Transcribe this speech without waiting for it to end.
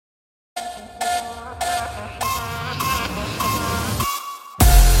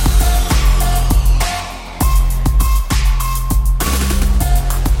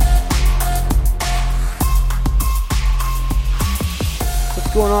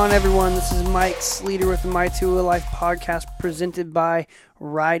on, everyone? This is Mike Sleater with the My Tool Life podcast presented by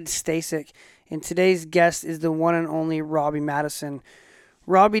Ride Stasic. And today's guest is the one and only Robbie Madison.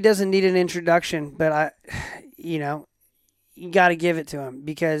 Robbie doesn't need an introduction, but you got to give it to him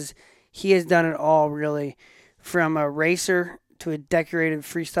because he has done it all, really, from a racer to a decorated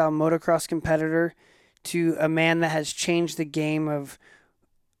freestyle motocross competitor to a man that has changed the game of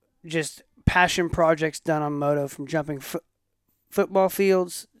just passion projects done on moto, from jumping football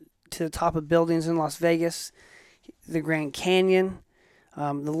fields to the top of buildings in Las Vegas, the Grand Canyon,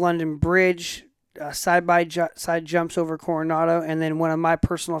 the London Bridge, side jumps over Coronado, and then one of my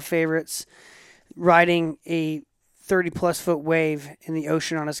personal favorites, riding a 30-plus foot wave in the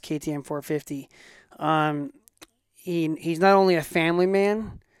ocean on his KTM 450. He's not only a family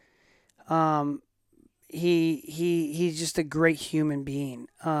man, he's just a great human being.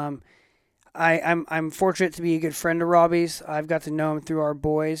 I'm fortunate to be a good friend of Robbie's. I've got to know him through our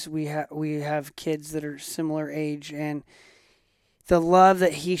boys. We have kids that are similar age, and the love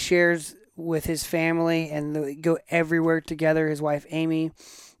that he shares with his family, and they go everywhere together. His wife Amy,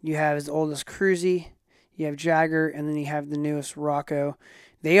 you have his oldest Cruzy, you have Jagger, and then you have the newest Rocco.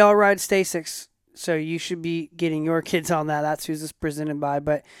 They all ride Stasics, so you should be getting your kids on that. That's who this is presented by.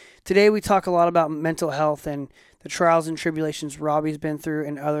 But today we talk a lot about mental health and the trials and tribulations Robbie's been through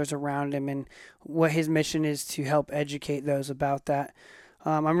and others around him, and what his mission is to help educate those about that.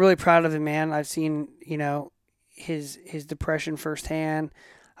 I'm really proud of him, man. I've seen, his depression firsthand.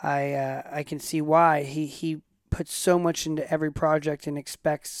 I can see why he puts so much into every project and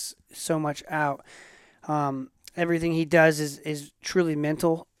expects so much out. Everything he does is truly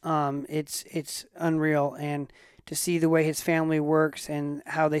mental. It's unreal, and to see the way his family works and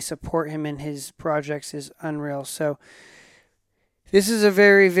how they support him in his projects is unreal. So this is a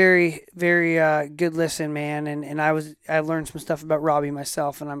very, very, very good listen, man. And I learned some stuff about Robbie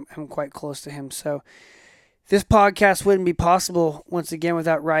myself, and I'm quite close to him. So this podcast wouldn't be possible once again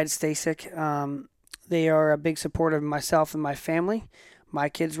without Ride Stasic. They are a big supporter of myself and my family. My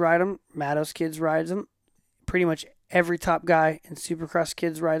kids ride them. Matto's kids ride them. Pretty much every top guy in Supercross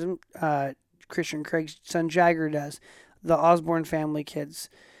kids rides them. Christian Craig's son Jagger does. The Osborne family kids.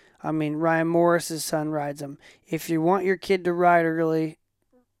 Ryan Morris's son rides them. If you want your kid to ride early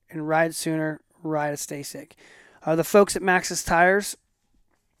and ride sooner, ride a Stasic. The folks at Maxxis Tires,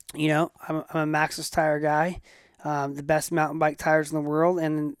 I'm a Maxxis Tire guy. The best mountain bike tires in the world,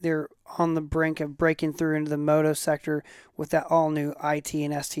 and they're on the brink of breaking through into the moto sector with that all-new IT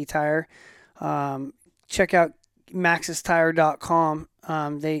and ST tire. Check out MaxxisTire.com.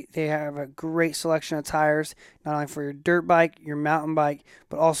 They have a great selection of tires, not only for your dirt bike, your mountain bike,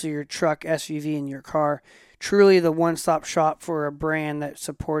 but also your truck, SUV, and your car. Truly the one-stop shop for a brand that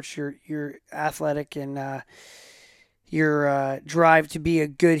supports your athletic and your drive to be a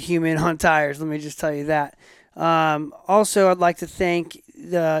good human on tires. Let me just tell you that. Also, I'd like to thank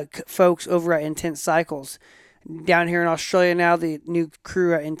the folks over at Intense Cycles. Down here in Australia now, the new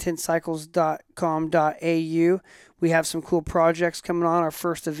crew at intensecycles.com.au. We have some cool projects coming on. Our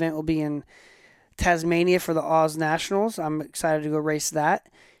first event will be in Tasmania for the Oz Nationals. I'm excited to go race that.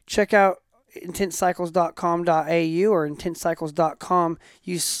 Check out intensecycles.com.au or intensecycles.com.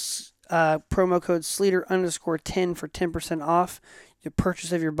 Use promo code Sleater_10 for 10% off the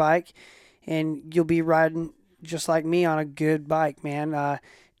purchase of your bike, and you'll be riding just like me on a good bike, man.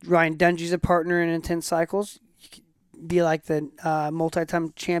 Ryan Dungey's a partner in Intense Cycles. You could be like the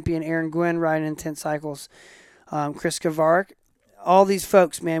multi-time champion Aaron Gwynn riding Intense Cycles. Chris Kavarik. All these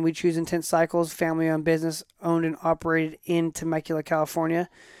folks, man, we choose Intense Cycles, family-owned business, owned and operated in Temecula, California.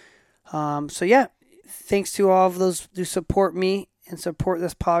 Thanks to all of those who support me and support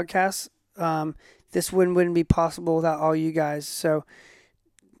this podcast. This wouldn't be possible without all you guys. So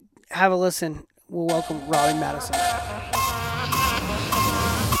have a listen. We'll welcome Robbie Madison.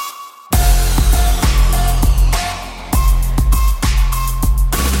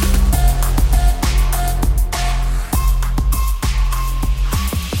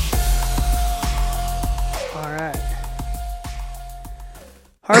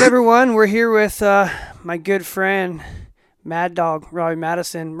 All right, everyone. We're here with my good friend, Mad Dog, Robbie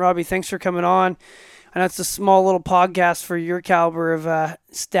Madison. Robbie, thanks for coming on. I know it's a small little podcast for your caliber of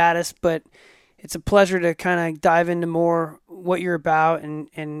status, but it's a pleasure to kind of dive into more what you're about, and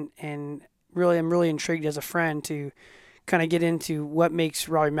really, I'm really intrigued as a friend to kind of get into what makes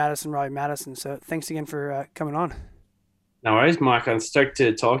Robbie Madison. So thanks again for coming on. No worries, Mike. I'm stoked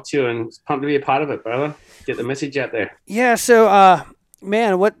to talk to you and pumped to be a part of it, brother. Get the message out there. Yeah. So,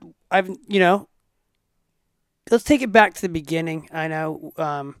 man, let's take it back to the beginning. I know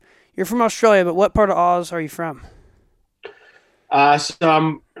you're from Australia, but what part of Oz are you from? So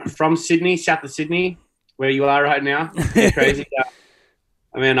I'm from Sydney, south of Sydney, where you are right now. It's crazy.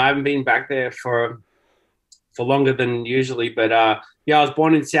 I mean, I haven't been back there for longer than usually, but yeah, I was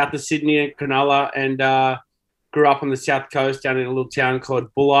born in south of Sydney, Cronulla, and grew up on the south coast down in a little town called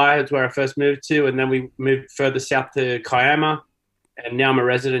Bulli. It's where I first moved to, and then we moved further south to Kiama, and now I'm a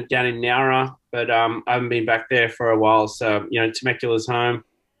resident down in Nowra, but I haven't been back there for a while. So Temecula's home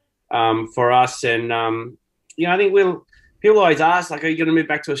for us, and I think people always ask, like, are you going to move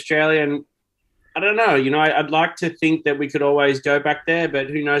back to Australia? And I don't know. I'd like to think that we could always go back there, but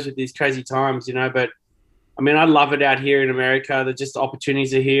who knows with these crazy times, But I mean, I love it out here in America. The just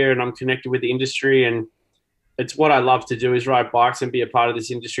opportunities are here, and I'm connected with the industry, and it's what I love to do is ride bikes and be a part of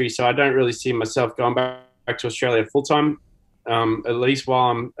this industry. So I don't really see myself going back to Australia full time, at least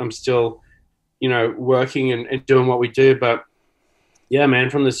while I'm still, working and doing what we do. But yeah, man,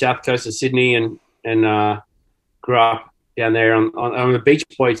 from the south coast of Sydney and grew up down there. I'm a beach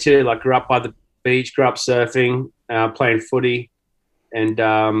boy too. Like, grew up by the beach, grew up surfing, playing footy, and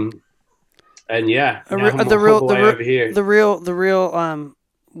yeah, the real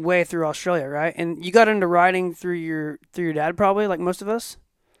way through Australia, right? And you got into riding through your dad, probably, like most of us.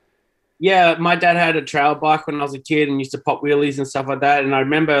 Yeah, my dad had a trail bike when I was a kid and used to pop wheelies and stuff like that. And I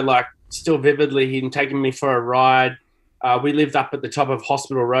remember, like, still vividly him taking me for a ride. We lived up at the top of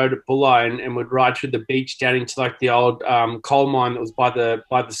Hospital Road at Bulli and would ride through the beach down into like the old coal mine that was by the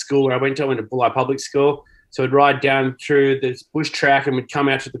school where I went to. I went to Bulli Public School. So we'd ride down through this bush track and we'd come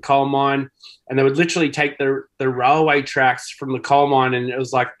out to the coal mine, and they would literally take the railway tracks from the coal mine, and it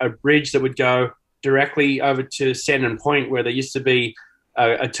was like a bridge that would go directly over to Sandon Point, where there used to be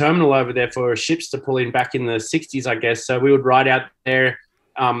a terminal over there for ships to pull in back in the 60s, I guess. So we would ride out there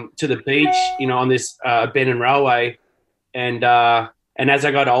to the beach, on this Bennon Railway. And as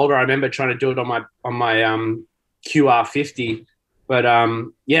I got older, I remember trying to do it on my QR50. But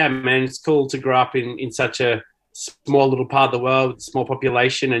yeah, man, it's cool to grow up in such a small little part of the world, with small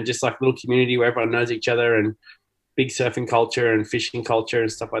population, and just like little community where everyone knows each other, and big surfing culture and fishing culture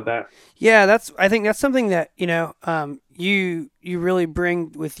and stuff like that. Yeah, I think that's something that you really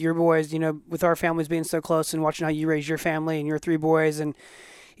bring with your boys. With our families being so close and watching how you raise your family and your three boys, and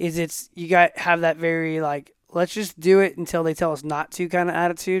you have that very, like, let's just do it until they tell us not to kind of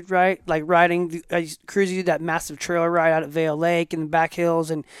attitude, right? Like riding, cruising through that massive trailer ride out at Vale Lake and the back hills,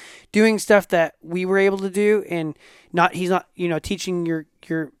 and doing stuff that we were able to do. And he's not, teaching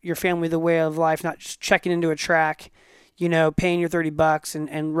your family the way of life, not just checking into a track, paying your $30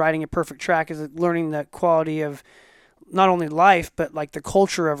 and riding a perfect track, is learning the quality of not only life, but like the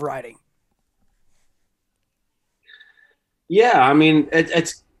culture of riding. Yeah. I mean,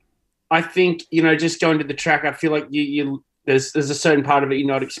 it's, I think, just going to the track, I feel like there's a certain part of it you're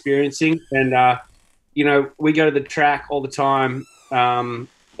not experiencing. And, we go to the track all the time, and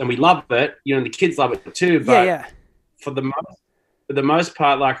we love it. The kids love it too. But yeah. For the most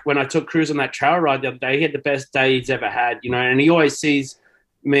part, like when I took Cruz on that trail ride the other day, he had the best day he's ever had, and he always sees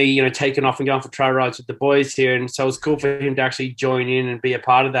me, taking off and going for trail rides with the boys here. And so it was cool for him to actually join in and be a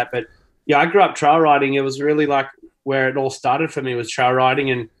part of that. But yeah, I grew up trail riding. It was really like where it all started for me was trail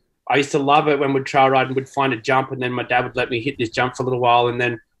riding. And I used to love it when we'd trail ride and we'd find a jump, and then my dad would let me hit this jump for a little while, and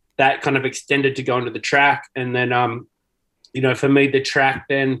then that kind of extended to going to the track. And then, for me, the track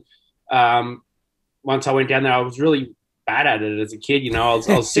then, once I went down there, I was really bad at it as a kid. I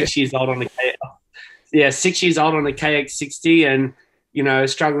was 6 years old on the 6 years old on the KX60, and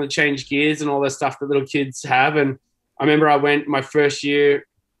struggling to change gears and all the stuff that little kids have. And I remember I went my first year.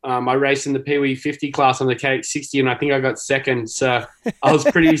 I raced in the Pee Wee 50 class on the KX60, and I think I got second, so I was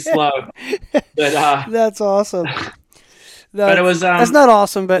pretty slow. But that's awesome. But it was that's not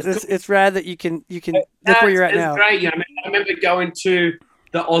awesome, but it's rad that you can look where you're at now. It's great. I remember going to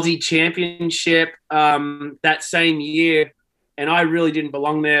the Aussie Championship that same year, and I really didn't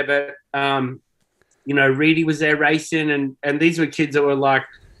belong there. But Reedy was there racing, and these were kids that were like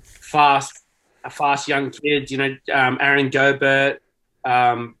fast young kids. Aaron Gobert.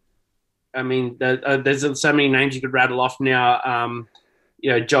 I mean, there's so many names you could rattle off now.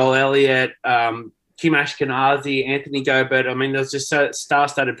 Joel Elliott, Kim Ashkenazi, Anthony Gobert. I mean, there was just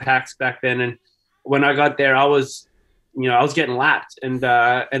star-studded packs back then. And when I got there, I was getting lapped. And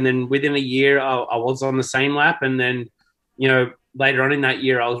then within a year, I was on the same lap. And then, later on in that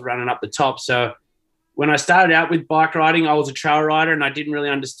year, I was running up the top. So when I started out with bike riding, I was a trail rider and I didn't really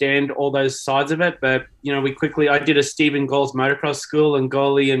understand all those sides of it. But, I did a Stephen Gauls motocross school, and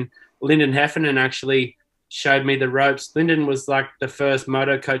Gawley and Lyndon Heffernan actually showed me the ropes. Lyndon was like the first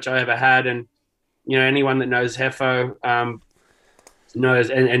moto coach I ever had. And, anyone that knows Heffo, no,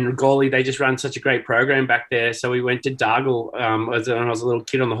 and Gawley, they just run such a great program back there. So we went to Dargle when I was a little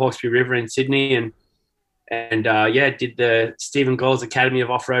kid on the Hawkesbury River in Sydney, and yeah, did the Stephen Gauls Academy of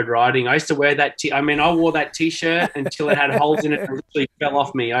Off-Road Riding. I used to wear that. I mean, I wore that T-shirt until it had holes in it and literally fell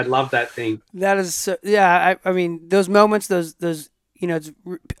off me. I love that thing. That is so, yeah. I mean, those moments, those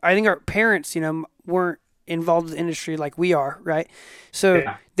I think our parents, weren't involved in the industry like we are, right? So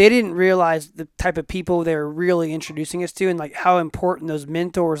Yeah, they didn't realize the type of people they were really introducing us to, and like how important those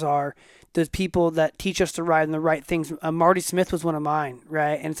mentors are. Those people that teach us to ride in the right things. Marty Smith was one of mine,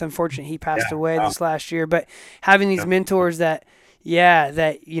 right? And it's unfortunate he passed yeah, away wow, this last year. But having these yeah. mentors that, yeah,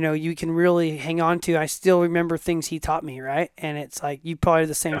 that you can really hang on to. I still remember things he taught me, right? And it's like you probably do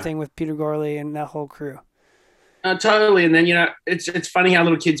the same Yeah. thing with Peter Gorley and that whole crew. Totally. And then it's funny how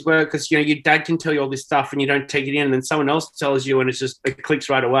little kids work because your dad can tell you all this stuff and you don't take it in, and then someone else tells you, and it clicks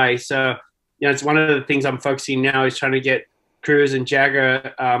right away. So it's one of the things I'm focusing now is trying to get Cruz and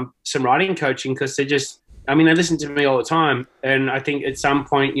Jagger some riding coaching because they listen to me all the time, and I think at some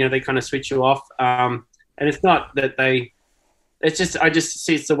point they kind of switch you off. And it's not that it's just I just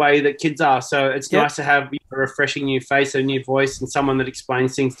see it's the way that kids are. So it's Yep. nice to have a refreshing new face, a new voice, and someone that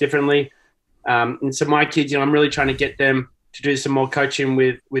explains things differently. And so my kids, I'm really trying to get them to do some more coaching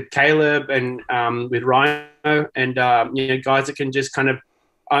with Caleb and with Rhino and guys that can just kind of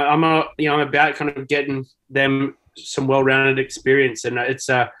I'm about kind of getting them some well-rounded experience, and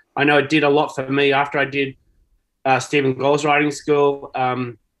I know it did a lot for me after I did Stephen Gall's riding school.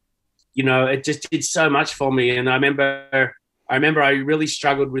 It just did so much for me, and I remember I really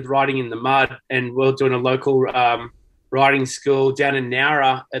struggled with riding in the mud, and we were doing a local riding school down in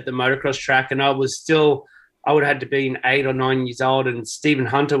Nowra at the motocross track, and I would have had to be 8 or 9 years old, and Stephen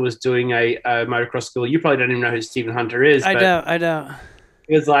Hunter was doing a motocross school. You probably don't even know who Stephen Hunter is, but I don't.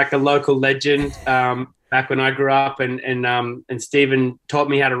 he was like a local legend back when I grew up, and Stephen taught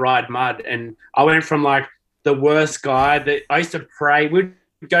me how to ride mud, and I went from like the worst guy that I used to pray. We'd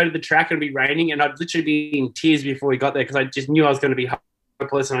go to the track and it'd be raining, and I'd literally be in tears before we got there because I just knew I was going to be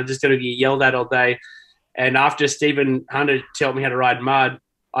hopeless and I was just going to be yelled at all day. And after Stephen Hunter taught me how to ride mud,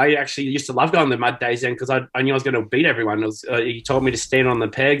 I actually used to love going on the mud days then because I knew I was going to beat everyone. He taught me to stand on the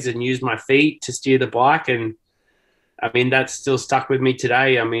pegs and use my feet to steer the bike, and I mean that's still stuck with me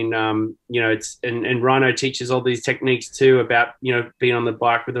today. I mean, it's and Rhino teaches all these techniques too about being on the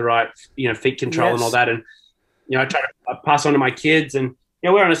bike with the right feet control and all Yes. that, and I try to pass on to my kids. And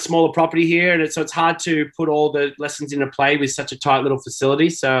we're on a smaller property here, and so it's hard to put all the lessons into play with such a tight little facility.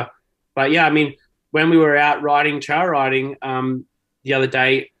 So, but yeah, I mean, when we were out trail riding the other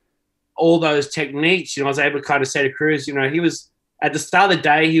day, all those techniques, I was able to kind of say to Cruz, he was at the start of the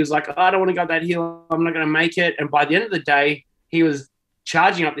day, he was like, oh, I don't want to go up that hill. I'm not going to make it. And by the end of the day, he was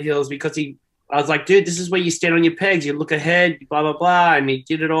charging up the hills because I was like, dude, this is where you stand on your pegs. You look ahead, blah, blah, blah. And he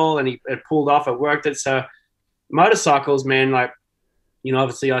did it all and it pulled off. It worked. So motorcycles, man, like,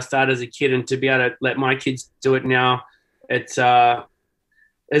 obviously I started as a kid, and to be able to let my kids do it now, it's,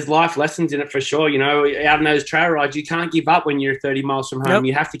 there's life lessons in it for sure. Out on those trail rides, you can't give up when you're 30 miles from home. Yep.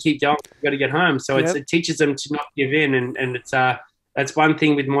 You have to keep going. You got to get home. So Yep. it teaches them to not give in. And it's, that's one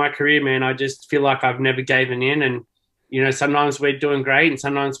thing with my career, man. I just feel like I've never given in. And, sometimes we're doing great and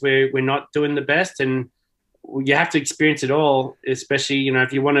sometimes we're not doing the best. And you have to experience it all, especially,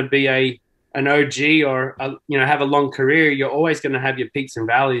 if you want to be an OG or, have a long career, you're always going to have your peaks and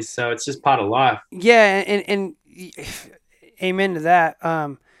valleys. So it's just part of life. Yeah, and amen to that.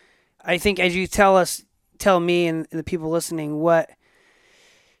 I think as you tell me and the people listening what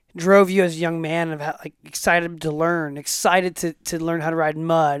drove you as a young man of how, like excited to learn, excited to learn how to ride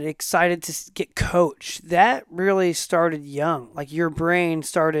mud, excited to get coached. That really started young. Like your brain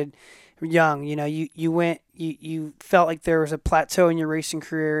started young. You felt like there was a plateau in your racing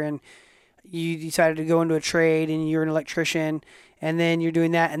career, and you decided to go into a trade, and you're an electrician, and then you're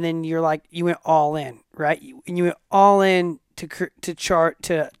doing that, and then you're like you went all in, right? And you went all in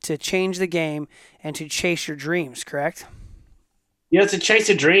to change the game and to chase your dreams, correct? Yeah, it's a chase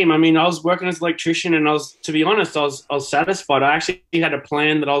a dream. I mean, I was working as an electrician, and to be honest, I was satisfied. I actually had a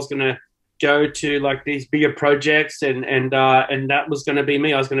plan that I was going to go to like these bigger projects, and that was going to be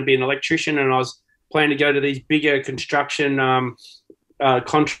me. I was going to be an electrician, and I was planning to go to these bigger construction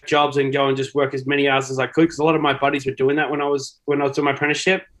contract jobs and go and just work as many hours as I could, because a lot of my buddies were doing that when I was doing my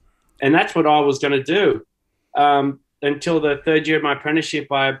apprenticeship, and that's what I was going to do. Until the third year of my apprenticeship,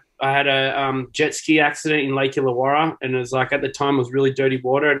 I had a jet ski accident in Lake Illawarra, and it was like at the time it was really dirty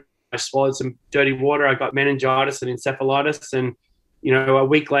water. I swallowed some dirty water. I got meningitis and encephalitis, and a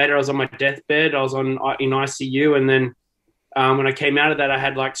week later I was on my deathbed. I was in ICU, and then when I came out of that, I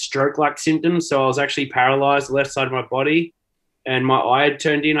had like stroke-like symptoms. So I was actually paralyzed the left side of my body, and my eye had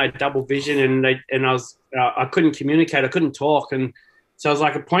turned in. I had double vision, and I couldn't communicate. I couldn't talk, and so it was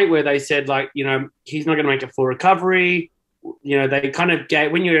like a point where they said, like, he's not going to make a full recovery. They kind of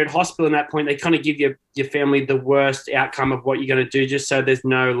gave, when you're at hospital in that point, they kind of give your family the worst outcome of what you're going to do, just so there's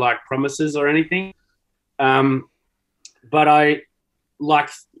no like promises or anything. But I, like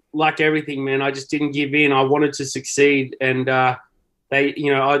everything, man, I just didn't give in. I wanted to succeed, and the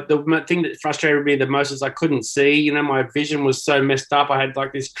thing that frustrated me the most is I couldn't see. My vision was so messed up. I had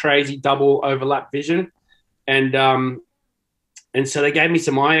like this crazy double overlap vision, and so they gave me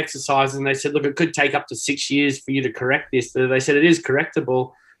some eye exercises, and they said, look, it could take up to 6 years for you to correct this. So they said it is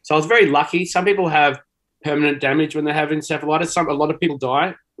correctable. So I was very lucky. Some people have permanent damage when they have encephalitis. A lot of people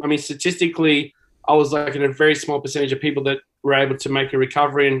die. I mean, statistically, I was like in a very small percentage of people that were able to make a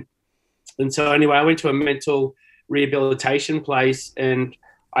recovery. And so anyway, I went to a mental rehabilitation place, and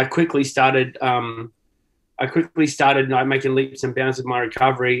I quickly started making leaps and bounds with my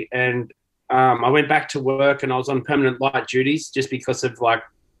recovery. And I went back to work, and I was on permanent light duties just because of like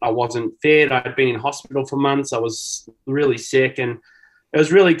I wasn't fit. I'd been in hospital for months. I was really sick, and it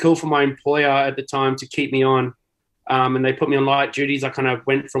was really cool for my employer at the time to keep me on. And they put me on light duties. I kind of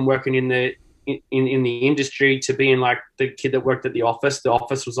went from working in the industry to being like the kid that worked at the office. The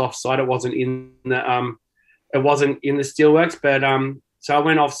office was off-site. It wasn't in the steelworks, but so I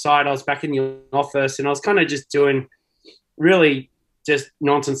went off-site. I was back in the office, and I was kind of just doing really just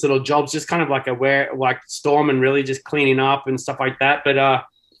nonsense little jobs, just kind of like storm and really just cleaning up and stuff like that. But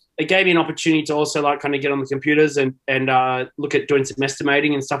it gave me an opportunity to also like kind of get on the computers and look at doing some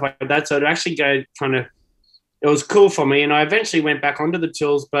estimating and stuff like that. So to actually go it was cool for me. And I eventually went back onto the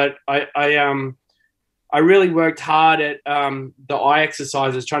tools, but I really worked hard at the eye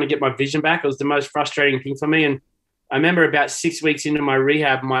exercises, trying to get my vision back. It was the most frustrating thing for me. And I remember about 6 weeks into my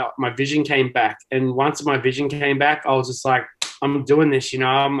rehab, my vision came back. And once my vision came back, I was just like, I'm doing this,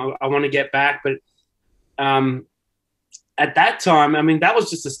 I want to get back. But at that time, I mean, that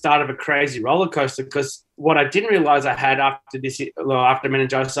was just the start of a crazy roller coaster, because what I didn't realize I had after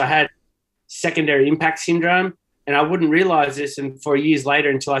meningitis, I had secondary impact syndrome, and I wouldn't realize this. And for years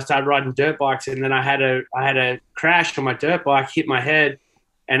later, until I started riding dirt bikes, and then I had a crash on my dirt bike, hit my head,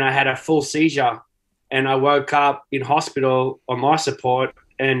 and I had a full seizure. And I woke up in hospital on life support,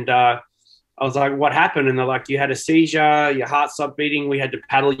 and I was like, what happened? And they're like, you had a seizure, your heart stopped beating, we had to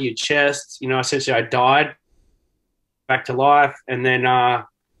paddle your chest. Essentially I died back to life. And then I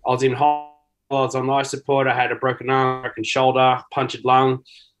was in hospital, I was on life support, I had a broken arm, broken shoulder, punctured lung.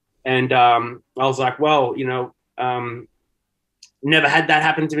 And I was like, well, never had that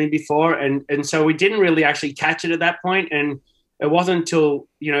happen to me before. And so we didn't really actually catch it at that point. And it wasn't until,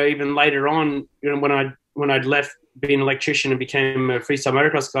 even later on, when I'd left being an electrician and became a freestyle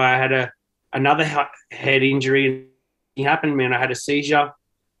motocross guy, I had another head injury. It happened, man. I had a seizure.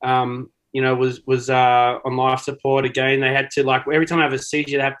 Was on life support again. They had to, like, every time I have a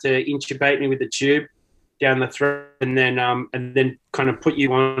seizure, they have to intubate me with a tube down the throat, and then kind of put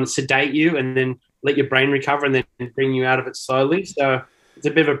you on, sedate you, and then let your brain recover, and then bring you out of it slowly. So it's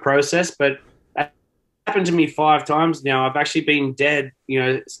a bit of a process, but it happened to me 5 times now. I've actually been dead,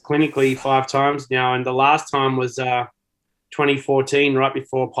 clinically 5 times now, and the last time was 2014, right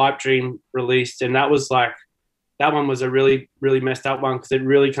before Pipe Dream released, and that one was a really, really messed up one, because it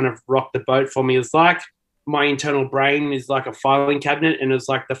really kind of rocked the boat for me. It's like my internal brain is like a filing cabinet, and it's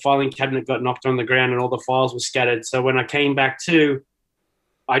like the filing cabinet got knocked on the ground and all the files were scattered. So when I came back to,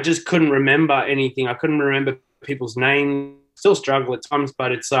 I just couldn't remember anything. I couldn't remember people's names. Still struggle at times,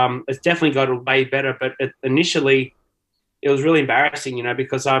 but it's definitely got way better. But initially, it was really embarrassing,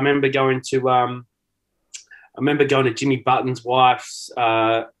 because I remember going to Jimmy Button's wife's.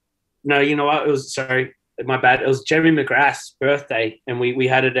 No, you know what? It was, sorry, my bad. It was Jeremy McGrath's birthday, and we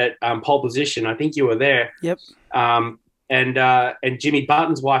had it at pole position. I think you were there. Yep. And Jimmy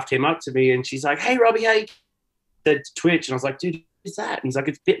Button's wife came up to me, and she's like, "Hey, Robbie, hey," said to Twitch, and I was like, "Dude, who's that?" And he's like,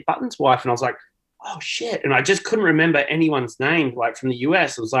 "It's Button's wife," and I was like, "Oh shit!" And I just couldn't remember anyone's name, like from the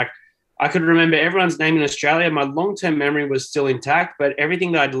US. It was like I could remember everyone's name in Australia. My long-term memory was still intact, but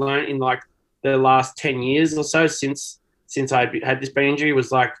everything that I'd learned in like the last 10 years or so since I had this brain injury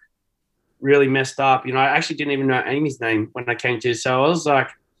was like really messed up. I actually didn't even know Amy's name when I came to. So I was like,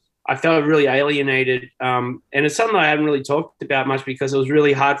 I felt really alienated. And it's something I haven't really talked about much, because it was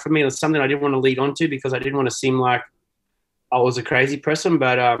really hard for me. It was something I didn't want to lead on to, because I didn't want to seem like I was a crazy person.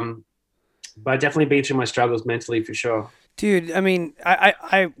 But I've definitely been through my struggles mentally, for sure. Dude, I mean,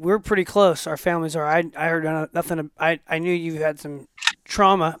 we're pretty close. Our families are. I heard nothing. I knew you had some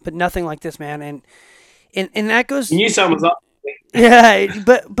trauma, but nothing like this, man. And that goes. You knew something was up. Yeah,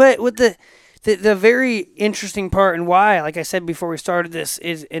 but with the very interesting part and why, like I said before we started this,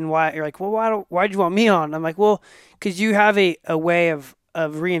 is and why you're like, well, why'd you want me on? I'm like, well, because you have a way of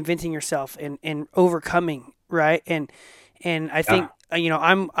reinventing yourself and overcoming, right? And I think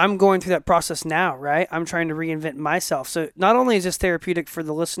Yeah. I'm going through that process now, right? I'm trying to reinvent myself. So not only is this therapeutic for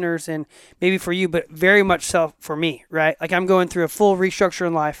the listeners and maybe for you, but very much so for me, right? Like I'm going through a full restructure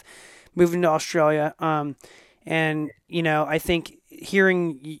in life, moving to Australia. And I think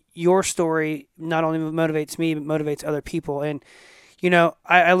hearing your story not only motivates me but motivates other people. And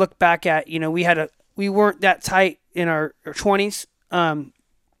I look back at we weren't that tight in our 20s,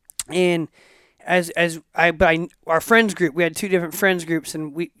 and our friends group, we had two different friends groups,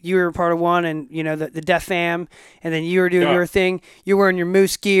 and you were part of one, and the Death Fam, and then you were doing Yeah. your thing. You were wearing your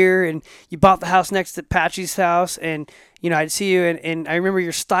moose gear, and you bought the house next to Patchy's house, and I'd see you, and I remember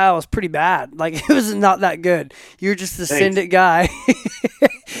your style was pretty bad. Like it was not that good. You were just the Thanks. send it guy,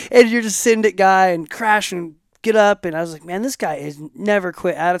 and you're just send it guy and crash and get up, and I was like, man, this guy is never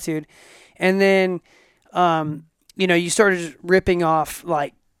quit attitude. And then, you started ripping off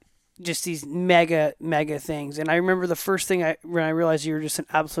like just these mega things. And I remember the first thing when I realized you were just an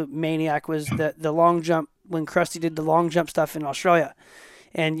absolute maniac was the long jump, when Krusty did the long jump stuff in Australia,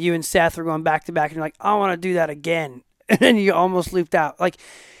 and you and Seth were going back to back, and you're like, I want to do that again, and then you almost looped out. Like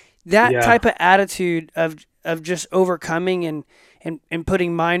that Yeah. type of attitude of just overcoming and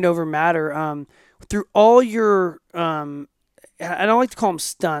putting mind over matter, through all your I don't like to call them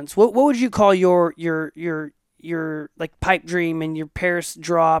stunts. What would you call your like pipe dream and your Paris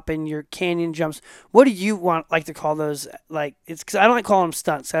drop and your canyon jumps? What do you like to call those? Like it's because I don't like calling them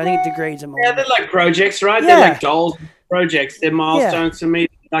stunts. I think it degrades them a Yeah, little they're bit. like projects, right? Yeah. They're like goals, projects. They're Yeah. milestones for me.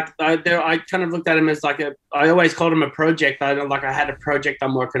 Like I kind of looked at them as like I always called them a project. I had a project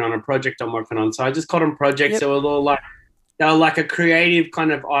I'm working on, a project I'm working on. So I just called them projects. Yep. They were like a creative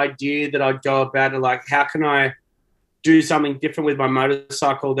kind of idea that I'd go about, and like, how can I do something different with my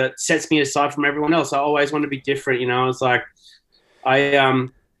motorcycle that sets me aside from everyone else? I always want to be different. I was like, I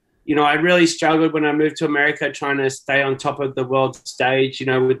really struggled when I moved to America trying to stay on top of the world stage,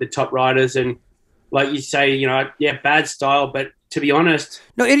 with the top riders. And like you say, bad style. But to be honest,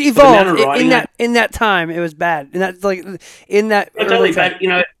 No, it the amount evolved of riding in that time. It was bad, and that's like in that Not early totally time.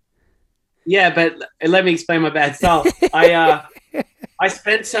 bad, yeah, but let me explain my bad style. I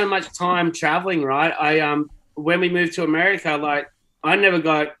spent so much time traveling, right? When we moved to America, like I never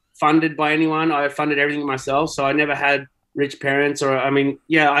got funded by anyone. I funded everything myself, so I never had rich parents. I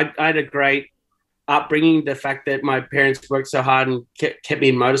had a great upbringing. The fact that my parents worked so hard and kept me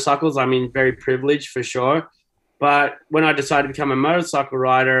in motorcycles, very privileged for sure. But when I decided to become a motorcycle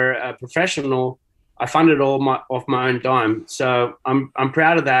rider, a professional, I funded it all off my own dime. So I'm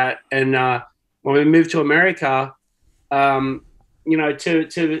proud of that. And when we moved to America,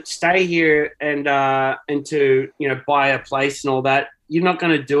 to stay here and to buy a place and all that, you're not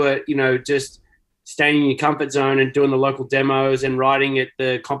going to do it. Just staying in your comfort zone and doing the local demos and riding at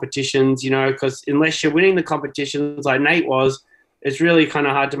the competitions. Because unless you're winning the competitions like Nate was, it's really kind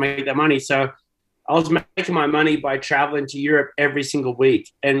of hard to make that money. So I was making my money by traveling to Europe every single week,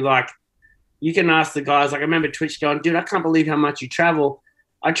 and like, you can ask the guys. Like I remember Twitch going, dude, I can't believe how much you travel.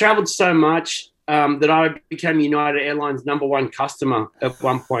 I traveled so much that I became United Airlines' #1 customer at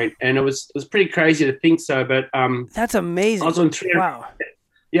one point, and it was pretty crazy to think so. But That's amazing. I was on Wow.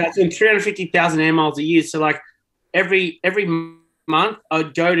 yeah, it's on 350,000 air miles a year. So like every month,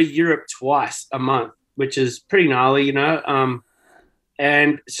 I'd go to Europe twice a month, which is pretty gnarly,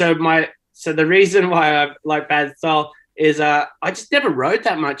 And so the reason why I like bad style is I just never rode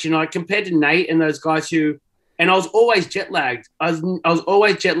that much, compared to Nate and those guys and I was always jet lagged. I was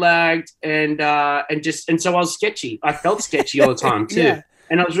always jet lagged and so I was sketchy. I felt sketchy all the time too. Yeah.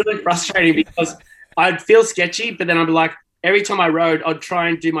 And it was really frustrating because I'd feel sketchy, but then I'd be like, every time I rode, I'd try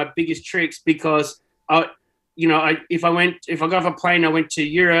and do my biggest tricks because if I got off a plane, I went to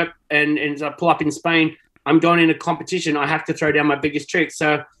Europe and I pull up in Spain, I'm going in a competition. I have to throw down my biggest tricks.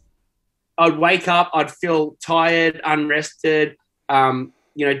 So I'd wake up, I'd feel tired, unrested,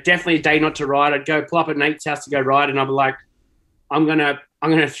 definitely a day not to ride. I'd go pull up at Nate's house to go ride, and I'd be like, I'm gonna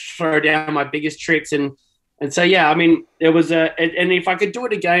throw down my biggest tricks, and so yeah, it was and if I could do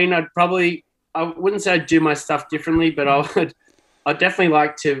it again, I wouldn't say I'd do my stuff differently, but I'd definitely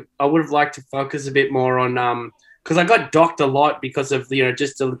I would have liked to focus a bit more on because I got docked a lot because of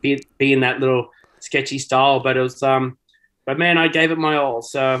just to be in that little sketchy style, but it was but man, I gave it my all.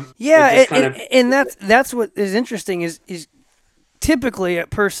 So yeah, and that's what is interesting is typically a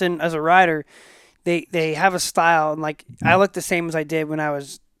person as a rider, they have a style, and like I look the same as I did when I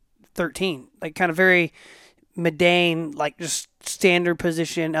was 13, like kind of very Medane, like just standard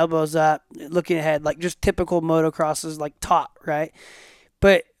position, elbows up, looking ahead, like just typical motocrosses, like taught, right?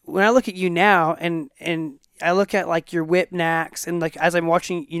 But when I look at you now, and I look at like your whip knacks, and like as I'm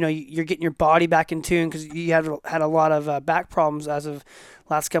watching, you're getting your body back in tune because you have had a lot of back problems as of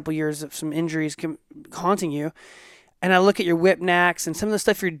last couple of years of some injuries haunting you. And I look at your whip knacks and some of the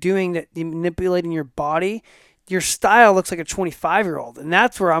stuff you're doing that you're manipulating your body. Your style looks like a 25-year-old, and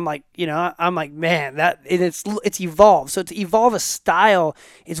that's where I'm like, I'm like, man, it's evolved. So to evolve a style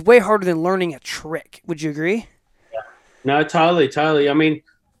is way harder than learning a trick. Would you agree? No, totally, totally. I mean,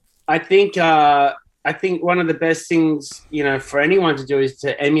 I think one of the best things, for anyone to do is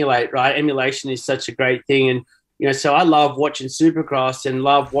to emulate, right? Emulation is such a great thing. And, so I love watching Supercross and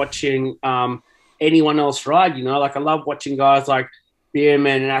love watching anyone else ride, like I love watching guys like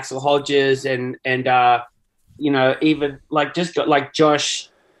Bierman and Axel Hodges and even like just like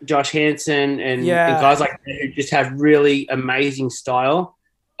Josh Hansen and guys like that who just have really amazing style.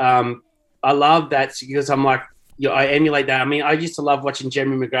 I love that because I'm like, I emulate that. I mean, I used to love watching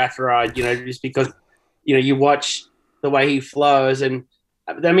Jeremy McGrath ride, just because, you watch the way he flows. And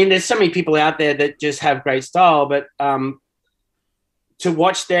I mean, there's so many people out there that just have great style, but to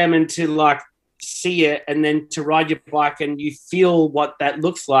watch them and to like see it and then to ride your bike and you feel what that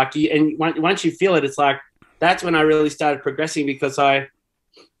looks like. And once you feel it, it's like, that's when I really started progressing because back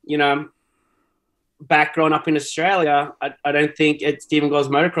growing up in Australia, I don't think at Stephen Gore's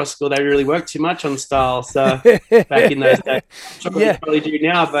motocross school they really worked too much on style. So back in those days, I'm sure they probably do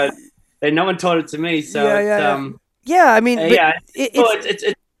now, but no one taught it to me. So I mean,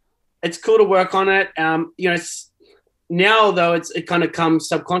 it's cool to work on it. Now though it kind of comes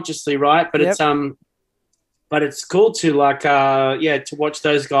subconsciously, right? But it's cool to like to watch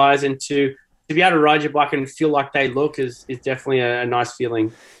those guys and to be able to ride your bike and feel like they look is definitely a nice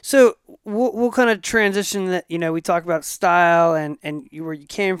feeling. So we'll kind of transition that, we talk about style and where you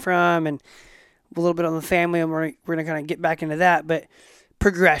came from and a little bit on the family, and we're going to kind of get back into that, but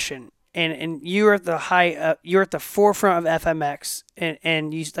progression. And you were at the you're at the forefront of FMX,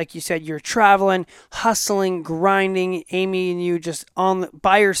 and you, like you said, you're traveling, hustling, grinding, Amy and you just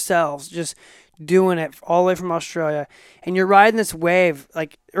by yourselves, just doing it all the way from Australia, and you're riding this wave,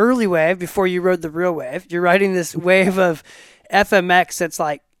 like early wave before you rode the real wave. You're riding this wave of FMX that's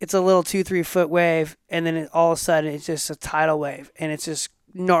like, it's a little 2-3 foot wave, and then all of a sudden it's just a tidal wave, and it's just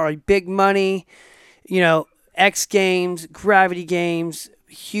gnarly, big money, X Games, Gravity Games,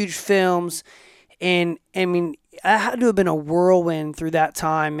 huge films. And I mean, I had to have been a whirlwind through that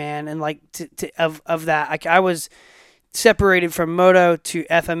time, man. And like of that, like I was separated from moto to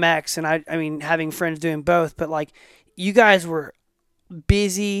FMX, and I mean, having friends doing both, but like you guys were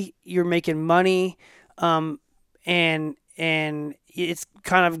busy, you're making money, and it's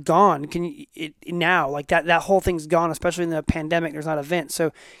kind of gone. Now, like that whole thing's gone, especially in the pandemic. There's not events.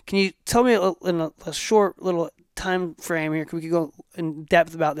 So can you tell me in a short little time frame here, we could go in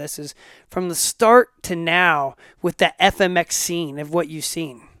depth about this, is from the start to now with the FMX scene of what you've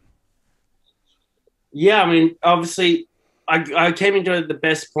seen? Yeah, I mean, obviously, I came into it at the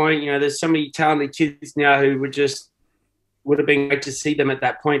best point. There's so many talented kids now who would have been great to see them at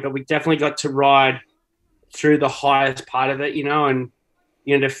that point, but we definitely got to ride through the highest part of it, and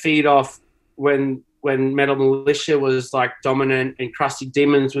to feed off when Metal Militia was like dominant and Krusty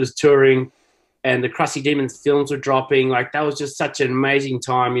Demons was touring and the Krusty Demons films were dropping. Like that was just such an amazing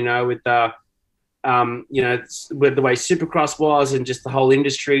time, with the with the way Supercross was and just the whole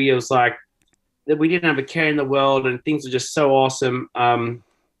industry. It was like that we didn't have a care in the world and things were just so awesome. And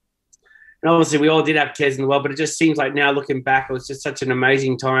obviously we all did have cares in the world, but it just seems like now looking back, it was just such an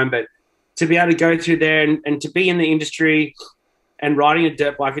amazing time. But to be able to go through there and to be in the industry and riding a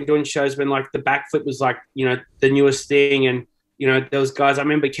dirt bike and doing shows when like the backflip was like, the newest thing. And, those guys, I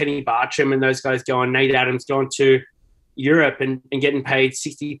remember Kenny Bartram and those guys Nate Adams going to Europe and getting paid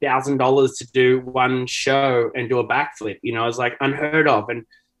 $60,000 to do one show and do a backflip. It was like unheard of. And,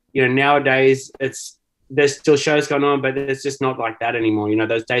 nowadays there's still shows going on, but it's just not like that anymore.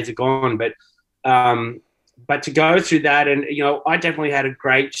 Those days are gone. But to go through that and, I definitely had a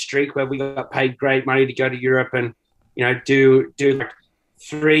great streak where we got paid great money to go to Europe and, do like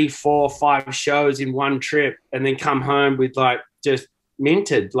 3, 4, 5 shows in one trip and then come home with like just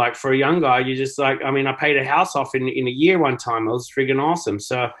minted. Like for a young guy, you just like, I mean, I paid a house off in a year one time. It was friggin' awesome.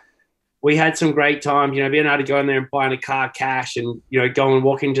 So we had some great times, being able to go in there and buying a car cash and, go and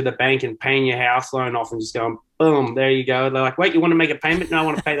walk into the bank and paying your house loan off and just going, boom, there you go. They're like, wait, you want to make a payment? No, I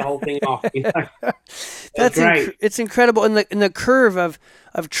want to pay the whole thing off. That's great. It's incredible. In the curve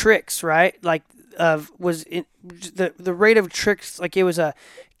of tricks, right? Like of was the rate of tricks. Like it was a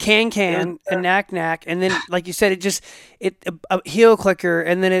a knack, and then like you said, a heel clicker,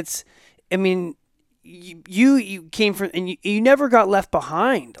 and then it's. I mean, you came from and you never got left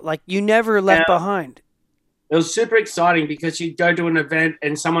behind. Like you never left behind. It was super exciting because you'd go to an event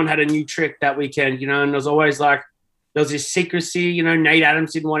and someone had a new trick that weekend, you know, and there was always like, there was this secrecy, you know, Nate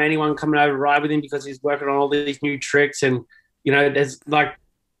Adams didn't want anyone coming over to ride with him because he's working on all these new tricks. And, you know,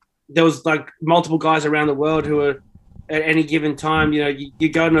 there was like multiple guys around the world who were at any given time, you know, you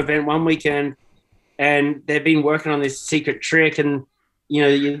go to an event one weekend and they've been working on this secret trick and, you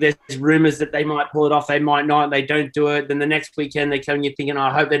know, there's rumors that they might pull it off, they might not, and they don't do it. Then the next weekend they come and you're thinking, oh,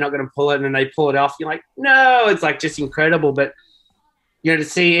 I hope they're not going to pull it, and then they pull it off. You're like, no, it's like just incredible. But, you know, to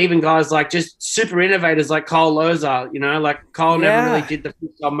see even guys like just super innovators like Kyle Loza, you know, like Kyle never really did the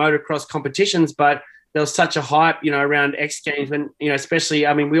freestyle motocross competitions, but there was such a hype, you know, around X Games when, you know, especially,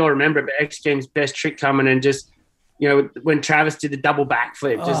 I mean, we all remember but X Games best trick coming and just, you know, when Travis did the double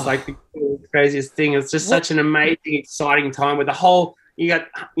backflip, just like the craziest thing. It's just such an amazing, exciting time with the whole, you got,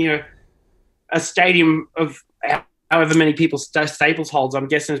 you know, a stadium of however many people Staples holds. I'm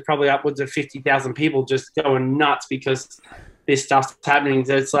guessing it's probably upwards of 50,000 people just going nuts because this stuff's happening.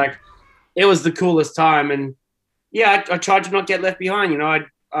 So it's like, it was the coolest time. And yeah, I tried to not get left behind. You know,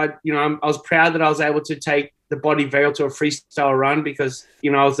 I was proud that I was able to take the Body Veil to a freestyle run because,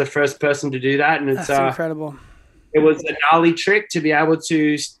 you know, I was the first person to do that. And it's incredible. It was a gnarly trick to be able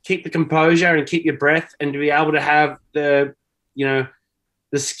to keep the composure and keep your breath and to be able to have the, you know,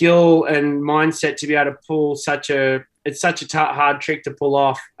 the skill and mindset to be able to pull it's such a hard trick to pull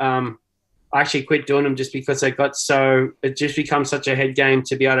off. I actually quit doing them just because it just becomes such a head game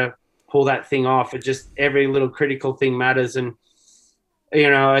to be able to pull that thing off. It just, every little critical thing matters. And, you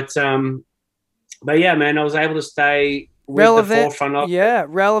know, it's, but yeah, man, I was able to stay relevant, the forefront of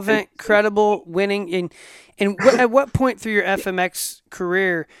relevant, credible, winning. And at what point through your FMX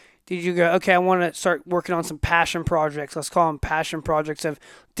career did you go, okay, I want to start working on some passion projects? Let's call them passion projects of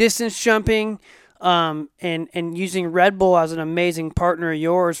distance jumping, and using Red Bull as an amazing partner of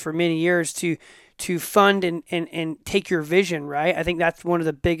yours for many years to fund and take your vision, right? I think that's one of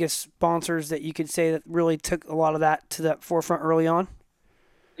the biggest sponsors that you could say that really took a lot of that to the forefront early on.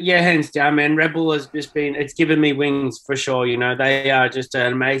 Yeah, hands down, man. Red Bull has just been, it's given me wings for sure. You know, they are just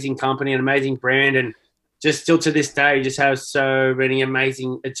an amazing company, an amazing brand, and just still to this day, just have so many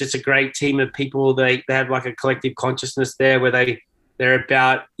amazing, it's just a great team of people. They have like a collective consciousness there where they're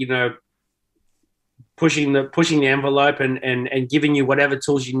about, you know, pushing the envelope and giving you whatever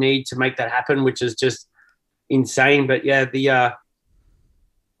tools you need to make that happen, which is just insane. But yeah,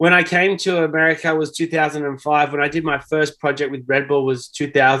 when I came to America was 2005. When I did my first project with Red Bull was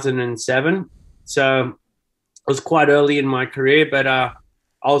 2007. So it was quite early in my career, but I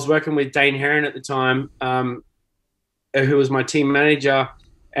was working with Dane Heron at the time, who was my team manager.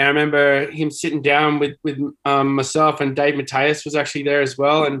 And I remember him sitting down with myself, and Dave Matthias was actually there as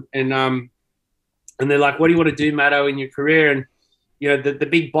well. And they're like, what do you want to do, Matto, in your career? And, you know, the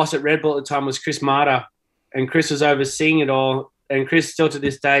big boss at Red Bull at the time was Chris Marta, and Chris was overseeing it all. And Chris still to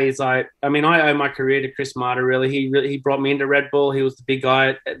this day is like, I mean, I owe my career to Chris Marta, really. He brought me into Red Bull. He was the big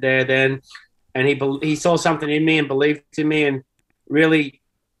guy there then. And he saw something in me and believed in me and really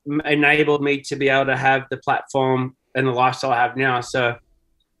enabled me to be able to have the platform and the lifestyle I have now. So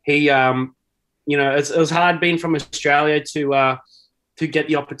he, you know, it was hard being from Australia to get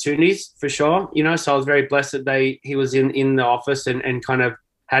the opportunities for sure, you know. So I was very blessed that he was in the office and kind of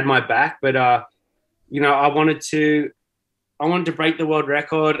had my back. But you know, I wanted to break the world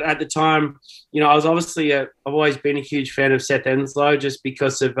record at the time. You know, I was obviously I've always been a huge fan of Seth Enslow just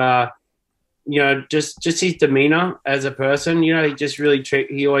because of you know, just his demeanor as a person. You know, he just really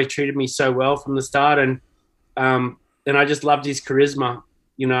he always treated me so well from the start, and I just loved his charisma,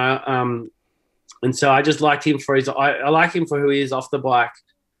 you know. And so I just liked him for I like him for who he is off the bike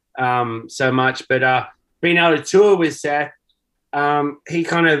so much. But being able to tour with Seth, he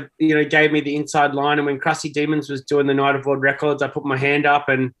kind of, you know, gave me the inside line. And when Krusty Demons was doing the Night of World Records, I put my hand up,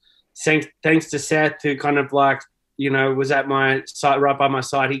 and thanks to Seth, who kind of like, you know, was at my side, right by my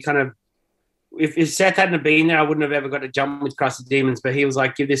side. He kind of, if Seth hadn't been there, I wouldn't have ever got to jump with Krusty Demons. But he was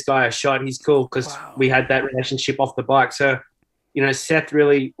like, give this guy a shot. He's cool, because we had that relationship off the bike. So, you know, Seth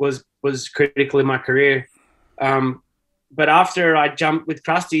really was critical in my career. But after I jumped with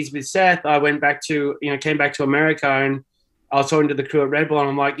Krusty's with Seth, I went back to, you know, came back to America, and I was talking to the crew at Red Bull, and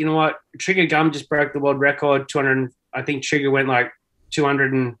I'm like, you know what? Trigger Gum just broke the world record. I think Trigger went like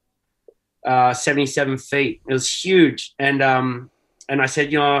 277 feet. It was huge. And I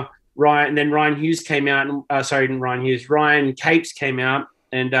said, you know, Ryan Hughes came out, and Ryan Capes came out,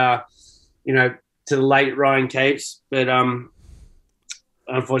 and you know, to the late Ryan Capes, but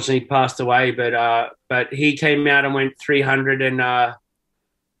unfortunately passed away. But he came out and went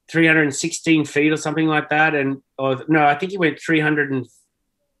 316 feet or something like that, or no, I think he went 300 and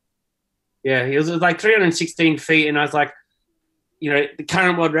yeah, he was like 316 feet, and I was like, the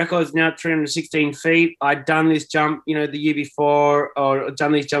current world record is now 316 feet. I'd done this jump, the year before, or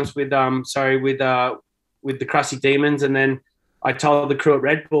done these jumps with the Crusty Demons, and then I told the crew at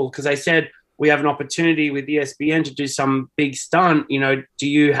Red Bull, because they said we have an opportunity with ESPN to do some big stunt. Do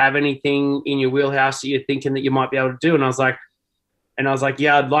you have anything in your wheelhouse that you're thinking that you might be able to do? And I was like,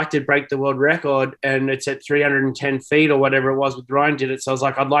 yeah, I'd like to break the world record, and it's at 310 feet or whatever it was with Ryan did it. So I was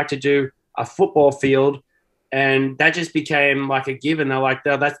like, I'd like to do a football field. And that just became like a given. They're like,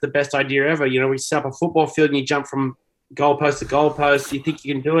 oh, that's the best idea ever. We set up a football field and you jump from goalpost to goalpost. You think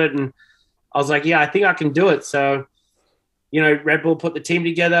you can do it? And I was like, yeah, I think I can do it. So, Red Bull put the team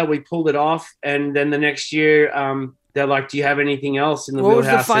together. We pulled it off. And then the next year, they're like, do you have anything else in the wheelhouse?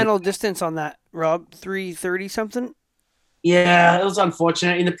 What was the final distance on that, Rob? 330 something? Yeah, it was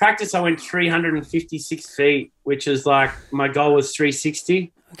unfortunate. In the practice, I went 356 feet, which is like my goal was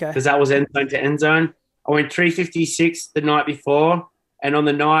 360. Okay. Because that was end zone to end zone. I went 356 the night before, and on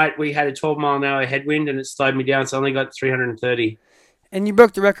the night we had a 12-mile-an-hour headwind, and it slowed me down, so I only got 330. And you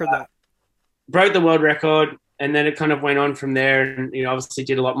broke the record, though. Broke the world record, and then it kind of went on from there, and obviously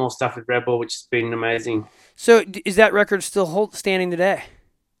did a lot more stuff with Red Bull, which has been amazing. So is that record still standing today?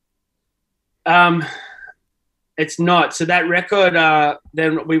 It's not. So that record,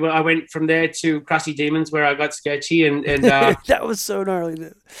 then I went from there to Crusty Demons, where I got sketchy, and that was so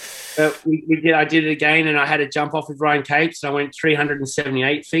gnarly. I did it again, and I had to jump off with Ryan Capes, and I went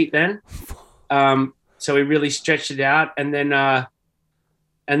 378 feet then. So we really stretched it out, and then that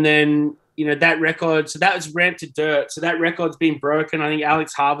record. So that was ramped to dirt. So that record's been broken. I think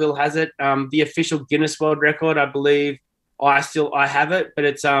Alex Harville has it. The official Guinness World Record, I believe. I have it, but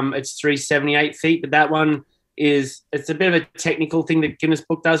it's 378 feet. But that one it's a bit of a technical thing that Guinness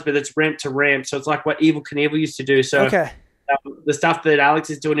Book does, but it's ramp to ramp. So it's like what Evel Knievel used to do. So okay. The stuff that Alex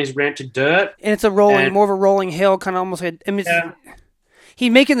is doing is ramp to dirt. And it's more of a rolling hill, kind of almost like,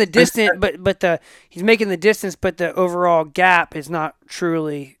 he's making the distance, he's making the distance, but the overall gap is not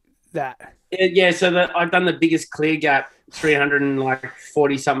truly that. Yeah, so I've done the biggest clear gap,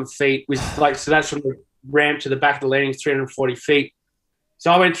 340 something feet, which so that's from the ramp to the back of the landing, 340 feet.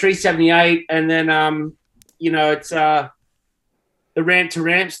 So I went 378, and then it's the ramp to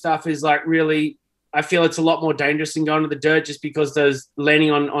ramp stuff is like really, I feel it's a lot more dangerous than going to the dirt, just because those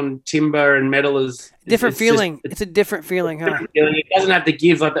landing on timber and metal is different feeling. It's a different feeling, huh? Different feeling. It doesn't have the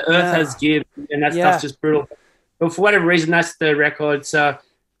give, like the earth has give, and that stuff's just brutal. But for whatever reason, that's the record. So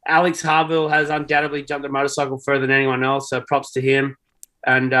Alex Harville has undoubtedly jumped a motorcycle further than anyone else, so props to him.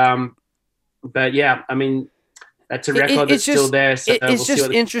 And but yeah, I mean, that's a record that's still there. So it's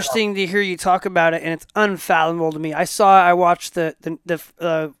just interesting to hear you talk about it, and it's unfathomable to me. I watched the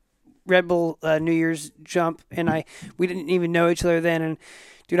Red Bull New Year's jump, and we didn't even know each other then. And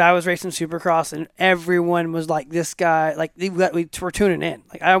dude, I was racing Supercross, and everyone was like, "This guy!" Like we were tuning in.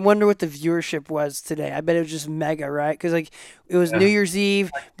 Like I wonder what the viewership was today. I bet it was just mega, right? Because like it was New Year's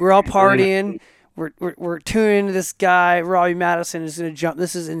Eve, we're all partying. We're tuning into this guy. Robbie Madison is going to jump.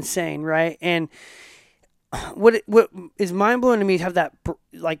 This is insane, right? And what is mind blowing to me is have that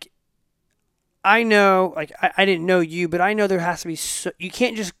like. I know, like I didn't know you, but I know there has to be. You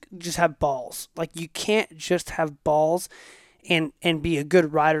can't just have balls. Like you can't just have balls, and be a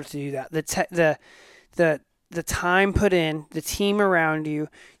good rider to do that. The time put in, the team around you,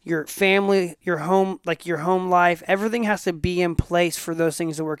 your family, your home, like your home life, everything has to be in place for those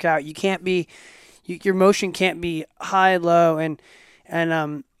things to work out. You can't be, your motion can't be high, low, and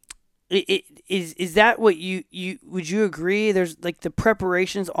Is that what you would you agree? There's like the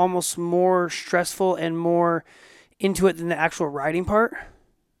preparation's almost more stressful and more into it than the actual riding part?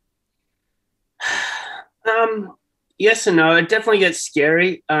 Yes and no. It definitely gets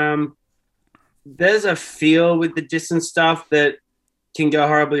scary. There's a feel with the distance stuff that can go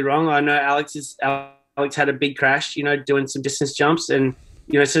horribly wrong. I know Alex had a big crash, doing some distance jumps, and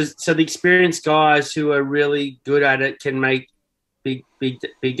so the experienced guys who are really good at it can make big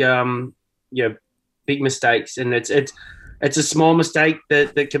mistakes, and it's a small mistake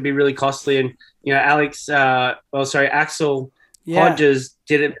that can be really costly. And Axel Hodges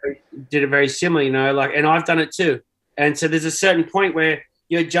did it very similar, and I've done it too. And so there's a certain point where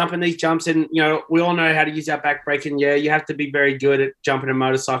you're jumping these jumps, and we all know how to use our back brake, and you have to be very good at jumping a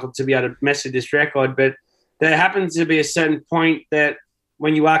motorcycle to be able to mess with this record. But there happens to be a certain point that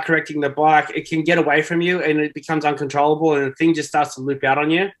when you are correcting the bike, it can get away from you and it becomes uncontrollable, and the thing just starts to loop out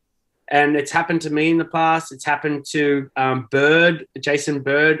on you. And it's happened to me in the past. It's happened to Jason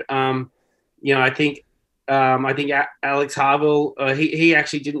Bird. I think Alex Harville. He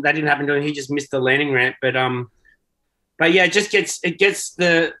actually didn't. That didn't happen to him. He just missed the landing ramp. But yeah, it gets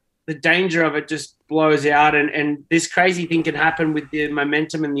the danger of it just blows out, and this crazy thing can happen with the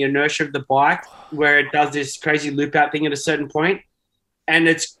momentum and the inertia of the bike, where it does this crazy loop out thing at a certain point, and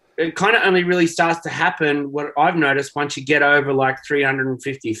it kind of only really starts to happen, what I've noticed, once you get over like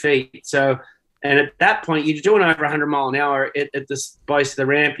 350 feet. So, and at that point, you're doing over 100 mile an hour at the base of the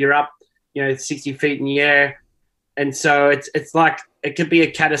ramp. You're up, 60 feet in the air. And so it's like, it could be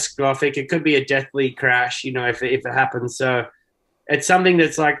a catastrophic, it could be a deathly crash, if it happens. So it's something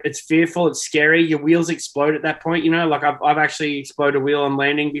that's like, it's fearful, it's scary. Your wheels explode at that point, like I've actually exploded a wheel on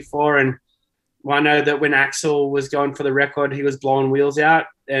landing before. And I know that when Axel was going for the record, he was blowing wheels out,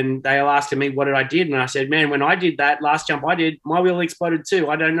 and they were asking me what I did. And I said, man, when I did that last jump I did, my wheel exploded too.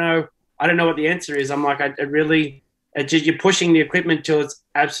 I don't know what the answer is. I'm like, you're pushing the equipment to its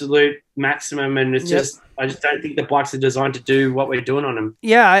absolute maximum. And it's I just don't think the bikes are designed to do what we're doing on them.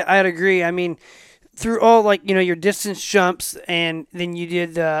 Yeah, I'd agree. I mean, through all, like, your distance jumps, and then you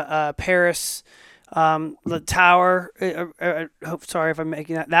did the Paris, the tower. Sorry if I'm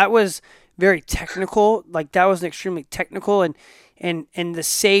making that. That was very technical. Like, that was extremely technical, and the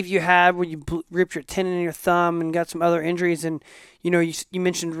save you had when you ripped your tendon in your thumb and got some other injuries. And you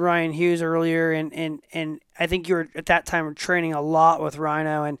mentioned Ryan Hughes earlier, and I think you were at that time training a lot with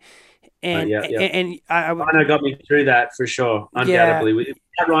Rhino, and Rhino got me through that for sure, undoubtedly.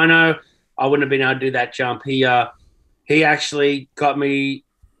 Without Rhino, I wouldn't have been able to do that jump. He actually got me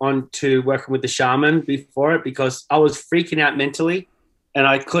onto working with the shaman before it, because I was freaking out mentally, and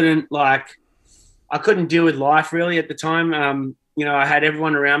I couldn't deal with life really at the time. I had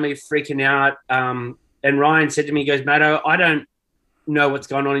everyone around me freaking out. And Ryan said to me, he goes, Matto, I don't know what's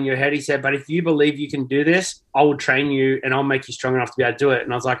going on in your head. He said, but if you believe you can do this, I will train you and I'll make you strong enough to be able to do it.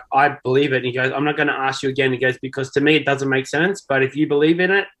 And I was like, I believe it. And he goes, I'm not going to ask you again. He goes, because to me, it doesn't make sense. But if you believe in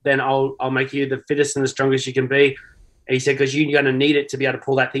it, then I'll make you the fittest and the strongest you can be. And he said, because you're going to need it to be able to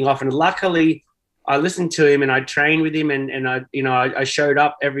pull that thing off. And luckily, I listened to him and I trained with him, and I showed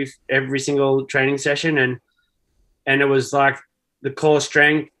up every single training session, and it was like the core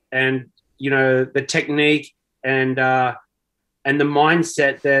strength and the technique and the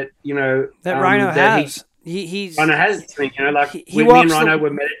mindset that Rhino has. Rhino has.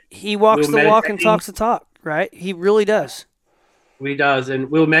 He walks the walk and talks the talk, right? He really does. He does, and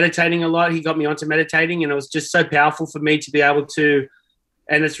we were meditating a lot. He got me onto meditating, and it was just so powerful for me to be able to.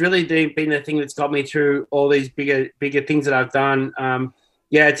 And it's really been the thing that's got me through all these bigger things that I've done.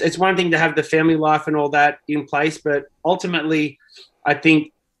 It's one thing to have the family life and all that in place, but ultimately, I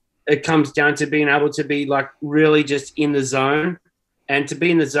think it comes down to being able to be like really just in the zone. And to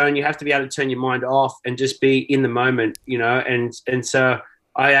be in the zone, you have to be able to turn your mind off and just be in the moment, And so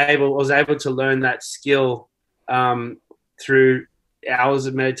I was able to learn that skill through hours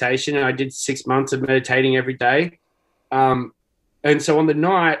of meditation. I did 6 months of meditating every day. And so on the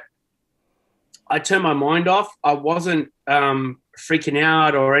night, I turned my mind off. I wasn't freaking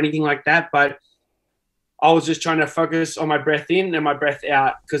out or anything like that, but I was just trying to focus on my breath in and my breath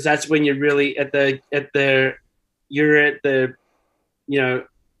out, because that's when you're really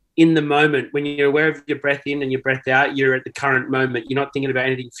in the moment. When you're aware of your breath in and your breath out, you're at the current moment. You're not thinking about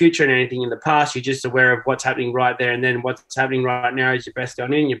anything future and anything in the past. You're just aware of what's happening right there. And then what's happening right now is your breath's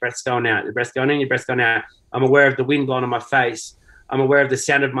going in, your breath's going out, your breath's going in, your breath's going out. I'm aware of the wind blowing on my face. I'm aware of the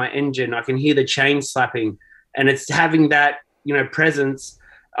sound of my engine. I can hear the chain slapping. And it's having that, presence.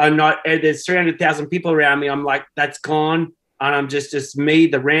 There's 300,000 people around me. I'm like, that's gone. And I'm just me,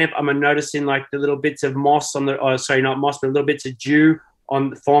 the ramp. I'm noticing like the little bits of moss not moss, but little bits of dew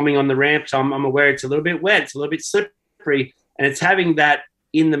forming on the ramp. So I'm aware it's a little bit wet. It's a little bit slippery. And it's having that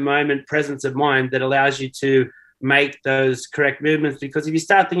in the moment presence of mind that allows you to make those correct movements. Because if you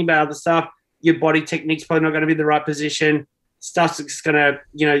start thinking about other stuff, your body technique's probably not going to be in the right position. Stuff's just going to,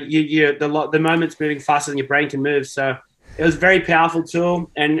 the moment's moving faster than your brain can move. So it was a very powerful tool.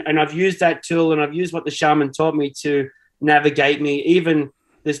 And I've used that tool, and I've used what the shaman taught me to navigate me. Even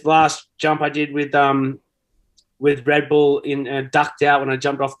this last jump I did with Red Bull in ducked out when I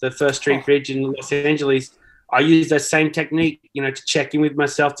jumped off the First Street Bridge in Los Angeles, I used that same technique, to check in with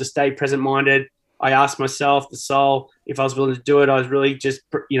myself, to stay present-minded. I asked myself, the soul, if I was willing to do it. I was really just,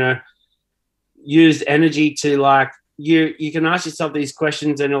 used energy to like, you can ask yourself these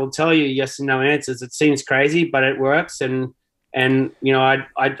questions and it'll tell you yes and no answers. It seems crazy, but it works. And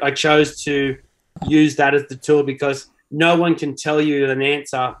I chose to use that as the tool, because no one can tell you an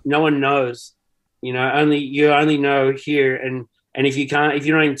answer. No one knows, only you know here. And And if you're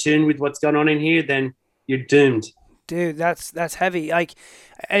not in tune with what's going on in here, then you're doomed. Dude, that's heavy. Like,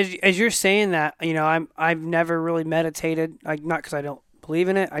 as you're saying that, I've never really meditated. Like, not because I don't believe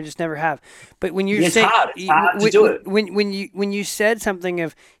in it. I just never have. But when you're It's saying, hard. It's hard to do it. when you said something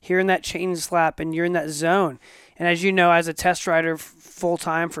of hearing that chain slap and you're in that zone, and as you know, as a test rider full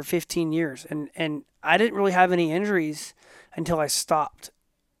time for 15 years, and I didn't really have any injuries until I stopped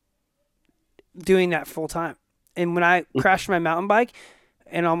doing that full time. And when I crashed my mountain bike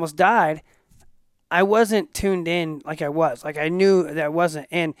and almost died, I wasn't tuned in like I was. Like I knew that I wasn't.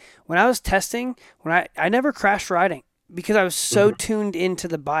 And when I was testing, I never crashed riding because I was so tuned into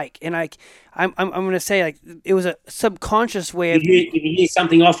the bike. And I'm gonna say like it was a subconscious way of If you hear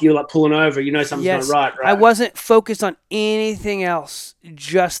something off, you're like pulling over. You know something's yes. not right. I Right. wasn't focused on anything else,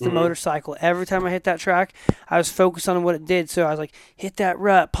 just the motorcycle. Every time I hit that track, I was focused on what it did. So I was like, hit that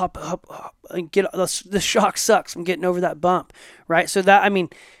rut, pop up, and get the shock sucks. I'm getting over that bump, right? So that I mean,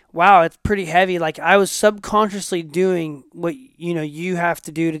 wow, it's pretty heavy. Like I was subconsciously doing what you have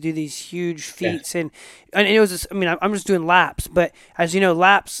to do these huge feats, and it was. I mean, I'm just doing laps, but as you know,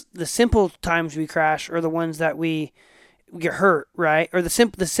 laps, the simple times we crash are the ones that we get hurt, right? Or the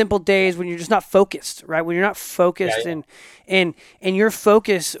simple days when you're just not focused, right? When you're not focused and your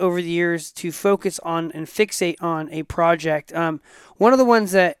focus over the years to focus on and fixate on a project. One of the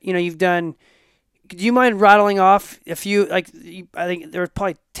ones that you've done. Do you mind rattling off a few? I think there was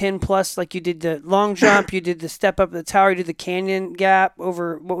probably 10 plus. Like you did the long jump, you did the step up the tower, you did the canyon gap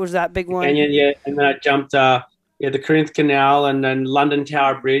over. What was that big one? Canyon, yeah, and then I jumped, the Corinth Canal, and then London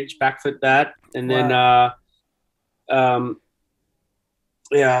Tower Bridge, backfoot that, and then, I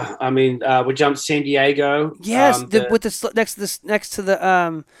mean, we jumped San Diego. Yes, with the next to the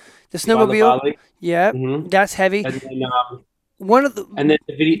snowmobile. Yeah, that's heavy. And then, one of the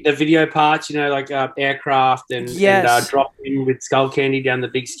video parts, like aircraft and dropping with Skull Candy down the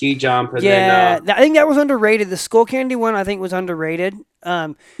big ski jump. And then, I think that was underrated. The Skull Candy one, I think, was underrated.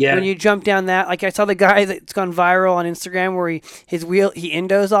 When you jump down that, like I saw the guy that's gone viral on Instagram where he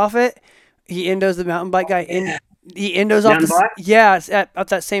endos off it. He endos the mountain bike guy. He endos off at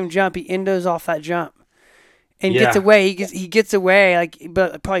that same jump. He endos off that jump and gets away. He gets away,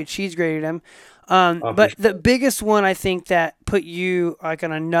 but probably cheese grated him. But the biggest one I think that put you like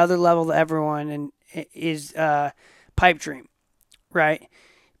on another level to everyone and is Pipe Dream, right?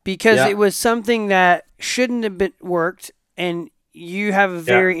 Because it was something that shouldn't have been worked, and you have a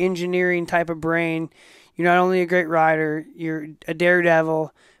very engineering type of brain. You're not only a great rider, you're a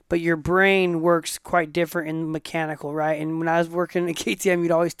daredevil, but your brain works quite different in mechanical, right? And when I was working at KTM,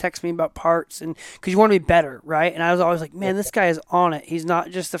 you'd always text me about parts, and because you want to be better, right? And I was always like, man, this guy is on it. He's not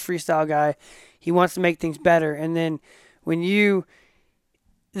just a freestyle guy. He wants to make things better. And then when you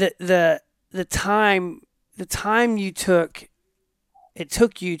the time you took, it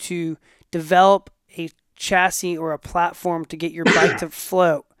took you to develop a chassis or a platform to get your bike to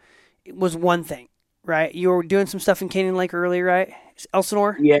float. It was one thing, right? You were doing some stuff in Canyon Lake early, right?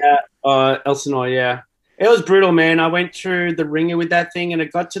 Elsinore? Yeah, Elsinore, yeah. It was brutal, man. I went through the ringer with that thing, and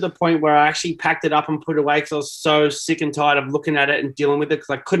it got to the point where I actually packed it up and put it away because I was so sick and tired of looking at it and dealing with it because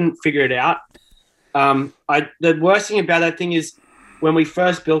I couldn't figure it out. The worst thing about that thing is when we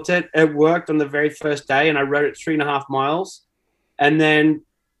first built it, it worked on the very first day, and I rode it 3.5 miles, and then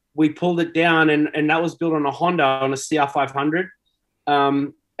we pulled it down, and that was built on a Honda on a CR500,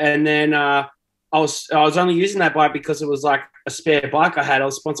 and then I was only using that bike because it was like a spare bike I had. I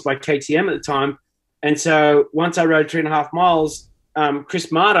was sponsored by KTM at the time, and so once I rode 3.5 miles,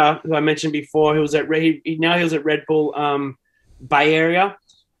 Chris Marta, who I mentioned before, he was at Red Bull Bay Area.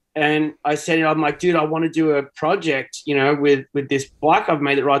 And I said, I'm like, dude, I want to do a project, with this bike I've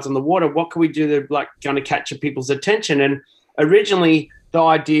made that rides on the water. What can we do to kind of capture people's attention? And originally the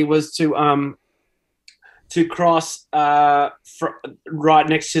idea was to cross right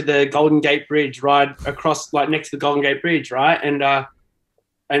next to the Golden Gate Bridge, ride across next to the Golden Gate Bridge, right?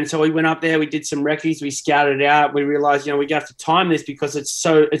 And so we went up there, we did some recce's, we scouted it out. We realized, we have to time this because it's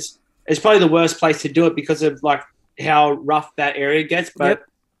probably the worst place to do it because of how rough that area gets. But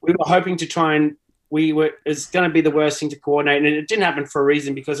we were hoping to try and it's going to be the worst thing to coordinate. And it didn't happen for a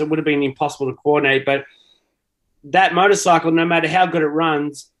reason because it would have been impossible to coordinate. But that motorcycle, no matter how good it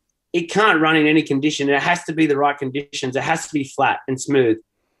runs, it can't run in any condition. It has to be the right conditions. It has to be flat and smooth.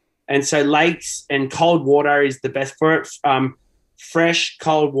 And so lakes and cold water is the best for it. Fresh,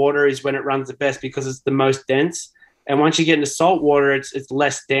 cold water is when it runs the best because it's the most dense. And once you get into salt water, it's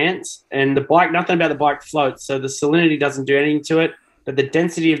less dense. And nothing about the bike floats. So the salinity doesn't do anything to it. But the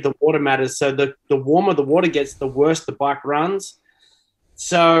density of the water matters. So the warmer the water gets, the worse the bike runs.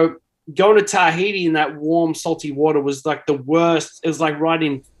 So going to Tahiti in that warm, salty water was like the worst. It was like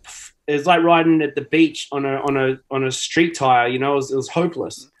riding at the beach on a street tire. You know, it was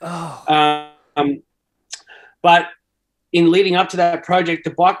hopeless. Oh. But in leading up to that project,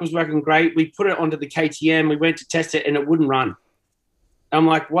 the bike was working great. We put it onto the KTM. We went to test it, and it wouldn't run. I'm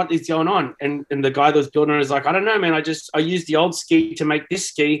like, what is going on? And the guy that was building it is like, I don't know, man. I used the old ski to make this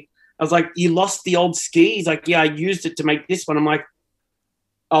ski. I was like, you lost the old ski? He's like, yeah, I used it to make this one. I'm like,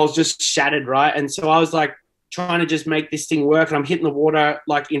 I was just shattered, right? And so I was like trying to just make this thing work, and I'm hitting the water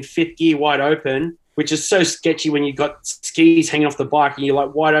like in fifth gear wide open, which is so sketchy when you got skis hanging off the bike and you're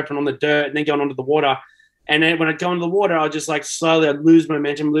like wide open on the dirt and then going onto the water. And then when I go into the water, I'll just like slowly I'd lose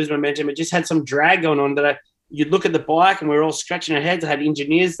momentum. It just had some drag going on that you'd look at the bike and we were all scratching our heads. I had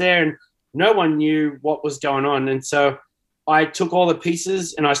engineers there and no one knew what was going on. And so I took all the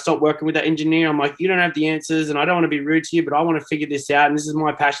pieces and I stopped working with that engineer. I'm like, you don't have the answers and I don't want to be rude to you, but I want to figure this out. And this is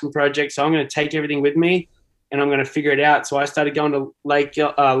my passion project. So I'm going to take everything with me and I'm going to figure it out. So I started going to Lake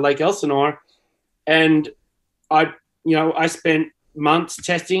Elsinore, and I spent months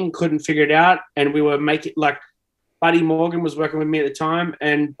testing, couldn't figure it out. And we were making like Buddy Morgan was working with me at the time,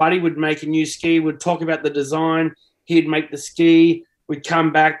 and Buddy would make a new ski, would talk about the design. He'd make the ski. We'd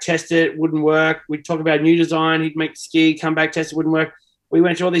come back, test it, wouldn't work. We'd talk about a new design. He'd make the ski, come back, test it, wouldn't work. We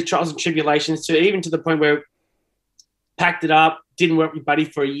went through all these trials and tribulations even to the point where packed it up, didn't work with Buddy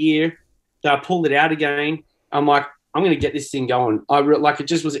for a year. So I pulled it out again. I'm like, I'm going to get this thing going. It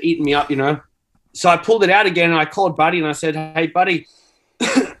just was eating me up, you know. So I pulled it out again and I called Buddy and I said, hey, Buddy, do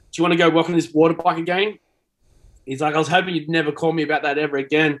you want to go work on this water bike again? He's like, I was hoping you'd never call me about that ever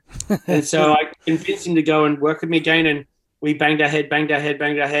again. And so I convinced him to go and work with me again, and we banged our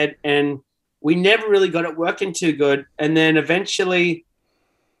head, and we never really got it working too good. And then eventually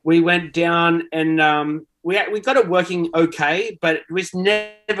we went down and we got it working okay, but it was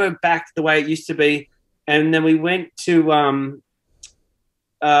never back the way it used to be. And then we went to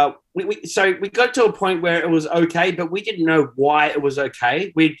we got to a point where it was okay, but we didn't know why it was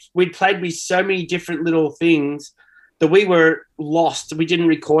okay. We'd played with so many different little things that we were lost. We didn't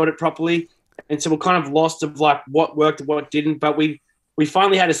record it properly, and so we're kind of lost of like what worked and what didn't. But we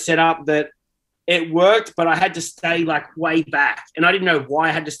finally had a setup that it worked, but I had to stay like way back, and I didn't know why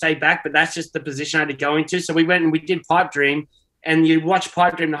I had to stay back, but that's just the position I had to go into. So we went and we did Pipe Dream, and you watch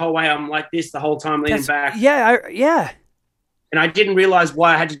Pipe Dream the whole way. I'm like this the whole time, leaning back. Yeah. And I didn't realize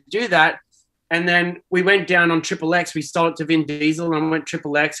why I had to do that. And then we went down on Triple X. We sold it to Vin Diesel, and I went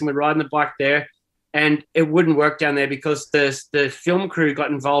Triple X, and we're riding the bike there. And it wouldn't work down there because the film crew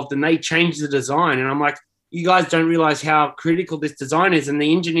got involved and they changed the design. And I'm like, you guys don't realize how critical this design is. And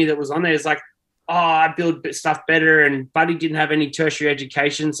the engineer that was on there is like, oh, I build stuff better. And Buddy didn't have any tertiary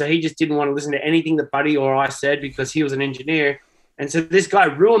education, so he just didn't want to listen to anything that Buddy or I said because he was an engineer. And so this guy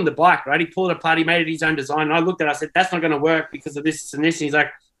ruined the bike, right? He pulled it apart. He made it his own design. And I looked at it. I said, that's not going to work because of this and this. And he's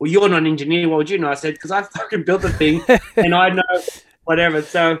like, well, you're not an engineer. What would you know? I said, because I fucking built the thing and I know whatever.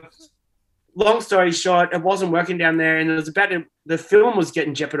 So long story short, it wasn't working down there. And it was the film was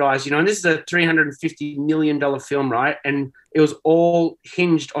getting jeopardized, you know, and this is a $350 million film, right? And it was all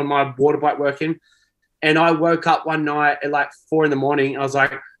hinged on my water bike working. And I woke up one night at like 4 a.m. I was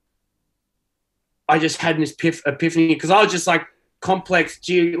like, I just had an epiphany because I was just like, complex,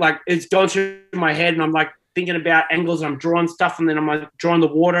 like it's going through my head and I'm like thinking about angles and I'm drawing stuff and then I'm like drawing the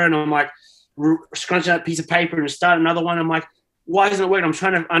water and I'm like scrunching that piece of paper and start another one. I'm like, why isn't it working? I'm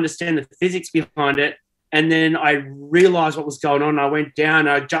trying to understand the physics behind it. And then I realized what was going on. I went down.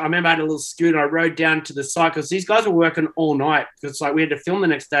 I remember I had a little scooter. I rode down to the site because these guys were working all night because like we had to film the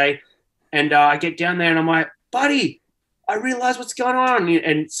next day. And I get down there and I'm like, Buddy, I realized what's going on.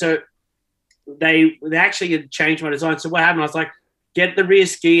 And so they actually had changed my design. So what happened? I was like, get the rear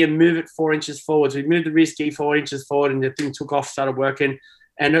ski and move it 4 inches forward. So we moved the rear ski 4 inches forward and the thing took off, started working.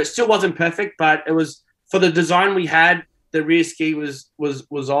 And it still wasn't perfect, but it was for the design we had, the rear ski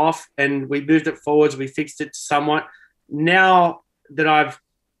was off and we moved it forwards. We fixed it somewhat. Now that I've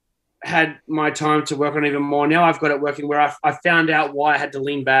had my time to work on even more, now I've got it working where I found out why I had to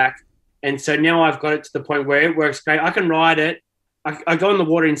lean back. And so now I've got it to the point where it works great. I can ride it. I go in the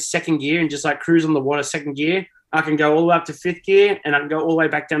water in second gear and just like cruise on the water second gear. I can go all the way up to fifth gear and I can go all the way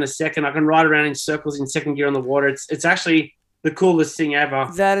back down to second. I can ride around in circles in second gear on the water. It's actually the coolest thing ever.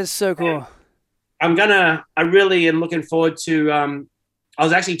 That is so cool. I really am looking forward to, I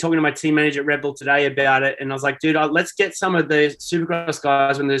was actually talking to my team manager at Red Bull today about it. And I was like, dude, let's get some of the Supercross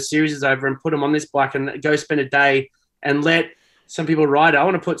guys when the series is over and put them on this bike and go spend a day and let some people ride it. I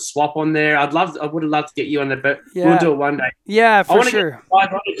want to put Swap on there. I would have loved to get you on there, but we'll do it one day. Yeah, for sure.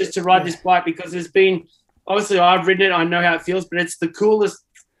 I want to just to ride this bike because there's been, obviously I've ridden it. I know how it feels, but it's the coolest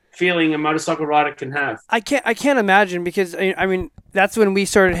feeling a motorcycle rider can have. I can't imagine, because I mean that's when we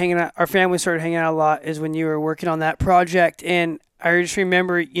started hanging out. Our family started hanging out a lot, is when you were working on that project, and I just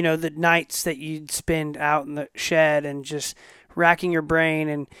remember, the nights that you'd spend out in the shed and just racking your brain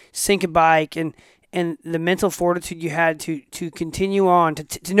and sink a bike, and the mental fortitude you had to continue on,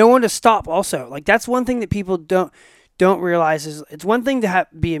 to know when to stop. Also, like, that's one thing that people don't realize, is it's one thing to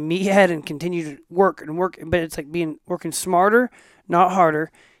be a meathead and continue to work and work, but it's like working smarter, not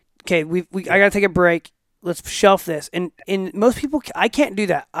harder. Okay, I gotta take a break. Let's shelf this. And most people, I can't do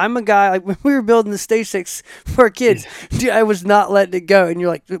that. I'm a guy, like when we were building the Stage 6 for our kids, dude, I was not letting it go. And you're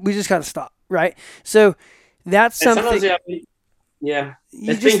like, we just gotta stop, right? So that's something. Yeah,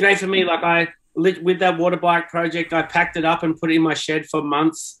 it's been great for me. Like with that water bike project, I packed it up and put it in my shed for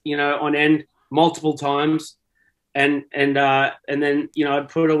months, on end, multiple times, and then I'd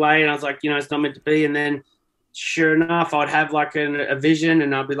put it away, and I was like, it's not meant to be. And then sure enough, I'd have like a vision,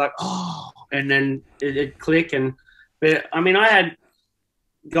 and I'd be like, oh, and then it'd click. But I mean, I had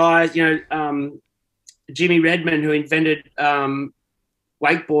guys, Jimmy Redmond, who invented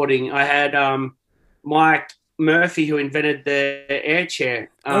wakeboarding. I had Mike Murphy, who invented the air chair.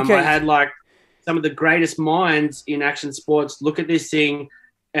 Okay. I had like some of the greatest minds in action sports look at this thing,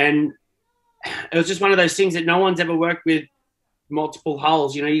 and it was just one of those things that no one's ever worked with multiple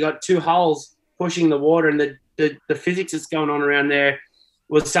hulls. You got two hulls pushing the water, and the physics that's going on around there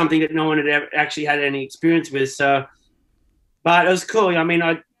was something that no one had ever actually had any experience with. So, but it was cool. I mean,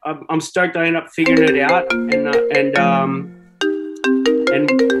 I'm stoked I ended up figuring it out, and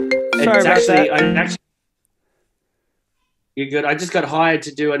Sorry about that. You're good. I just got hired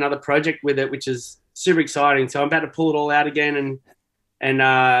to do another project with it, which is super exciting. So I'm about to pull it all out again, and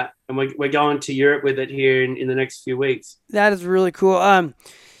we're going to Europe with it here in the next few weeks. That is really cool.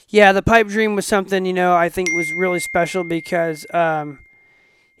 Yeah, the Pipe Dream was something, I think was really special, because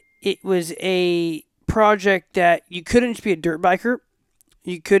it was a project that you couldn't just be a dirt biker.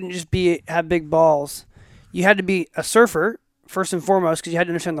 You couldn't just have big balls. You had to be a surfer first and foremost, because you had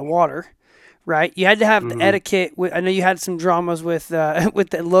to understand the water, right? You had to have the etiquette. I know you had some dramas with with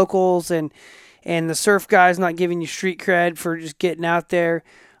the locals and the surf guys not giving you street cred for just getting out there.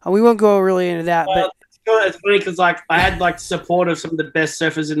 We won't go really into that, but it's funny because I had support of some of the best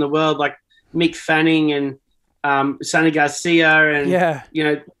surfers in the world, like Mick Fanning and Sonny Garcia, and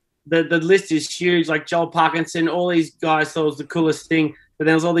the list is huge. Like Joel Parkinson, all these guys thought it was the coolest thing. But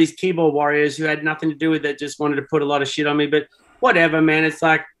there was all these keyboard warriors who had nothing to do with it, just wanted to put a lot of shit on me. But whatever, man. It's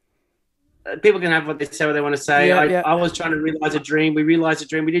like people can have what they say, what they want to say. I was trying to realize a dream. We realized a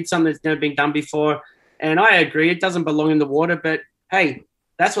dream. We did something that's never been done before. And I agree, it doesn't belong in the water. But hey,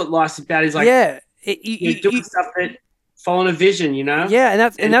 that's what life's about. Is like you're doing stuff that following a vision, Yeah,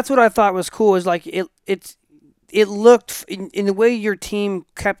 and that's what I thought was cool. Is like it looked in the way your team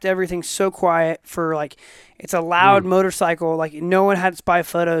kept everything so quiet for it's a loud motorcycle, like no one had spy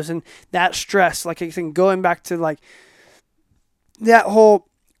photos, and that stress, like I think going back to that whole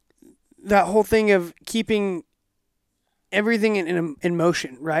thing of keeping everything in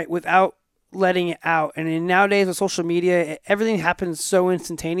motion, right, without letting it out. And nowadays with social media, everything happens so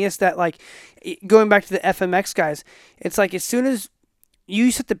instantaneous that going back to the FMX guys, it's like as soon as you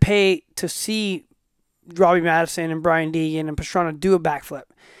used to pay to see Robbie Madison and Brian Deegan and Pastrana do a backflip.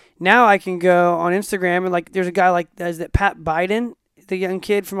 Now I can go on Instagram and there's a guy is that Pat Biden, the young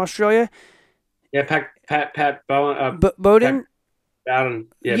kid from Australia? Yeah, Pat Bowen. Bowden? Bowden.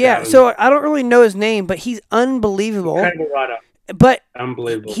 Yeah, Bowden. So I don't really know his name, but he's unbelievable. Incredible rider. But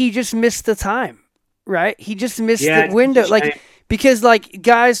unbelievable. He just missed the time, right? He just missed the window. Because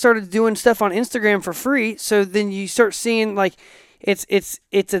guys started doing stuff on Instagram for free, so then you start seeing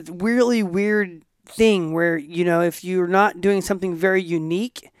it's a really weird thing where if you're not doing something very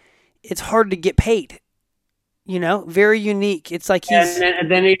unique, it's hard to get paid. Very unique. It's like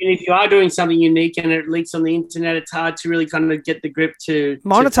and then even if you are doing something unique and it leaks on the internet, it's hard to really kind of get the grip to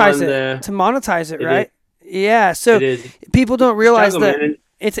monetize it, right? Yeah. So people don't realize that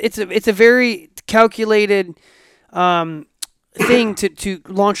it's a very calculated thing to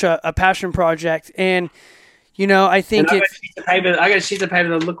launch a passion project. And I think I got a sheet of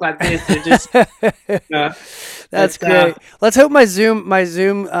paper that look like this. That's great. Let's hope my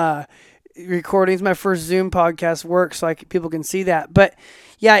Zoom recordings, my first Zoom podcast works so people can see that. But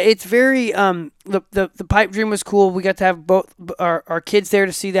yeah, it's very the Pipe Dream was cool. We got to have both our kids there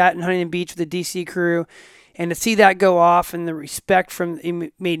to see that in Huntington Beach with the DC crew, and to see that go off, and the respect from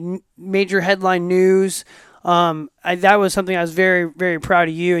it made major headline news. That was something I was very, very proud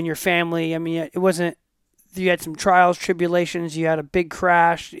of you and your family. I mean, it wasn't. You had some trials, tribulations. You had a big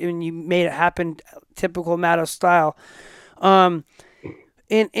crash, and you made it happen, typical Matto style.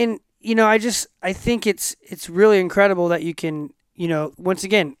 and I think it's really incredible that you can, once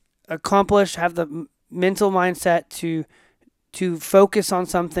again, accomplish, have the mental mindset to focus on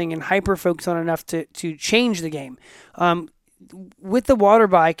something and hyper focus on enough to change the game. With the water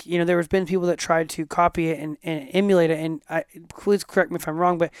bike, there has been people that tried to copy it and emulate it. And please correct me if I'm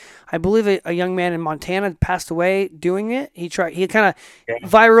wrong, but I believe a young man in Montana passed away doing it. He kind of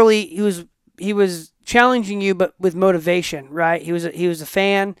virally, he was challenging you, but with motivation, right? He was a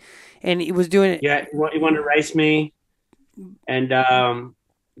fan, and he was doing it. Yeah, he wanted to race me, and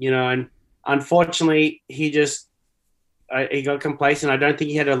and unfortunately, he got complacent. I don't think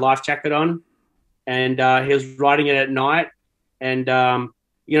he had a life jacket on, and he was riding it at night. And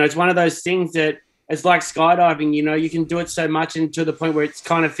it's one of those things that it's like skydiving. You can do it so much and to the point where it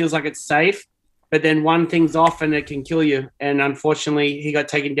kind of feels like it's safe, but then one thing's off and it can kill you. And unfortunately, he got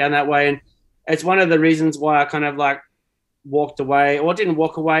taken down that way. And it's one of the reasons why I kind of like walked away, or didn't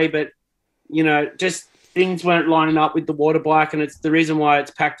walk away, but just things weren't lining up with the water bike, and it's the reason why it's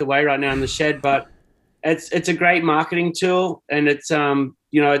packed away right now in the shed. But it's a great marketing tool, and it's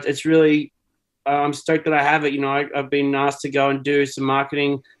it's really. I'm stoked that I have it. I've been asked to go and do some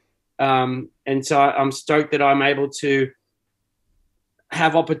marketing, and so I'm stoked that I'm able to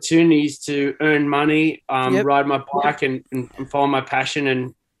have opportunities to earn money, ride my bike, and follow my passion,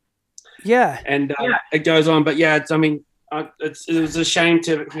 and it goes on. But yeah, it was a shame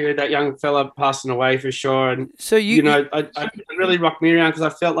to hear that young fella passing away for sure. And so it really rocked me around because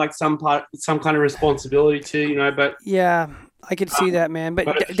I felt like some kind of responsibility too. But yeah. I could see that, man,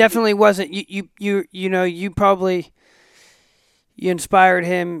 but definitely wasn't. You probably inspired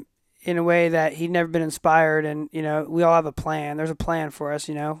him in a way that he'd never been inspired, and we all have a plan. There's a plan for us.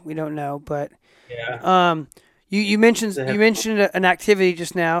 We don't know, but yeah. You mentioned an activity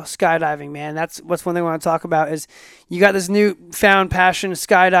just now, skydiving, man. What's one thing I want to talk about is you got this newfound passion,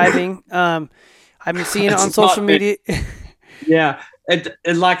 skydiving. I've been seeing it on social media. Yeah, it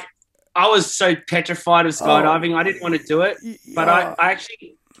like. I was so petrified of skydiving. I didn't want to do it, but I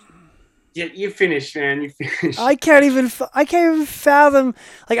actually. Yeah, you finished, man. You finished. I can't even fathom.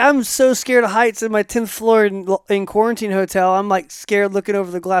 Like, I'm so scared of heights in my 10th floor in quarantine hotel. I'm like scared looking over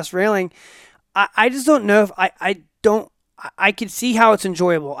the glass railing. I just don't know if I can see how it's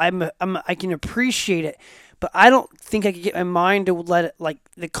enjoyable. I can appreciate it, but I don't think I could get my mind to let it, like,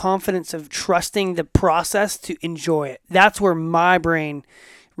 the confidence of trusting the process to enjoy it. That's where my brain.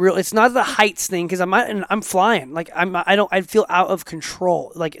 It's not the heights thing, because I'm flying, like I feel out of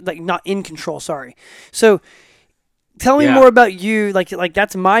control, like not in control. Sorry. So tell me more about you. Like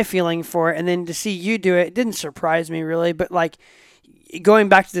that's my feeling for it, and then to see you do it didn't surprise me really. But like going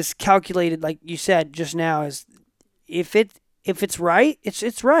back to this calculated, like you said just now, is if it's right,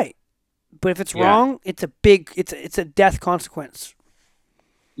 it's right, but if it's wrong, it's a death consequence.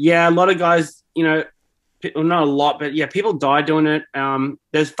 Yeah, a lot of guys, well, not a lot, but yeah, people die doing it.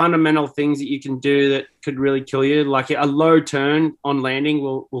 There's fundamental things that you can do that could really kill you. Like a low turn on landing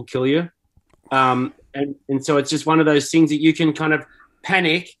will kill you. And so it's just one of those things that you can kind of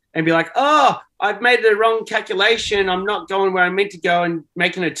panic and be like, oh, I've made the wrong calculation. I'm not going where I'm meant to go, and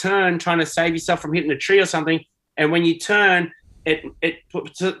making a turn, trying to save yourself from hitting a tree or something. And when you turn, it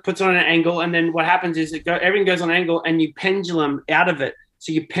puts on an angle. And then what happens is everything goes on angle, and you pendulum out of it.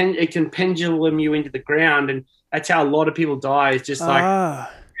 So it can pendulum you into the ground, and that's how a lot of people die, is just like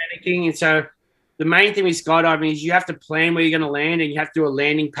panicking. And so the main thing with skydiving is you have to plan where you're going to land, and you have to do a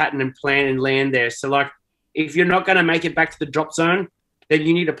landing pattern and plan and land there. So like if you're not going to make it back to the drop zone, then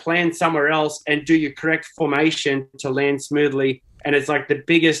you need to plan somewhere else and do your correct formation to land smoothly. And it's like the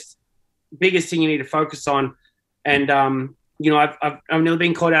biggest thing you need to focus on. And I've never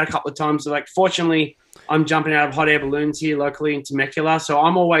been caught out a couple of times. So like fortunately, I'm jumping out of hot air balloons here locally in Temecula. So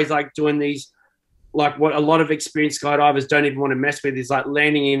I'm always like doing these, like what a lot of experienced skydivers don't even want to mess with, is like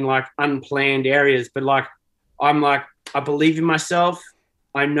landing in like unplanned areas. But like, I'm like, I believe in myself.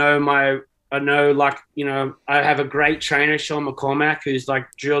 I have a great trainer, Sean McCormack, who's like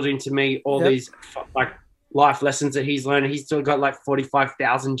drilled into me all these like life lessons that he's learned. He's still got like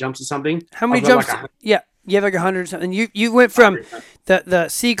 45,000 jumps or something. How many jumps? You have like 100 or something. You went from the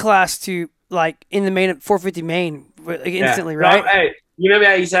C class to like in the main 450 main like instantly, right? Hey, you remember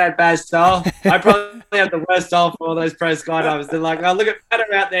how you said bad style? I probably have the worst style for all those pro skydivers. They're like, oh, look at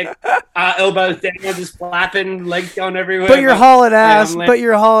Peter out there, elbows down, just flapping, legs going everywhere. But you're hauling ass.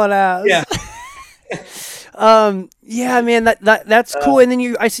 Yeah. Yeah, man, that's cool. And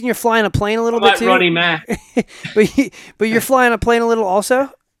then I seen you're flying a plane a little bit too. Ronnie Mack. but you're flying a plane a little also.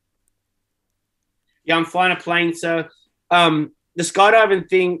 Yeah, I'm flying a plane. So, the skydiving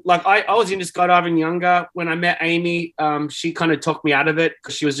thing, like I was into skydiving younger. When I met Amy, she kind of talked me out of it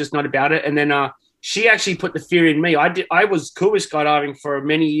because she was just not about it. And then she actually put the fear in me. I was cool with skydiving for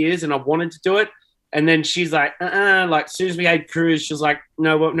many years and I wanted to do it. And then she's like, like as soon as we had cruise, she was like,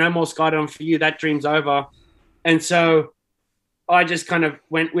 no more skydiving for you. That dream's over. And so I just kind of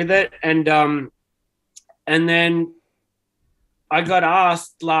went with it. And then I got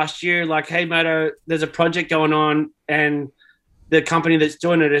asked last year, like, hey, Mato, there's a project going on and the company that's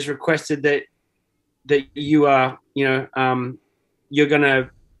doing it has requested that you are, you're going to,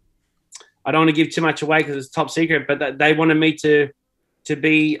 I don't want to give too much away because it's top secret, but that they wanted me to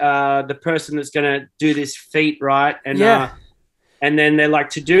be the person that's going to do this feat, right? And and then they're like,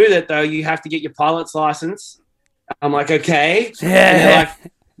 to do that though, you have to get your pilot's license. I'm like, okay. Yeah. And they're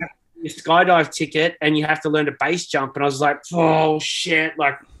like, your skydive ticket, and you have to learn to base jump. And I was like, oh shit,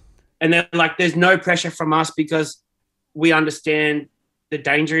 like, and they're like, there's no pressure from us because we understand the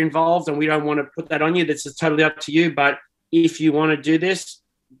danger involved, and we don't want to put that on you. This is totally up to you. But if you want to do this,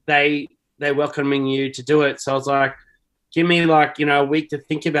 they're welcoming you to do it. So I was like, give me like, a week to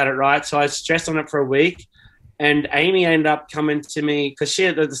think about it, right? So I stressed on it for a week, and Amy ended up coming to me because she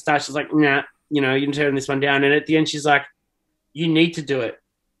at the start, she was like, nah, you can turn this one down. And at the end, she's like, you need to do it.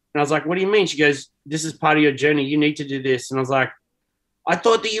 And I was like, what do you mean? She goes, this is part of your journey. You need to do this. And I was like, I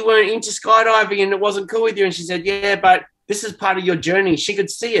thought that you weren't into skydiving and it wasn't cool with you. And she said, yeah, but this is part of your journey. She could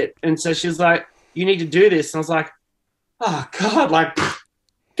see it. And so she was like, you need to do this. And I was like, oh, God, like,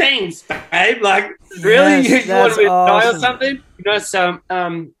 thanks, babe. Like, really? Yes, you want me to die or awesome. something? So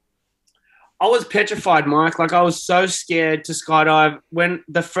I was petrified, Mike. Like, I was so scared to skydive. When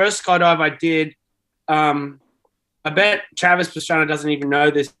the first skydive I did, I bet Travis Pastrana doesn't even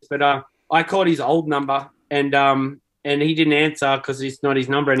know this, but I called his old number and he didn't answer because it's not his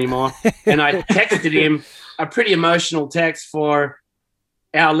number anymore. And I texted him a pretty emotional text for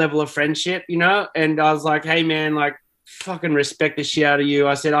our level of friendship, and I was like, hey, man, like, fucking respect the shit out of you.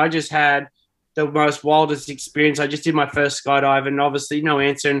 I said, I just had the most wildest experience. I just did my first skydive and obviously no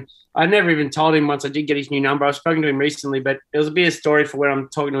answer. And I never even told him once I did get his new number. I've spoken to him recently, but it was a bit of a story for when I'm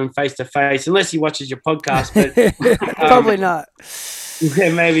talking to him face to face, unless he watches your podcast. But Probably not.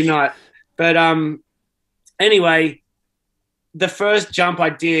 Yeah, maybe not. But anyway, the first jump I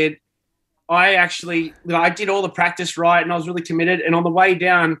did, I did all the practice right, and I was really committed. And on the way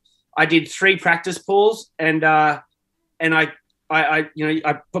down, I did 3 practice pulls, and I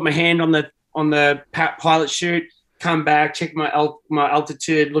put my hand on the pilot chute, come back, check my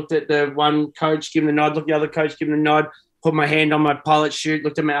altitude, looked at the one coach, give him the nod, looked at the other coach, give him the nod, put my hand on my pilot chute,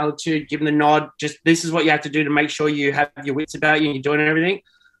 looked at my altitude, give him the nod. Just, this is what you have to do to make sure you have your wits about you and you're doing everything.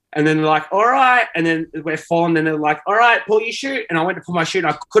 And then they're like, all right. And then we're falling. And they're like, all right, pull your chute. And I went to pull my chute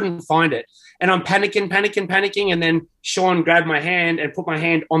and I couldn't find it. And I'm panicking. And then Sean grabbed my hand and put my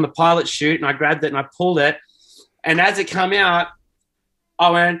hand on the pilot chute. And I grabbed it and I pulled it. And as it came out, I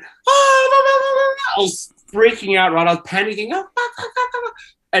went, oh, I was freaking out, right? I was panicking.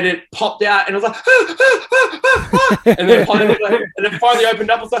 And it popped out, and I was like, and then finally opened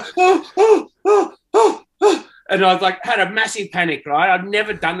up. I was like, and I was like, had a massive panic, right? I'd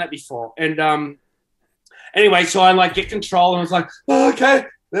never done that before. And anyway, so I like get control, and I was like, oh, okay,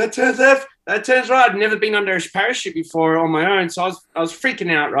 that turns left, that turns right. I'd never been under a parachute before on my own, so I was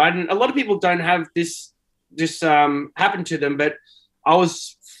freaking out, right? And a lot of people don't have this happen to them, but I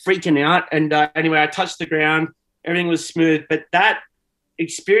was freaking out. And anyway, I touched the ground, everything was smooth, but that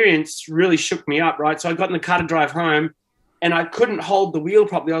experience really shook me up, right? So I got in the car to drive home, and I couldn't hold the wheel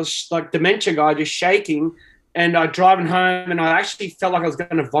properly. I was like dementia guy, just shaking. And I driving home, and I actually felt like I was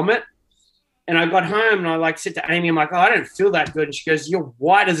going to vomit. And I got home, and I like said to Amy, I'm like, oh, I don't feel that good. And she goes, you're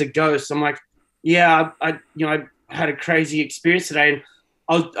white as a ghost. I'm like, yeah, I had a crazy experience today. And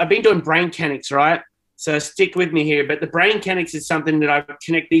I've been doing brain mechanics, right? So stick with me here. But the brain mechanics is something that I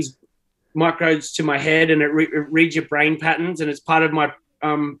connect these microdes to my head, and it reads your brain patterns, and it's part of my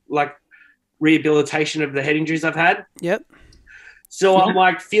like rehabilitation of the head injuries I've had. Yep. So I'm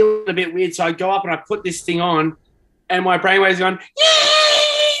like feeling a bit weird. So I go up and I put this thing on, and my brainwaves going,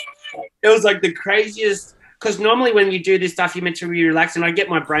 yeah! It was like the craziest. Because normally when you do this stuff, you're meant to be relaxed, and I get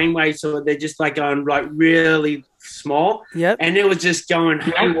my brainwaves so they're just like going like really small. Yep. And it was just going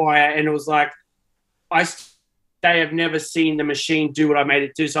haywire, and it was like they have never seen the machine do what I made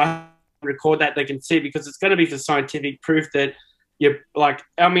it do. So I record that, they can see it, because it's going to be for scientific proof that you're like.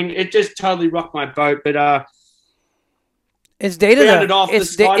 I mean, it just totally rocked my boat, but it's data though.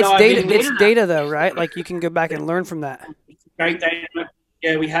 It's data though, right? Like you can go back and learn from that. It's great data.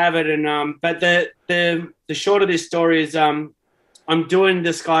 Yeah, we have it. And but the short of this story is I'm doing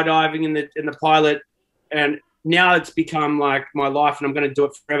the skydiving in the pilot, and now it's become like my life, and I'm going to do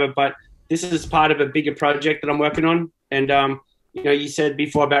it forever. But this is part of a bigger project that I'm working on. And you know, you said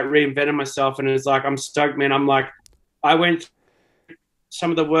before about reinventing myself, and it's like I'm stoked, man. I'm like, I went some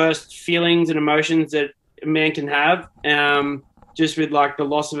of the worst feelings and emotions that a man can have. Just with like the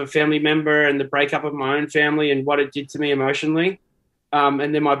loss of a family member and the breakup of my own family and what it did to me emotionally.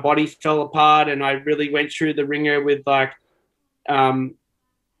 And then my body fell apart, and I really went through the ringer with like,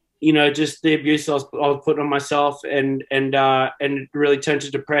 you know, just the abuse I was putting on myself, and it really turned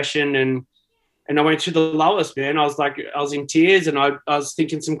to depression, and I went through the lowest, man. I was like, I was in tears, and I was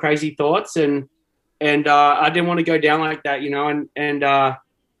thinking some crazy thoughts, and I didn't want to go down like that, you know,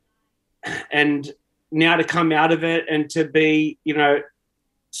 and now to come out of it and to be, you know,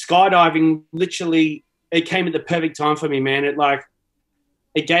 skydiving, literally, it came at the perfect time for me, man.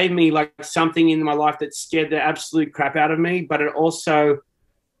 It gave me like something in my life that scared the absolute crap out of me, but it also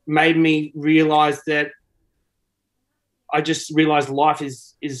made me realize that I just realized life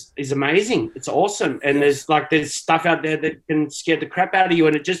is amazing. It's awesome. And there's stuff out there that can scare the crap out of you.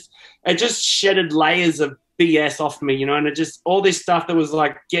 And it just shedded layers of BS off me, you know, and it just, all this stuff that was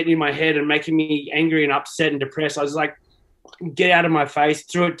like getting in my head and making me angry and upset and depressed. I was like, get out of my face,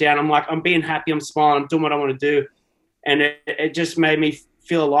 threw it down. I'm like, I'm being happy. I'm smiling. I'm doing what I want to do. And it just made me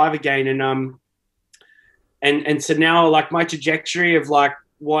feel alive again. And so now, like, my trajectory of like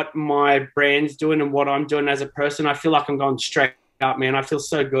what my brand's doing and what I'm doing as a person, I feel like I'm going straight up, man. I feel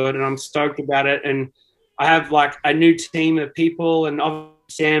so good, and I'm stoked about it. And I have like a new team of people, and obviously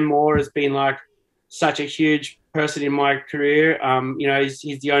Sam Moore has been like such a huge person in my career. You know,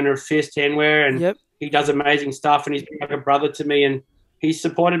 he's the owner of Fist Handwear, and he does amazing stuff, and he's been like a brother to me, and he's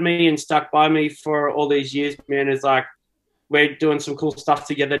supported me and stuck by me for all these years, man. It's like, we're doing some cool stuff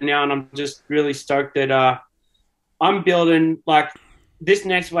together now, and I'm just really stoked that I'm building, like, this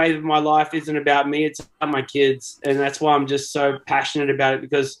next wave of my life isn't about me, it's about my kids. And that's why I'm just so passionate about it,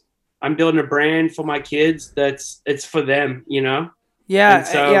 because I'm building a brand for my kids it's for them, you know? Yeah. And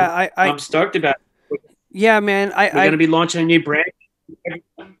so I'm stoked about it. Yeah, man. We're going to be launching a new brand.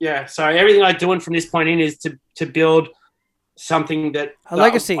 Yeah. So everything I'm doing from this point in is to build something that a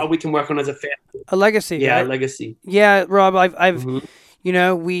legacy we can work on as a family. A legacy. Yeah, right? A legacy. Yeah, Rob, I've you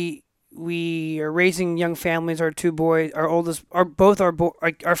know, we are raising young families. Our two boys, our oldest, our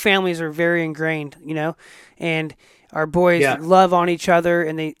families are very ingrained, you know, and our boys love on each other,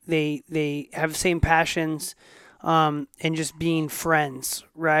 and they have the same passions, and just being friends,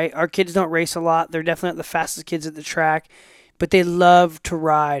 right? Our kids don't race a lot. They're definitely not the fastest kids at the track, but they love to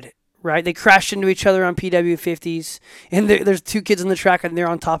ride. Right, they crashed into each other on PW50s, and there's two kids on the track, and they're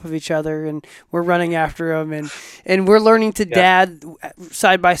on top of each other, and we're running after them, and we're learning to dad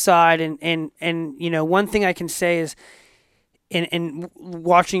side by side, and you know, one thing I can say is, in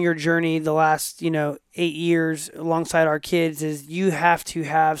watching your journey the last 8 years alongside our kids, is you have to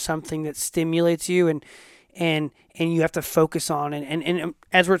have something that stimulates you, and you have to focus on, and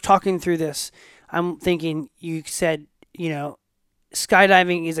as we're talking through this, I'm thinking, you said,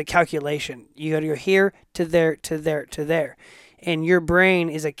 skydiving is a calculation. You got to go here to there to there to there, and your brain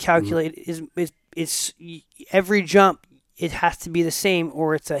is a calculate. Is every jump, it has to be the same,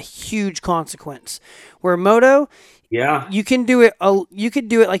 or it's a huge consequence. Where moto, you can do it. You could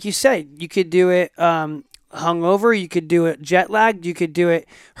do it like you said. You could do it hungover. You could do it jet lagged. You could do it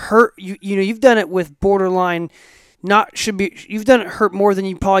hurt. You've done it with borderline. You've done it hurt more than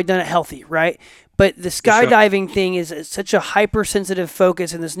you've probably done it healthy, right? But the skydiving thing is such a hypersensitive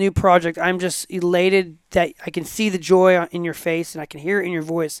focus in this new project. I'm just elated that I can see the joy in your face, and I can hear it in your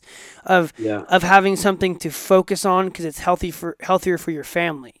voice of having something to focus on, because it's healthier for your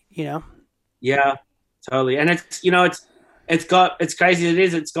family. Yeah, totally. And it's crazy.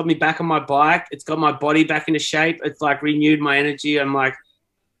 It's got me back on my bike. It's got my body back into shape. It's like renewed my energy. I'm like,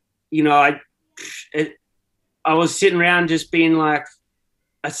 I was sitting around just being like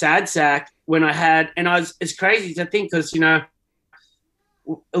a sad sack when it's crazy to think, because, a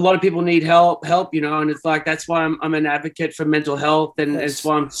lot of people need help, and it's like, that's why I'm an advocate for mental health, and that's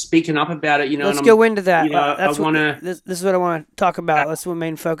why I'm speaking up about it, Let's go into that. This is what I want to talk about. That's the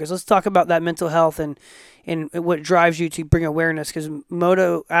main focus. Let's talk about that mental health and what drives you to bring awareness, because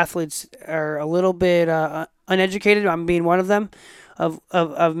moto athletes are a little bit uneducated. I'm being one of them, of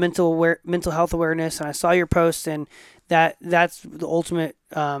mental health awareness. And I saw your post, and that's the ultimate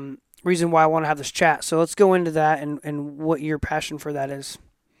reason why I want to have this chat. So let's go into that and what your passion for that is.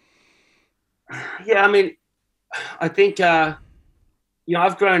 Yeah, I mean, I think I've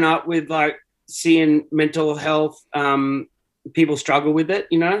grown up with like seeing mental health people struggle with it,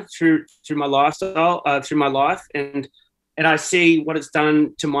 through my lifestyle, through my life, and I see what it's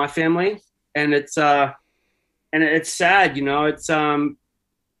done to my family, and it's and it's sad,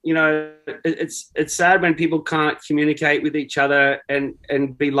 it's it's sad when people can't communicate with each other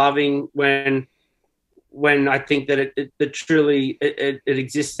and be loving when I think that it truly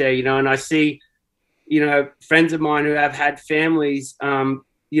exists there, and I see, friends of mine who have had families, and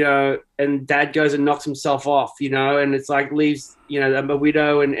dad goes and knocks himself off, and it's like leaves, a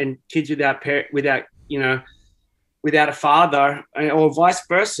widow and kids without a father, or vice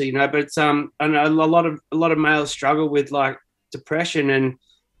versa, but it's, I know a lot of males struggle with like depression, and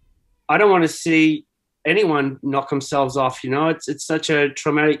I don't want to see anyone knock themselves off, it's such a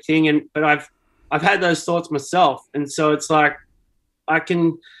traumatic thing. But I've had those thoughts myself. And so it's like,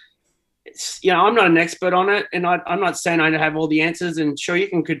 I'm not an expert on it, and I'm not saying I have all the answers, and sure, you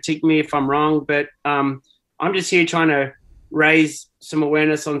can critique me if I'm wrong, but I'm just here trying to raise some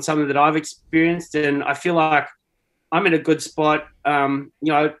awareness on something that I've experienced. And I feel like I'm in a good spot. I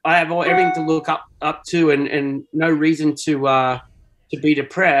have everything to look up to, and no reason to be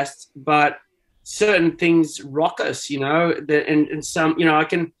depressed, but certain things rock us, and some,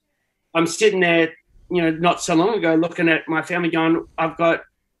 I'm sitting there, not so long ago, looking at my family going, I've got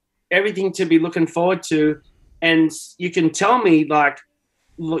everything to be looking forward to. And you can tell me, like,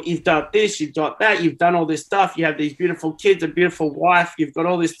 look, you've done this, you've got that, you've done all this stuff, you have these beautiful kids, a beautiful wife, you've got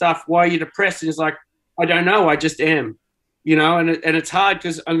all this stuff. Why are you depressed? And it's like, I don't know, I just am, and it's hard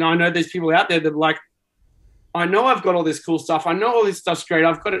because I know there's people out there that are like, I know I've got all this cool stuff. I know all this stuff's great.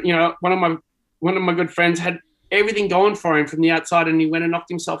 I've got it. One of my good friends had everything going for him from the outside, and he went and knocked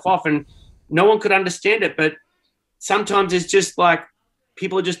himself off, and no one could understand it. But sometimes it's just like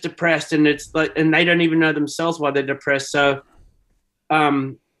people are just depressed, and it's like, and they don't even know themselves why they're depressed. So,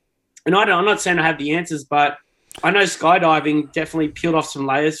 and I'm not saying I have the answers, but I know skydiving definitely peeled off some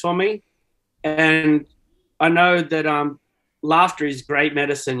layers for me, and I know that laughter is great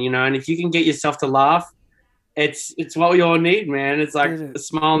medicine, and if you can get yourself to laugh, it's what we all need, man. It's like a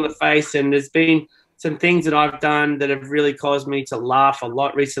smile on the face. And there's been some things that I've done that have really caused me to laugh a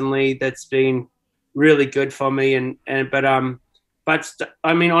lot recently. That's been really good for me. But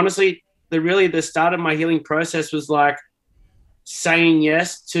I mean, honestly, the start of my healing process was like saying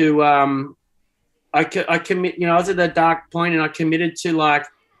yes to, I commit, I was at the dark point, and I committed to, like,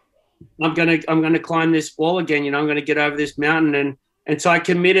 I'm going to climb this wall again. I'm going to get over this mountain. And so I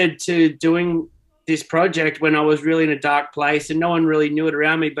committed to doing this project when I was really in a dark place, and no one really knew it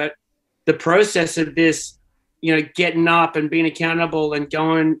around me. But the process of this, getting up and being accountable and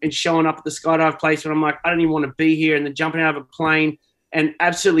going and showing up at the skydive place when I'm like, I don't even want to be here, and then jumping out of a plane and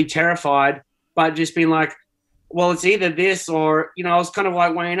absolutely terrified, but just being like, well, it's either this or, I was kind of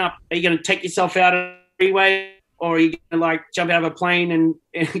like weighing up. Are you going to take yourself out of the freeway, or are you going to like jump out of a plane? And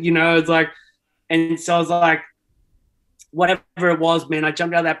it's like, and so I was like, whatever it was, man, I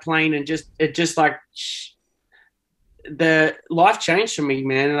jumped out of that plane, and the life changed for me,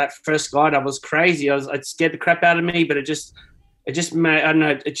 man. And that first skydive was crazy. It scared the crap out of me, but it just made, I don't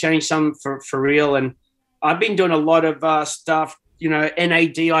know, it changed something for real. And I've been doing a lot of stuff,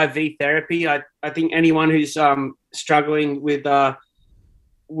 NADIV therapy. I think anyone who's struggling with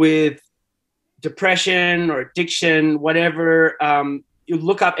depression or addiction, whatever, you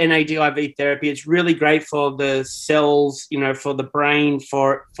look up NADIV therapy. It's really great for the cells, for the brain,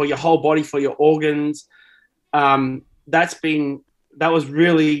 for your whole body, for your organs. That was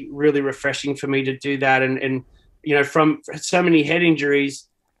really, really refreshing for me to do that. And from so many head injuries,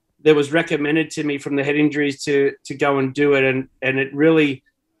 that was recommended to me from the head injuries to go and do it. And it really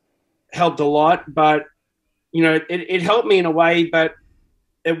helped a lot, but it helped me in a way, but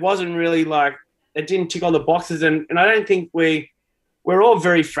it wasn't really like, it didn't tick all the boxes. And I don't think we're all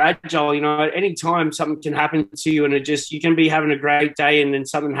very fragile, at any time something can happen to you, and you can be having a great day, and then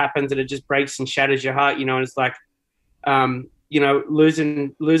something happens and it just breaks and shatters your heart, and it's like,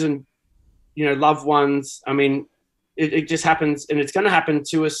 losing, loved ones. I mean, it just happens, and it's going to happen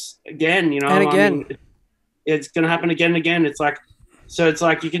to us again, And again. I mean, it's going to happen again and again. It's like, so it's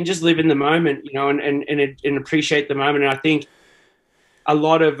like, you can just live in the moment, and appreciate the moment. And I think a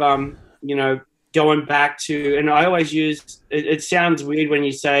lot of, going back to, and I always use, it sounds weird when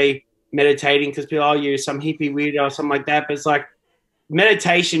you say meditating, because people, you're some hippie weirdo or something like that. But it's like,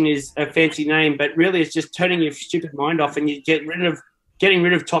 meditation is a fancy name, but really it's just turning your stupid mind off, and you getting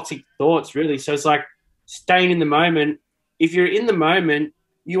rid of toxic thoughts, really. So it's like staying in the moment. If you're in the moment,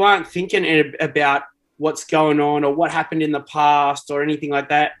 you aren't thinking about what's going on or what happened in the past or anything like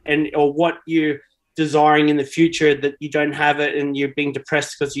that, or what you desiring in the future that you don't have it, and you're being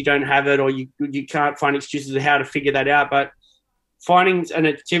depressed because you don't have it, or you can't find excuses of how to figure that out. But finding an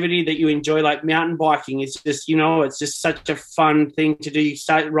activity that you enjoy, like mountain biking, is just, it's just such a fun thing to do. You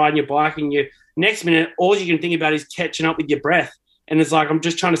start riding your bike, and Next minute, all you can think about is catching up with your breath. And it's like, I'm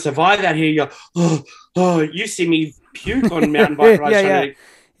just trying to survive out here. You go, you see me puke on mountain bike rides trying to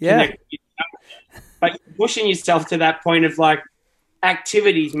connect. But you're pushing yourself to that point of like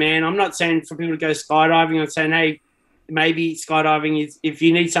activities, man. I'm not saying for people to go skydiving. I'm saying, hey, maybe skydiving is, if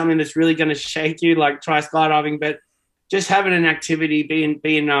you need something that's really going to shake you, like try skydiving. But just having an activity,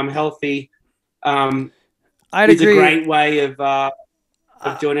 being healthy, I'd is agree. a great way of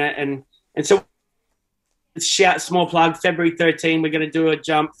doing it. And so, shout, small plug, February 13, we're going to do a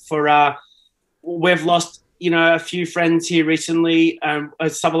jump for. We've lost, a few friends here recently.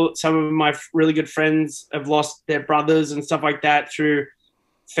 Some of my really good friends have lost their brothers and stuff like that through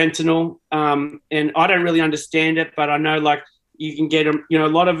fentanyl. And I don't really understand it, but I know like you can get them. A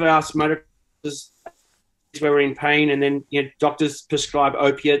lot of us motocrossers where we're in pain, and then doctors prescribe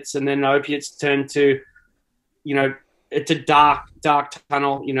opiates, and then opiates turn to, it's a dark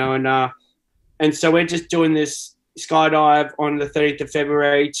tunnel, and so we're just doing this skydive on the 30th of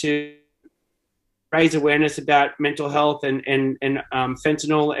February to raise awareness about mental health and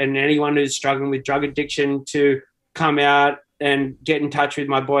fentanyl, and anyone who's struggling with drug addiction to come out and get in touch with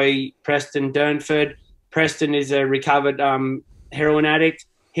my boy Preston Durnford. Preston is a recovered heroin addict.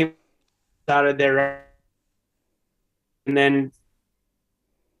 He started there, and then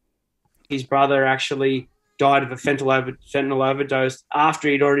his brother actually died of a fentanyl overdose after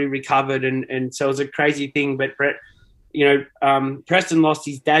he'd already recovered, and so it was a crazy thing. But Preston lost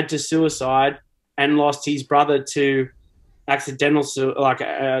his dad to suicide and lost his brother to accidental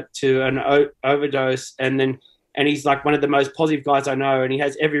to an overdose, and he's like one of the most positive guys I know, and he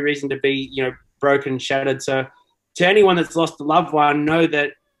has every reason to be broken, shattered. So to anyone that's lost a loved one, know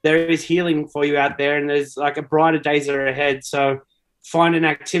that there is healing for you out there, and there's like a brighter days are ahead. So find an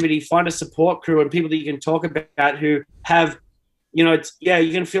activity, find a support crew and people that you can talk about who have, it's,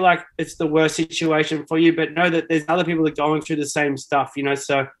 you can feel like it's the worst situation for you, but know that there's other people that are going through the same stuff,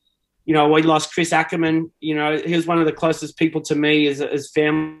 So, we lost Chris Ackerman. He was one of the closest people to me as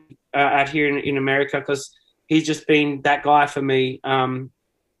family out here in America, because he's just been that guy for me. And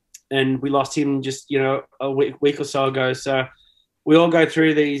we lost him just, a week or so ago. So we all go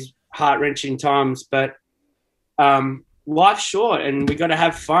through these heart-wrenching times, but life's short and we got to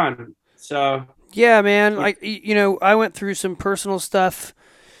have fun. So yeah, man. I went through some personal stuff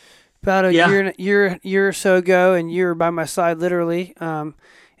about a year or so ago, and you were by my side literally.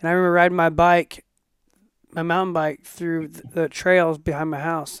 And I remember riding my mountain bike through the trails behind my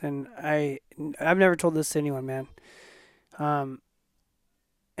house, and I've never told this to anyone, man.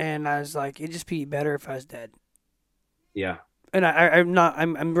 And I was like, it'd just be better if I was dead. Yeah. And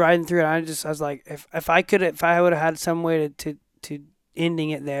I'm riding through it. I was like, if I would have had some way to ending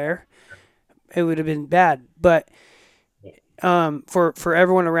it there, it would have been bad. But for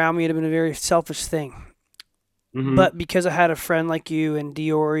everyone around me, it'd have been a very selfish thing. Mm-hmm. But because I had a friend like you and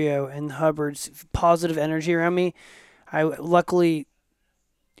Diorio and Hubbard's positive energy around me, I luckily,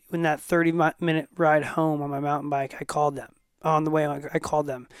 when that 30-minute ride home on my mountain bike, I called them. On the way, I called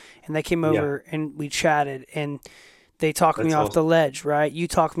them, and they came over and we chatted, and they talked me off the ledge, right? You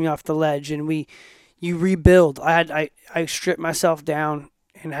talked me off the ledge, and you rebuild. I stripped myself down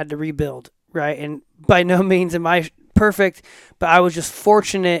and had to rebuild, right? And by no means am I perfect, but I was just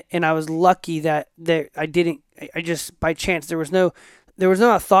fortunate, and I was lucky that I didn't. I just by chance there was no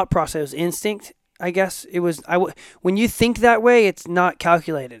thought process. It was instinct, I guess. It was when you think that way, it's not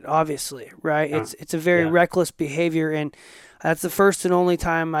calculated, obviously, right? Yeah. It's a very reckless behavior, and that's the first and only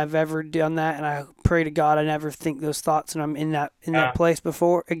time I've ever done that, and I pray to God I never think those thoughts and I'm in that place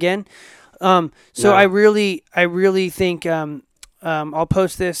before again. I really think I'll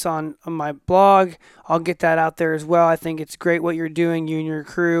post this on my blog. I'll get that out there as well. I think it's great what you're doing, you and your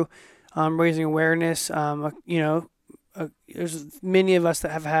crew, raising awareness. There's many of us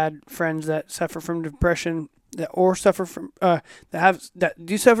that have had friends that suffer from depression that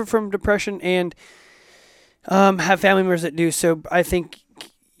do suffer from depression and have family members that do. So I think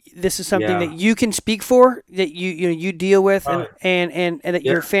this is something that you can speak for, that you deal with, and that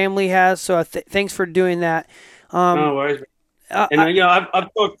your family has. So thanks for doing that. No worries.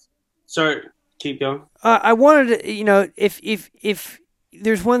 I've talked. Sorry, keep going. I wanted to, if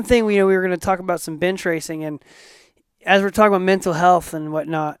there's one thing we were going to talk about some bench racing, and as we're talking about mental health and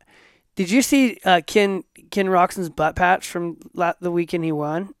whatnot, did you see Ken Roczen's butt patch from the weekend he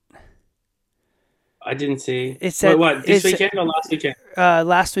won? I didn't see. It said this weekend or last weekend?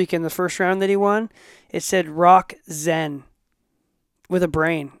 Last weekend, the first round that he won, it said Rock Zen with a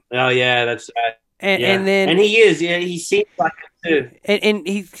brain. Oh yeah, that's right. And he is. Yeah, he seems like it too. And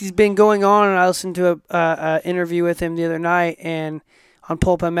he's been going on, and I listened to a interview with him the other night, and on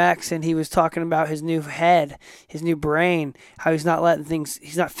Pulp MX, and he was talking about his new head, his new brain, how he's not letting things,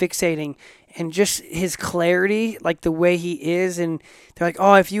 he's not fixating, and just his clarity, like the way he is. And they're like,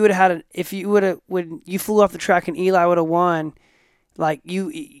 oh, if you would have when you flew off the track and Eli would have won, like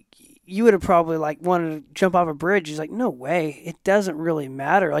you would have probably like wanted to jump off a bridge. He's like, no way. It doesn't really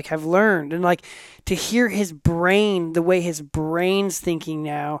matter. Like, I've learned. And like to hear his brain, the way his brain's thinking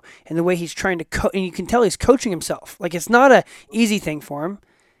now, and the way he's trying to and you can tell he's coaching himself. Like, it's not a easy thing for him,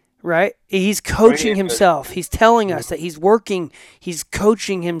 right? He's coaching himself. He's telling us that he's working. He's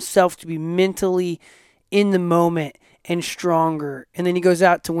coaching himself to be mentally in the moment and stronger. And then he goes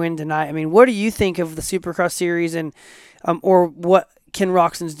out to win tonight. I mean, what do you think of the Supercross series, and or what Ken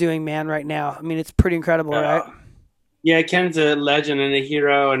Roczen's doing, man, right now? I mean, it's pretty incredible, right? Yeah, Ken's a legend and a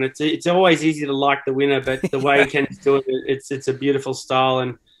hero, and it's always easy to like the winner, but the way Ken's doing it, it's a beautiful style.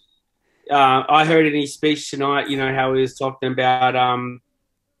 And I heard in his speech tonight, you know, how he was talking about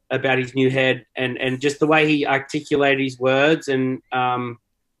his new head, and just the way he articulated his words, and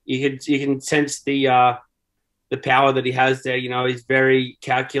you can sense the power that he has there. You know, he's very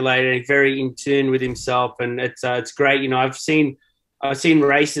calculated, very in tune with himself, and it's great. You know, I've seen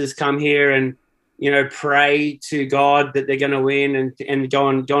racers come here and, you know, pray to God that they're going to win, and go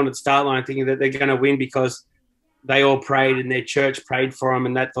on to the start line thinking that they're going to win because they all prayed and their church prayed for them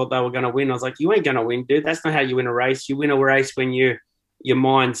and that thought they were going to win. I was like, you ain't going to win, dude. That's not how you win a race. You win a race when your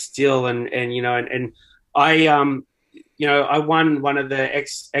mind's still, and you know, and I you know, I won one of the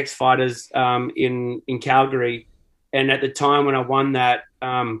X fighters in Calgary, and at the time when I won that,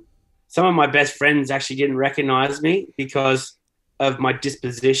 some of my best friends actually didn't recognize me because of my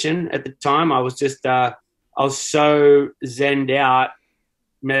disposition at the time. I was just I was so zenned out,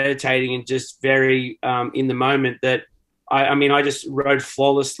 meditating and just very in the moment that I mean I just rode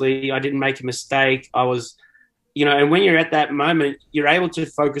flawlessly. I didn't make a mistake. I was, you know, and when you're at that moment, you're able to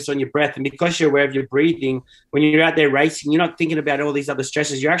focus on your breath, and because you're aware of your breathing, when you're out there racing, you're not thinking about all these other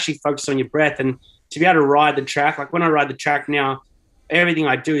stresses. You're actually focused on your breath, and to be able to ride the track, like when I ride the track now, everything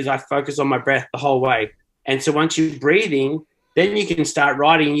I do is I focus on my breath the whole way. And so once you're breathing, then you can start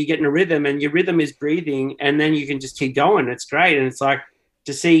riding and you get in a rhythm, and your rhythm is breathing, and then you can just keep going. It's great. And it's like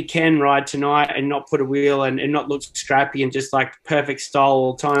to see Ken ride tonight and not put a wheel and not look scrappy and just like perfect style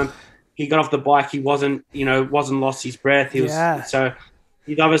all the time. He got off the bike. He wasn't lost his breath. He was, so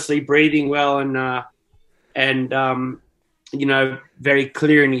he's obviously breathing well and you know, very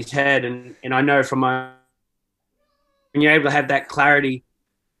clear in his head. And I know from when you're able to have that clarity,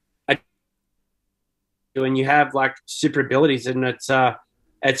 and you have like super abilities, and it's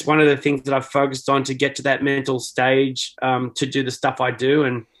one of the things that I've focused on to get to that mental stage to do the stuff I do.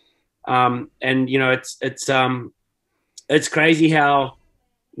 And you know, it's crazy how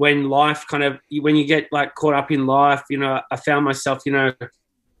when life when you get like caught up in life, you know, I found myself, you know,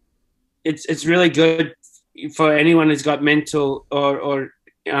 it's really good for anyone who's got mental or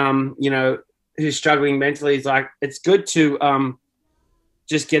you know, who's struggling mentally. It's like, it's good to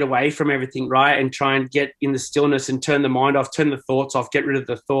just get away from everything, right? And try and get in the stillness and turn the mind off, turn the thoughts off, get rid of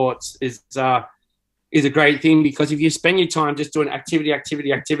the thoughts is a great thing. Because if you spend your time just doing activity,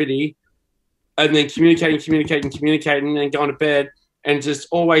 and then communicating, and then going to bed, and just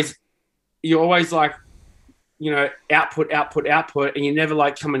you're always like, you know, output, and you never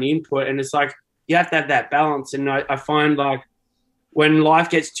like coming input. And it's like, you have to have that balance. And I find like when life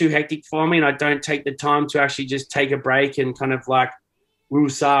gets too hectic for me and I don't take the time to actually just take a break and kind of like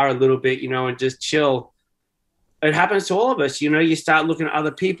woosah a little bit, you know, and just chill, it happens to all of us. You know, you start looking at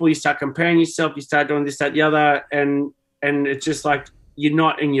other people, you start comparing yourself, you start doing this, that, the other, and it's just like you're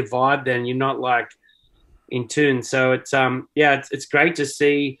not in your vibe then. You're not like in tune. So it's it's great to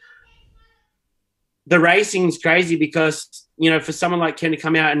see. The racing's crazy because, you know, for someone like Ken to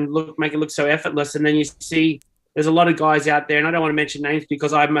come out and make it look so effortless, and then you see there's a lot of guys out there, and I don't want to mention names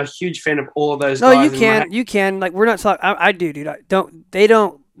because I'm a huge fan of all of those guys. No, you can. Like, we're not talking. I do, dude. They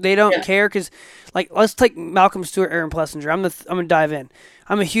don't care, because, like, let's take Malcolm Stewart, Aaron Plessinger. I'm gonna dive in.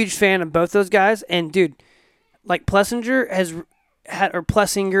 I'm a huge fan of both those guys, and dude, like Plessinger has had, or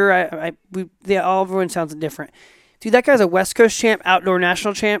Plessinger, everyone sounds different. Dude, that guy's a West Coast champ, outdoor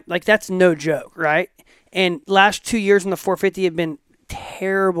national champ. Like, that's no joke, right? And last 2 years in the 450 have been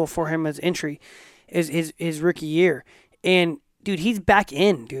terrible for him as entry. His rookie year. And, dude, he's back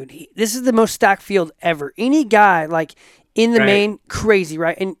in, dude. This is the most stacked field ever. Any guy, like, in the main, crazy,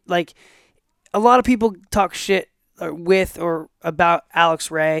 right? And, like, a lot of people talk shit with or about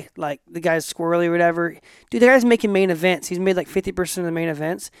Alex Ray, like, the guy's squirrely or whatever. Dude, the guy's making main events. He's made, like, 50% of the main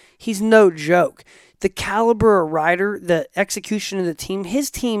events. He's no joke. The caliber of rider, the execution of the team,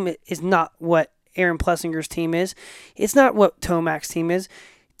 his team is not what Aaron Plessinger's team is. It's not what Tomac's team is.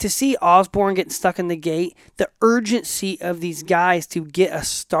 To see Osborne getting stuck in the gate, the urgency of these guys to get a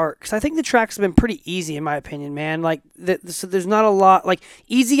start. Because I think the tracks have been pretty easy, in my opinion, man. Like, so there's not a lot, like,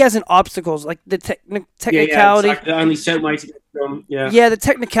 easy as in obstacles. Like, the technicality. Yeah, it's like only certain ways to get from, Yeah, the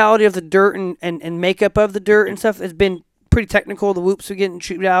technicality of the dirt and makeup of the dirt and stuff has been pretty technical. The whoops we get and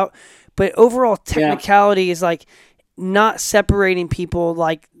shoot out. But overall technicality is, like, not separating people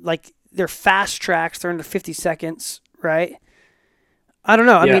like they're fast tracks. They're under 50 seconds, right? I don't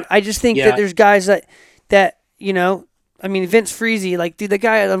know. I mean, I just think that there's guys that you know. I mean, Vince Freezy, like, dude, the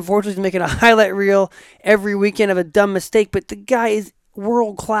guy unfortunately is making a highlight reel every weekend of a dumb mistake, but the guy is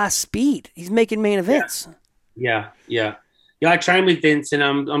world class speed. He's making main events. Yeah. I trained with Vince, and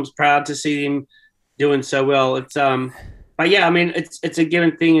I'm proud to see him doing so well. It's but yeah, I mean, it's a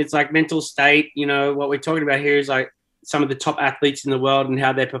given thing. It's like mental state. You know, what we're talking about here is like some of the top athletes in the world and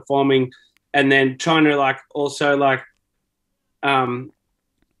how they're performing, and then trying to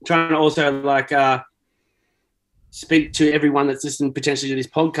speak to everyone that's listening potentially to this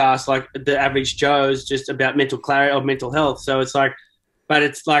podcast, like the average Joe's, just about mental clarity or mental health. So it's like, but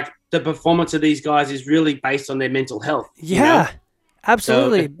it's like the performance of these guys is really based on their mental health. Yeah, you know?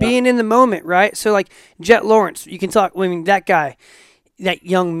 absolutely. So, being in the moment, right? So like Jet Lawrence, you can talk. I mean, that guy, that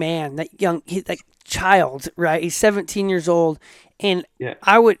young man, that child, right? He's 17 years old, and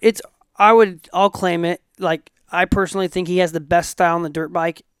I'll claim it. Like, I personally think he has the best style on the dirt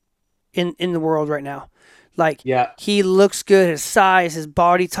bike in the world right now. Like, he looks good, his size, his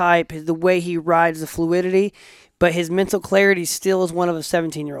body type, the way he rides, the fluidity, but his mental clarity still is one of a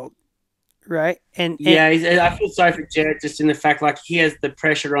 17-year-old, right? And I feel sorry for Jared just in the fact, like, he has the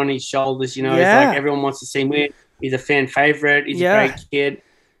pressure on his shoulders, you know. It's like everyone wants to see him win. He's a fan favorite. He's a great kid,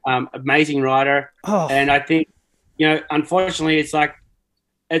 amazing rider. And I think, you know, unfortunately, it's like,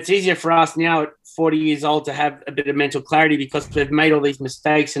 it's easier for us now at 40 years old to have a bit of mental clarity because we've made all these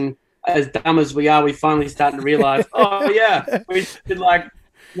mistakes, and as dumb as we are, we finally starting to realize, we should, like,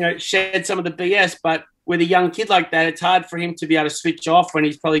 you know, shed some of the BS. But with a young kid like that, it's hard for him to be able to switch off when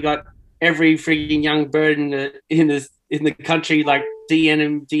he's probably got every freaking young bird in the country like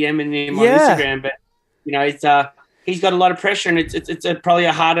DMing him on Instagram. But you know, he's got a lot of pressure, and it's probably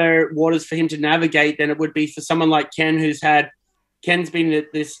a harder waters for him to navigate than it would be for someone like Ken's been in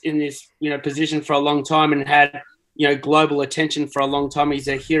this you know position for a long time and had, you know, global attention for a long time. He's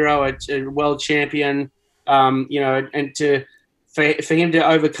a hero, a world champion, you know, and for him to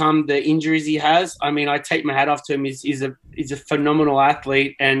overcome the injuries he has, I mean, I take my hat off to him. He's a phenomenal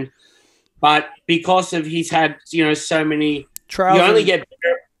athlete, but because of he's had, you know, so many trials,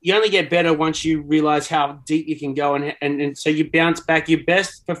 you only get better once you realize how deep you can go, and so you bounce back your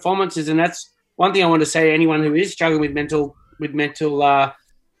best performances. And that's one thing I want to say to anyone who is struggling with mental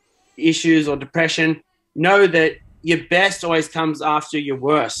issues or depression. Know that your best always comes after your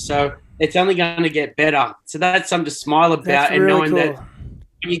worst. So it's only going to get better. So that's something to smile about. That's and really knowing that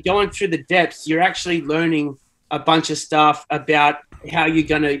when you're going through the depths, you're actually learning a bunch of stuff about how you're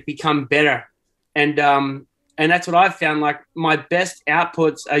going to become better. And that's what I've found. Like, my best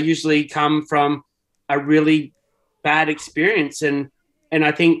outputs are usually come from a really bad experience. And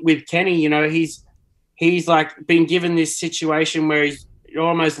I think with Kenny, you know, he's like been given this situation where he's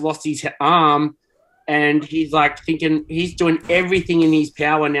almost lost his arm, and he's like thinking he's doing everything in his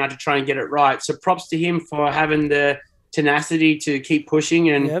power now to try and get it right. So props to him for having the tenacity to keep pushing.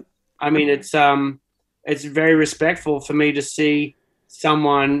 And I mean, it's very respectful for me to see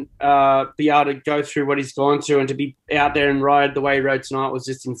someone be able to go through what he's gone through, and to be out there and ride the way he rode tonight was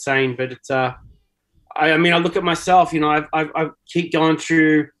just insane. But it's, I mean, I look at myself, you know, I keep going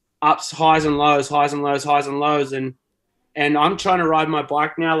through ups, highs and lows, and I'm trying to ride my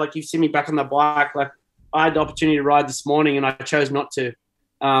bike now. Like, you've seen me back on the bike. Like, I had the opportunity to ride this morning, and I chose not to,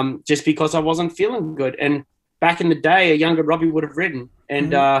 just because I wasn't feeling good. And back in the day, a younger Robbie would have ridden.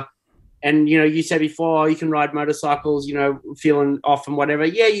 And and you know, you said before, you can ride motorcycles, you know, feeling off and whatever.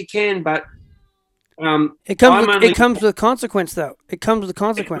 Yeah, you can, but it comes with consequence, though. It comes with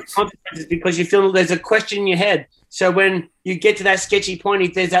consequences because you feel there's a question in your head. So when you get to that sketchy point,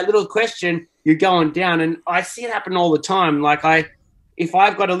 if there's that little question, you're going down. And I see it happen all the time. Like, if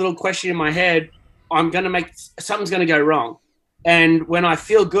I've got a little question in my head, something's going to go wrong. And when I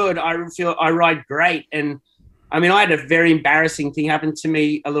feel good, I ride great. And I mean, I had a very embarrassing thing happen to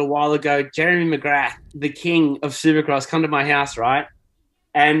me a little while ago. Jeremy McGrath, the king of Supercross, come to my house, right?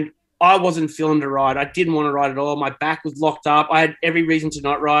 And I wasn't feeling the ride. I didn't want to ride at all. My back was locked up. I had every reason to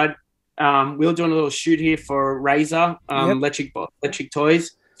not ride. We were doing a little shoot here for Razor, Electric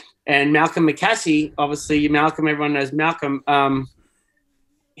Toys. And Malcolm McCassie, obviously, everyone knows Malcolm.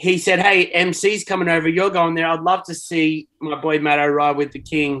 he said, "Hey, MC's coming over. You're going there. I'd love to see my boy Matto ride with the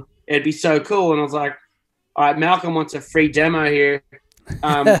King. It'd be so cool." And I was like, "All right, Malcolm wants a free demo here."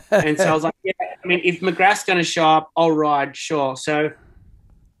 And so I was like, "Yeah, I mean, if McGrath's going to show up, I'll ride, sure." So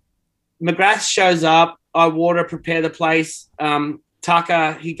McGrath shows up. I water prepare the place.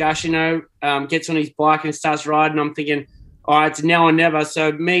 Taka Higashino gets on his bike and starts riding. I'm thinking, all right, it's now or never.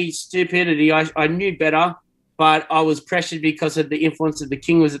 So me, stupidity, I knew better, but I was pressured because of the influence of the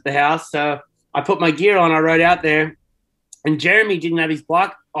King was at the house. So I put my gear on. I rode out there, and Jeremy didn't have his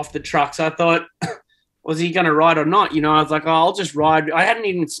bike off the truck. So I thought, was he going to ride or not? You know, I was like, oh, I'll just ride. I hadn't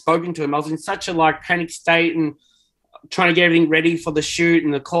even spoken to him. I was in such a like panic state and trying to get everything ready for the shoot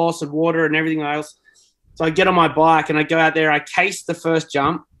and the course and water and everything else. So I get on my bike and I go out there. I case the first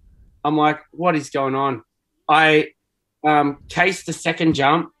jump. I'm like, what is going on? I case the second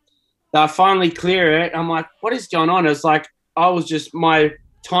jump. I finally clear it. I'm like, what is going on? It was like, my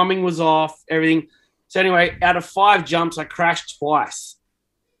timing was off, everything. So anyway, out of 5 jumps, I crashed twice.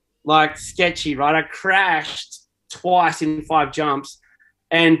 Like sketchy, right? I crashed twice in 5 jumps.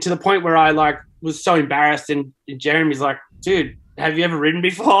 And to the point where I like was so embarrassed, and Jeremy's like, dude, have you ever ridden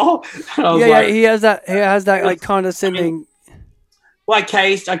before? Yeah, he has that like condescending. Well, I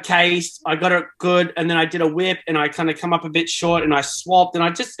cased, I got it good, and then I did a whip, and I kind of come up a bit short, and I swapped,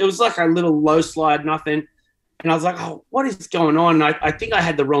 and it was like a little low slide, nothing. And I was like, oh, what is going on? And I think I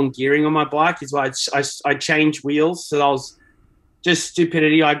had the wrong gearing on my bike, is why I changed wheels, so that was just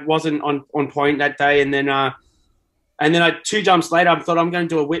stupidity. I wasn't on point that day, and then 2 jumps later, I thought I'm going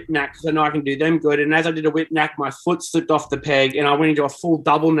to do a whip knack because I know I can do them good. And as I did a whip knack, my foot slipped off the peg and I went into a full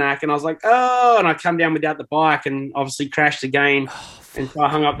double knack. And I was like, oh, and I come down without the bike and obviously crashed again. And so I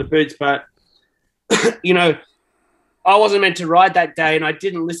hung up the boots. But, you know, I wasn't meant to ride that day, and I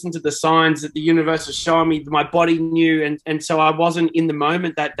didn't listen to the signs that the universe was showing me. My body knew. And so I wasn't in the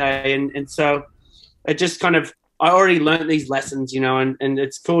moment that day. And so it just kind of, I already learned these lessons, you know, and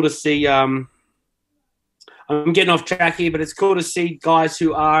it's cool to see, I'm getting off track here, but it's cool to see guys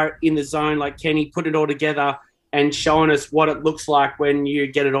who are in the zone like Kenny put it all together and showing us what it looks like when you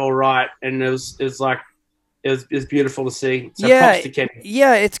get it all right. And it was beautiful to see. So props to Kenny.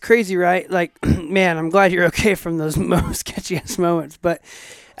 Yeah, it's crazy, right? Like, man, I'm glad you're okay from those sketchy-ass moments. But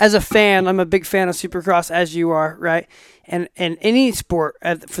as a fan, I'm a big fan of Supercross, as you are, right? And any sport,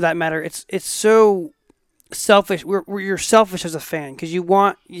 for that matter, it's so selfish. You're selfish as a fan because you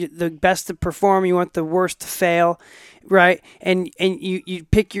want the best to perform, you want the worst to fail, right? And you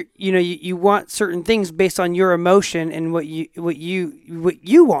pick you want certain things based on your emotion and what you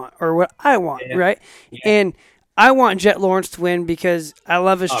want or what I want, right? Yeah. And I want Jet Lawrence to win because I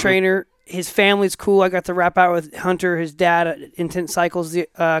love his trainer. His family's cool. I got to rap out with Hunter, his dad, at Intense Cycles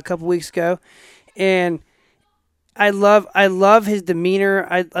a couple weeks ago, and I love his demeanor.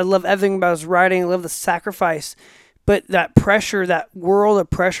 I love everything about his riding. I love the sacrifice. But that pressure, that world of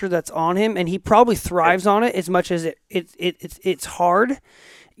pressure that's on him, and he probably thrives on it as much as it's hard,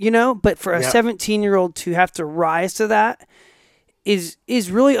 you know. But for a 17-year-old to have to rise to that is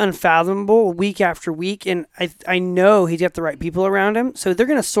really unfathomable week after week. And I know he's got the right people around him, so they're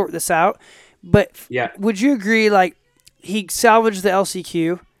going to sort this out. But would you agree, like, he salvaged the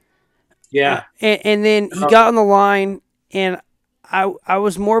LCQ? Yeah. And then he got on the line, and I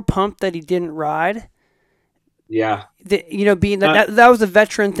was more pumped that he didn't ride. Yeah. Being that was a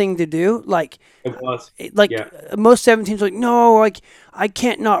veteran thing to do. Like, it was. Most 17s were like, no, like, I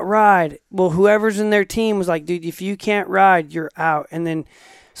can't not ride. Well, whoever's in their team was like, dude, if you can't ride, you're out. And then,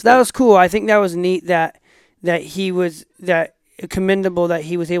 so that was cool. I think that was neat that he was commendable that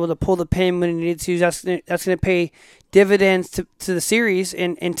he was able to pull the pin when he needed to. That's going to pay dividends to the series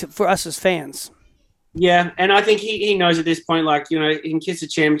and for us as fans. Yeah, and I think he knows at this point, like, you know, he can kiss the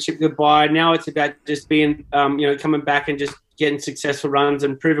championship goodbye. Now it's about just being, coming back and just getting successful runs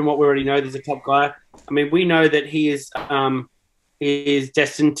and proving what we already know. He's a top guy. I mean, we know that he is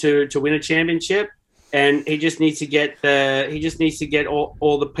destined to win a championship, and he just needs to get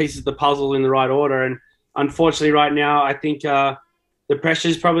all the pieces of the puzzle in the right order. And unfortunately, right now, I think the pressure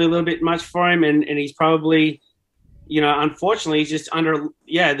is probably a little bit much for him, and he's probably, unfortunately, he's just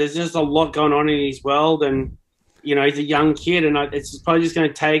there's just a lot going on in his world, and, he's a young kid, and it's probably just going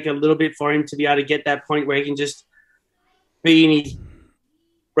to take a little bit for him to be able to get that point where he can just be in his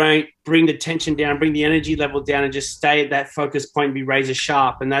brain, bring the tension down, bring the energy level down, and just stay at that focus point and be razor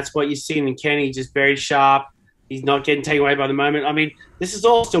sharp. And that's what you see in Kenny, just very sharp. He's not getting taken away by the moment. I mean, this is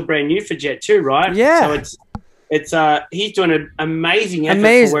all still brand new for Jet too, right? Yeah. So it's he's doing an amazing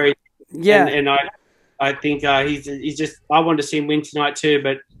effort for where he's, and I think he's just, I wanted to see him win tonight too,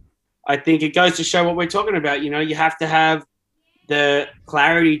 but I think it goes to show what we're talking about. You have to have the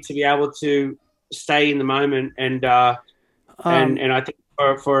clarity to be able to stay in the moment, and I think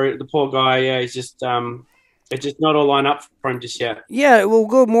for the poor guy, yeah, he's just it's just not all line up for him just yet. Yeah, we'll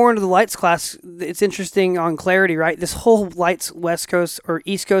go more into the lights class. It's interesting on clarity, right? This whole lights West Coast or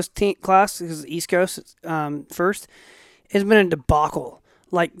East Coast class, because East Coast first, has been a debacle.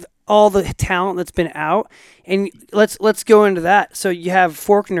 Like all the talent that's been out, and let's go into that. So you have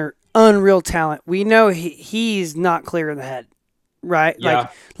Faulkner, unreal talent. We know he's not clear in the head, right? Yeah.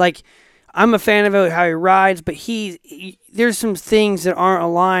 Like I'm a fan of how he rides, but there's some things that aren't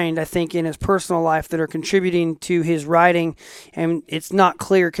aligned, I think, in his personal life that are contributing to his riding, and it's not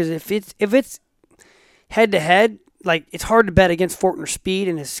clear because if it's head to head, like it's hard to bet against Faulkner's speed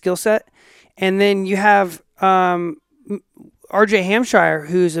and his skill set. And then you have R.J. Hampshire,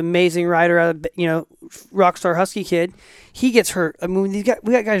 who's an amazing rider, out of, Rockstar Husky kid. He gets hurt. I mean, we got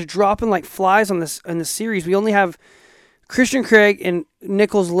guys dropping like flies on this series. We only have Christian Craig and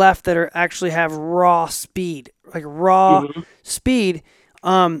Nichols left that actually have raw speed, like raw speed.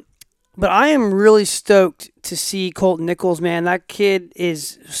 But I am really stoked to see Colton Nichols, man. That kid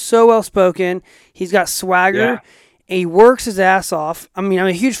is so well spoken. He's got swagger. Yeah. And he works his ass off. I mean, I'm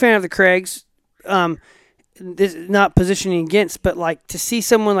a huge fan of the Craigs. This is not positioning against, but like to see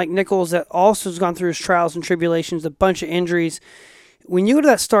someone like Nichols that also has gone through his trials and tribulations, a bunch of injuries. When you go to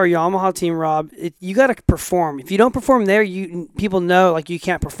that Star Yamaha team, Rob, you got to perform. If you don't perform there, people know like you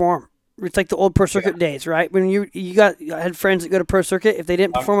can't perform. It's like the old Pro Circuit days, right? When I had friends that go to Pro Circuit. If they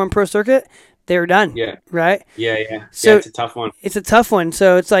didn't perform on Pro Circuit, they were done. Yeah. Right. Yeah. So it's a tough one. It's a tough one.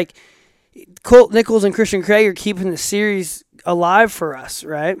 So it's like Colt Nichols and Christian Craig are keeping the series alive for us,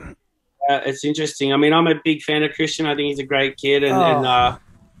 right? It's interesting. I mean, I'm a big fan of Christian. I think he's a great kid and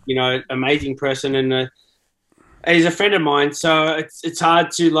amazing person, and he's a friend of mine. So it's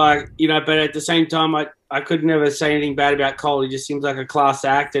hard to but at the same time, I could never say anything bad about Cole. He just seems like a class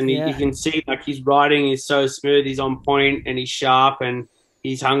act, and you can see like his riding is so smooth. He's on point, and he's sharp, and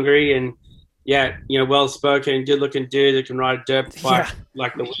he's hungry, and well spoken, good looking dude that can ride a dirt bike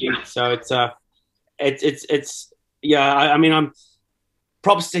like the wind. So I'm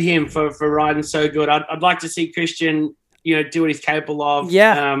props to him for riding so good. I'd like to see Christian, do what he's capable of.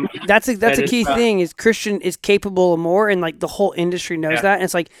 Yeah, that's a key thing. Is Christian is capable of more, and like the whole industry knows that. And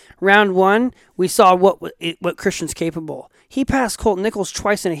it's like round one, we saw what Christian's capable. He passed Colton Nichols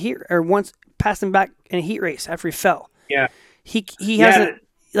twice in a heat, or once passed him back in a heat race after he fell. Yeah, he hasn't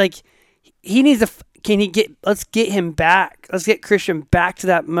he needs to. Let's get him back. Let's get Christian back to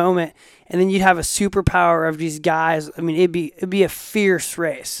that moment, and then you'd have a superpower of these guys. I mean, it'd be a fierce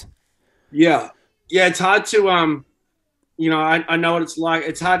race. Yeah. It's hard to I know what it's like.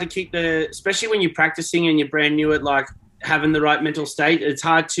 It's hard to keep especially when you're practicing and you're brand new at like having the right mental state. It's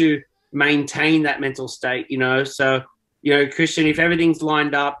hard to maintain that mental state, So, Christian, if everything's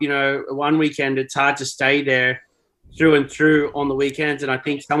lined up, one weekend, it's hard to stay there through and through on the weekends. And I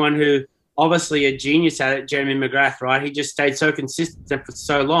think someone who obviously a genius at it, Jeremy McGrath, right? He just stayed so consistent for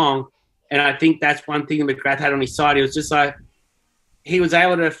so long. And I think that's one thing that McGrath had on his side. He was just like, he was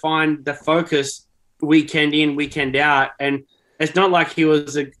able to find the focus weekend in, weekend out. And it's not like he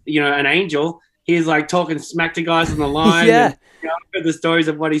was an angel. He was like talking smack to guys on the line. Yeah. And, I've heard the stories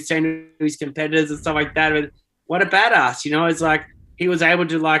of what he's saying to his competitors and stuff like that. But what a badass, It's like he was able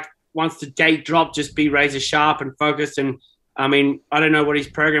to once the gate dropped, just be razor sharp and focused. And I mean, I don't know what his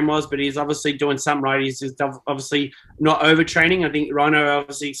program was, but he's obviously doing something right. He's obviously not overtraining. I think Rhino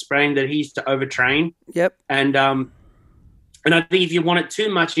obviously explained that he used to overtrain. Yep. And I think if you want it too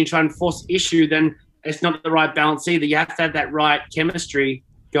much and you try and force issue, then it's not the right balance either. You have to have that right chemistry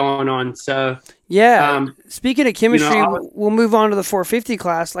going on. So speaking of chemistry, we'll move on to the 450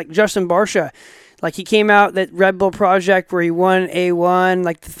 class. Like Justin Barsha, like he came out that Red Bull project where he won A1,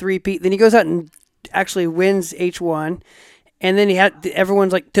 like the 3-peat. Then he goes out and actually wins H1. And then he had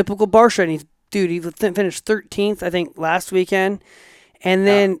everyone's like typical Barsha, and he finished 13th, I think, last weekend. And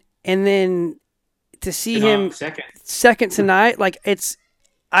then to see him second tonight, like it's,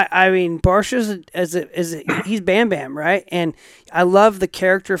 I mean, Barsha's he's Bam Bam, right? And I love the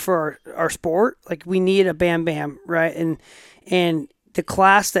character for our sport. Like we need a Bam Bam, right? And the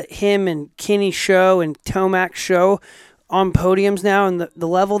class that him and Kenny show and Tomac show on podiums now, and the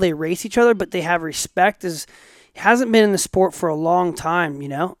level they race each other, but they have respect hasn't been in the sport for a long time,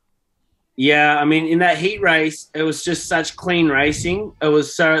 Yeah, I mean, in that heat race, it was just such clean racing. It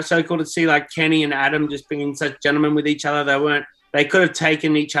was so cool to see like Kenny and Adam just being such gentlemen with each other. They could have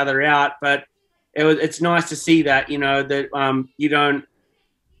taken each other out, but it's nice to see that, that you don't.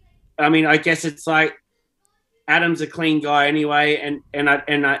 I mean, I guess it's like Adam's a clean guy anyway, and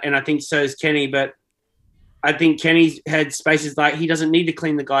I think so is Kenny, but I think Kenny's had spaces like he doesn't need to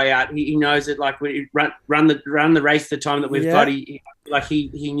clean the guy out. He knows that like when he run the race the time that we've got, he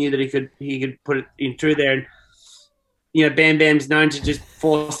knew that he could put it in through there. And Bam Bam's known to just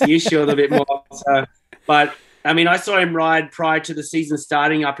force the issue a little bit more. So, but I mean, I saw him ride prior to the season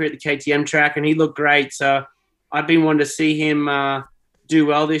starting up here at the KTM track, and he looked great. So I've been wanting to see him do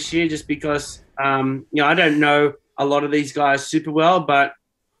well this year, just because I don't know a lot of these guys super well, but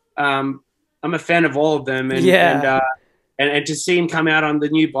I'm a fan of all of them, and to see him come out on the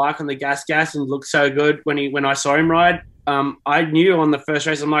new bike on the gas and look so good when I saw him ride, I knew on the first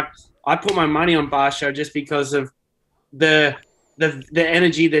race, I'm like, I put my money on Barsha just because of the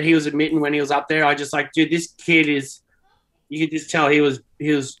energy that he was emitting when he was up there. I just like, dude, this kid is. You could just tell he was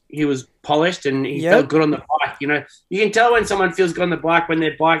polished and he felt good on the bike. You can tell when someone feels good on the bike when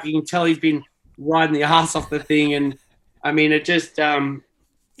they're bike. You can tell he's been riding the ass off the thing, and I mean, it just.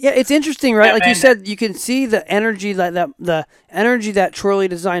 Yeah, it's interesting, right? Like you said, you can see the energy the energy that Troy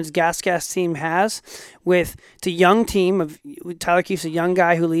Designs Gas team has it's a young team Tyler Keefe's a young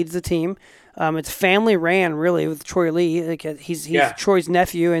guy who leads the team. It's family ran really with Troy Lee. Like he's Troy's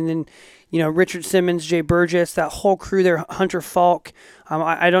nephew, and then Richard Simmons, Jay Burgess, that whole crew there, Hunter Falk.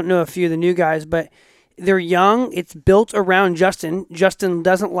 I don't know a few of the new guys, but they're young. It's built around Justin. Justin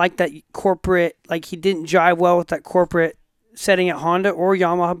doesn't like that corporate, like he didn't jive well with that corporate setting at Honda or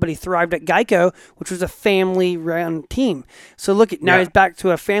Yamaha, but he thrived at Geico, which was a family-run team. So look at now he's back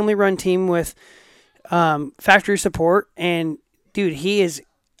to a family-run team with factory support, and dude, he is.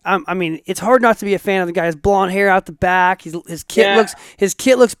 I mean, it's hard not to be a fan of the guy. His blonde hair out the back. His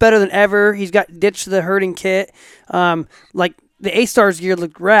kit looks better than ever. He's got ditched the herding kit. Like the A-Stars gear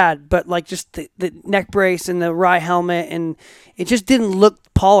looked rad, but like just the neck brace and the Rye helmet, and it just didn't look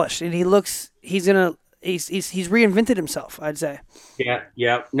polished. And he's reinvented himself, I'd say.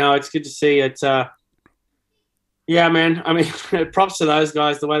 Yeah. No, it's good to see. It's yeah, man. I mean, props to those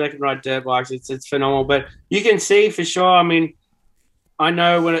guys. The way they can ride dirt bikes, it's phenomenal. But you can see for sure. I mean, I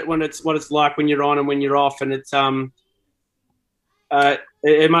know when it's what it's like when you're on and when you're off, and it's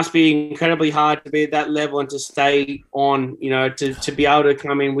it must be incredibly hard to be at that level and to stay on. To be able to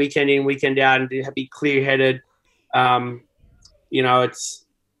come in, weekend out, and to be clear headed. It's.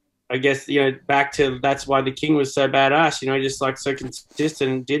 I guess, back to that's why the King was so badass, just like so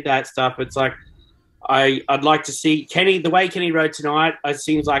consistent and did that stuff. It's like I'd like to see Kenny, the way Kenny rode tonight, it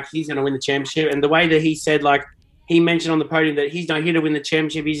seems like he's going to win the championship. And the way that he said, like he mentioned on the podium that he's not here to win the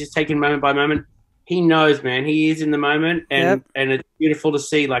championship, he's just taking moment by moment. He knows, man, he is in the moment, and it's beautiful to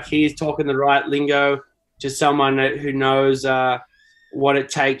see. Like he is talking the right lingo to someone who knows what it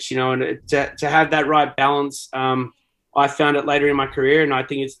takes, and to have that right balance. I found it later in my career, and I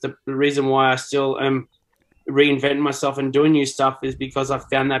think it's the reason why I still am reinventing myself and doing new stuff is because I've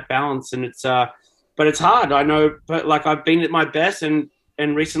found that balance. And it's, but it's hard. I know, but like I've been at my best, and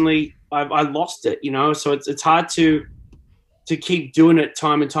recently I lost it. So it's hard to keep doing it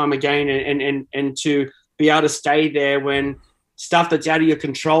time and time again, and to be able to stay there when stuff that's out of your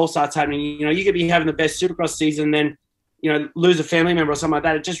control starts happening. You could be having the best Supercross season, then lose a family member or something like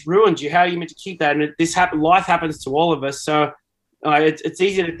that. It just ruins you. How are you meant to keep that? And life happens to all of us. So it's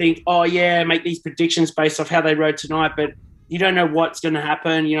easy to think, oh yeah, make these predictions based off how they rode tonight, but you don't know what's going to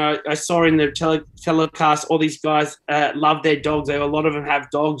happen. I saw in the telecast, all these guys love their dogs. A lot of them have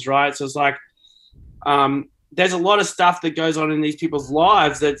dogs, right? So it's like, there's a lot of stuff that goes on in these people's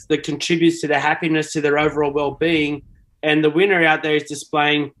lives that contributes to their happiness, to their overall well-being. And the winner out there is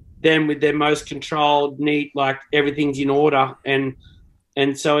displaying them with their most controlled, neat, like everything's in order. And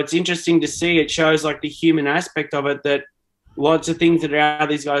so it's interesting to see. It shows like the human aspect of it, that lots of things that are out of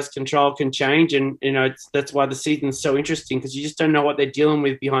these guys' control can change. And, that's why the season's so interesting, because you just don't know what they're dealing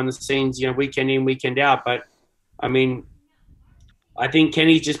with behind the scenes, weekend in, weekend out. But I mean, I think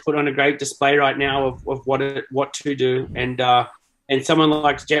Kenny's just put on a great display right now of what to do. And someone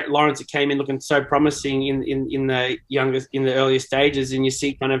like Jet Lawrence, that came in looking so promising in the earlier stages, and you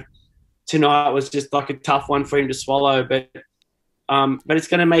see kind of tonight was just like a tough one for him to swallow, but it's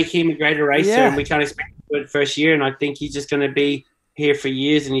going to make him a greater racer, and we can't expect him to do it first year. And I think he's just going to be here for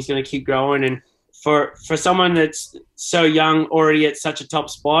years, and he's going to keep growing. And for someone that's so young, already at such a top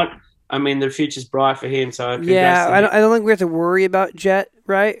spot, I mean, the future's bright for him. So I don't think we have to worry about Jet,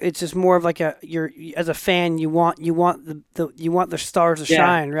 right? It's just more of like as a fan, you want the stars to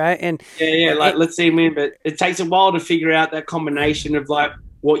shine, right? And let's see him in, but it takes a while to figure out that combination of like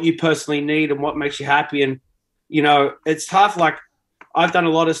what you personally need and what makes you happy. And it's tough. Like I've done a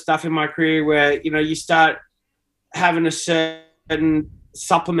lot of stuff in my career where you start having a certain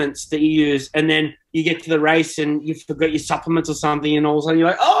supplements that you use, and then you get to the race and you forget your supplements or something, and all of a sudden you're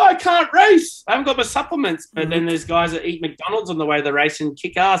like, oh, I can't race, I haven't got my supplements. But then there's guys that eat McDonald's on the way to the race and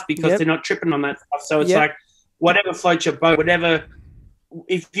kick ass because they're not tripping on that stuff. So it's like whatever floats your boat, whatever.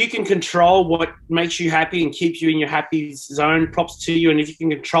 If you can control what makes you happy and keeps you in your happy zone, props to you. And if you can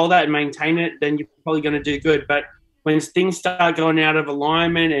control that and maintain it, then you're probably going to do good. But when things start going out of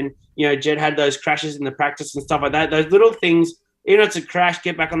alignment, and Jed had those crashes in the practice and stuff like that, those little things, it's a crash,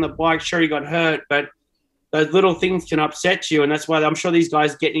 get back on the bike, sure, he got hurt, but those little things can upset you. And that's why I'm sure these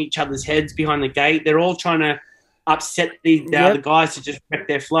guys get in each other's heads behind the gate. They're all trying to upset the other guys to just wreck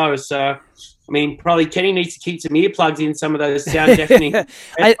their flow. So I mean, probably Kenny needs to keep some earplugs in some of those sound deafening.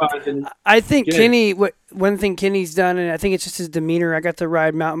 I think Kenny, one thing Kenny's done, and I think it's just his demeanor. I got to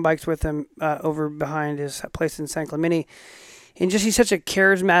ride mountain bikes with him over behind his place in San Clemente, and just he's such a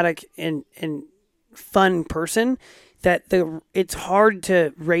charismatic and fun person that it's hard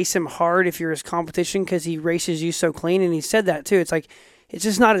to race him hard if you're his competition because he races you so clean. And he said that too. It's like it's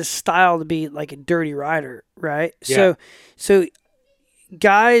just not his style to be like a dirty rider, right? Yeah. So.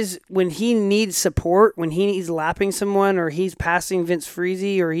 Guys, when he needs support, when he needs lapping someone, or he's passing Vince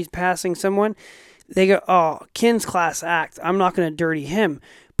Friese, or he's passing someone, they go, oh, Ken's class act, I'm not going to dirty him.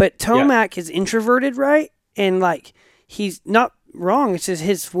 But Tomac is introverted, right? And like, he's not wrong. It's just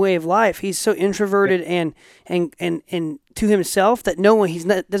his way of life. He's so introverted and to himself that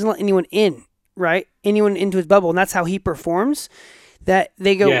doesn't let anyone in, right? Anyone into his bubble. And that's how he performs. That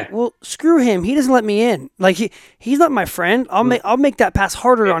they go, well, screw him. He doesn't let me in. Like he's not my friend. I'll make that pass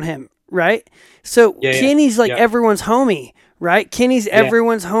harder on him, right? So Kenny's like everyone's homie, right? Kenny's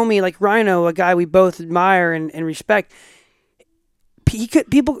everyone's homie. Like Rhino, a guy we both admire and respect.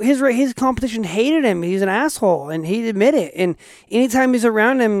 His competition hated him. He's an asshole, and he'd admit it. And anytime he's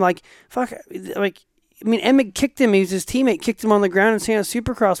around him, like fuck, like I mean, Emmett kicked him. He was his teammate, kicked him on the ground in Santa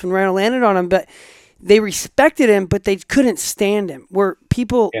Supercross when Rhino landed on him, but. They respected him, but they couldn't stand him. Where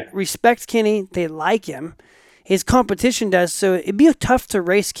people respect Kenny, they like him. His competition does, so it'd be tough to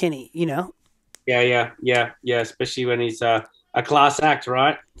race Kenny, Yeah. Especially when he's a class act,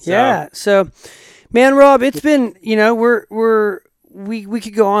 right? So. Yeah. So, man, Rob, it's been, we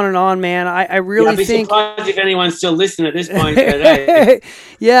could go on and on, man. I really think. I'd be surprised if anyone's still listening at this point today.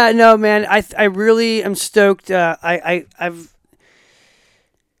 Yeah, no, man. I really am stoked. I've.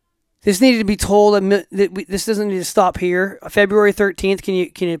 This needed to be told. This doesn't need to stop here. February 13th.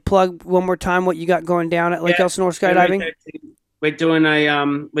 Can you plug one more time what you got going down at Lake Elsinore skydiving? We're doing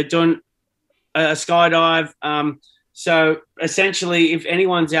a skydive. So essentially, if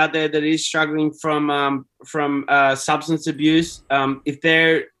anyone's out there that is struggling from substance abuse, if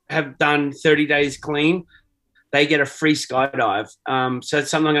they have done 30 days clean, they get a free skydive. So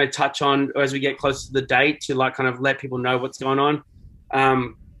it's something I'm going to touch on as we get closer to the date to like kind of let people know what's going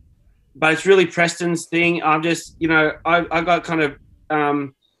on. But it's really Preston's thing. I'm just, I got kind of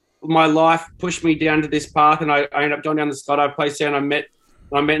my life pushed me down to this path, and I ended up going down the skydive place there, and I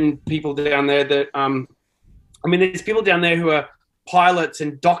met people down there that, there's people down there who are pilots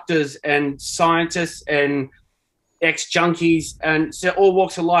and doctors and scientists and ex-junkies, and so all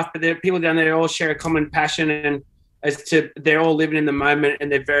walks of life, but there are people down there who all share a common passion, and they're all living in the moment, and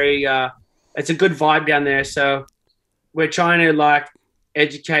they're very, it's a good vibe down there. So we're trying to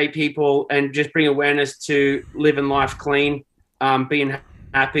educate people and just bring awareness to living life clean, being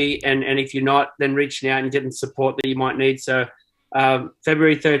happy, and if you're not, then reaching out and getting support that you might need. So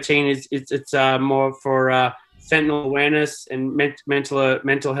February 13 it's more for fentanyl awareness and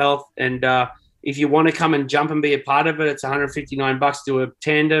mental health, and if you want to come and jump and be a part of it, it's $159 to do a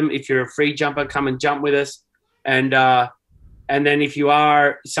tandem. If you're a free jumper, come and jump with us, and then if you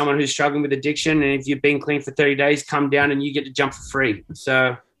are someone who's struggling with addiction, and if you've been clean for 30 days, come down and you get to jump for free.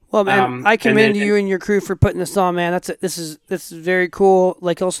 So, well, man, I commend you and your crew for putting this on, man. This is very cool.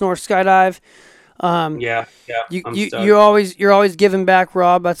 Lake Elsinore skydive. You're always giving back,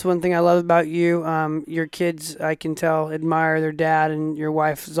 Rob. That's one thing I love about you. Your kids, I can tell, admire their dad, and your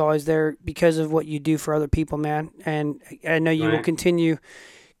wife is always there because of what you do for other people, man. And I know you will continue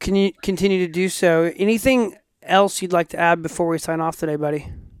to do so. Anything else you'd like to add before we sign off today, buddy?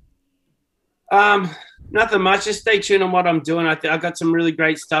 Nothing much. Just stay tuned on what I'm doing. I've got some really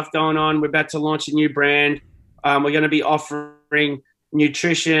great stuff going on. We're about to launch a new brand. We're going to be offering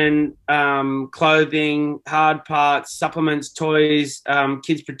nutrition, clothing, hard parts, supplements, toys,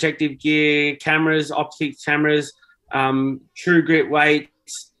 kids protective gear, cameras, optics cameras, True Grit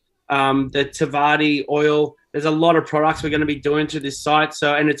weights, the Tavati oil. There's a lot of products we're going to be doing to this site.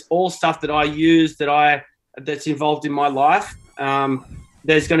 So, and it's all stuff that I use that's involved in my life.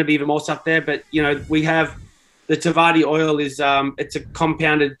 There's going to be even more stuff there, but we have the Tavati oil is it's a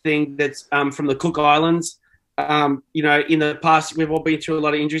compounded thing that's from the Cook Islands. You know, in the past, we've all been through a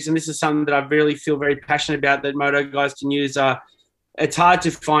lot of injuries, and this is something that I really feel very passionate about that moto guys can use. It's hard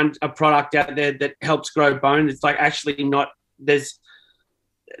to find a product out there that helps grow bone. It's like actually not, there's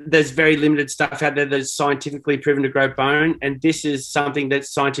very limited stuff out there that's scientifically proven to grow bone, and this is something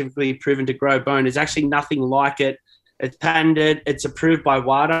that's scientifically proven to grow bone. There's actually nothing like it. It's patented. It's approved by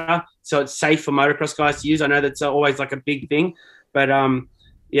WADA, so it's safe for motocross guys to use. I know that's always like a big thing, but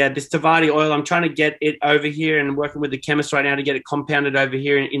yeah, this Tavati oil, I'm trying to get it over here and working with the chemist right now to get it compounded over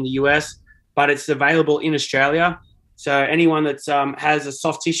here in the US, but it's available in Australia. So anyone that has a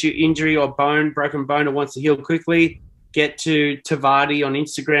soft tissue injury or broken bone or wants to heal quickly, get to Tavati on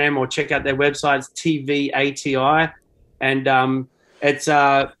Instagram or check out their website. It's TVATI. And it's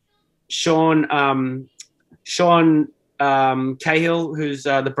Sean Cahill, who's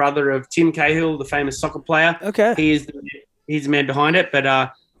the brother of Tim Cahill, the famous soccer player. Okay. He's the man behind it,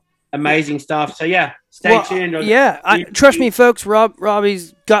 but amazing stuff. So, yeah, stay tuned. Trust me, folks,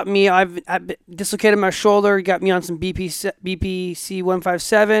 Robbie's got me. I've dislocated my shoulder, got me on some BPC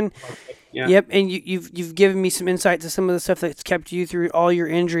 157. Yeah. Yep, and you've given me some insight to some of the stuff that's kept you through all your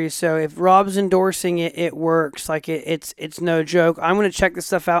injuries. So if Rob's endorsing it, it works. Like it's no joke. I'm gonna check this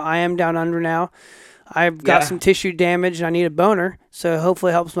stuff out. I am down under now. I've got some tissue damage and I need a boner. So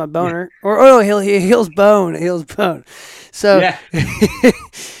hopefully it helps my boner. Yeah. He heals bone. It heals bone. So yeah.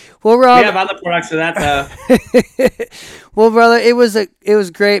 Well, Rob, we have other products of that though. Well, brother, it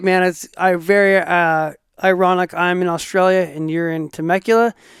was great, man. It's very ironic. I'm in Australia and you're in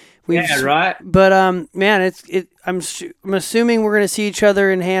Temecula. Yeah, right. But man, I'm assuming we're gonna see each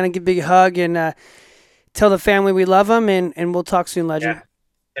other in hand and give a big hug and tell the family we love them, and we'll talk soon, legend. Yeah.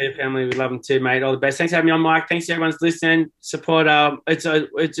 Tell your family we love them too, mate. All the best. Thanks for having me on, Mike. Thanks to everyone's listening. Support. It's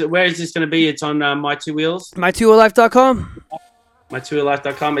where is this going to be? It's on My Two Wheels. My2wheellife.com.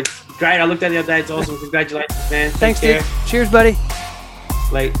 My2wheellife.com. It's great. I looked at it the other day. It's awesome. Congratulations, man. Thanks, dude. Cheers, buddy.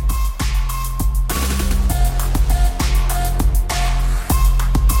 Late.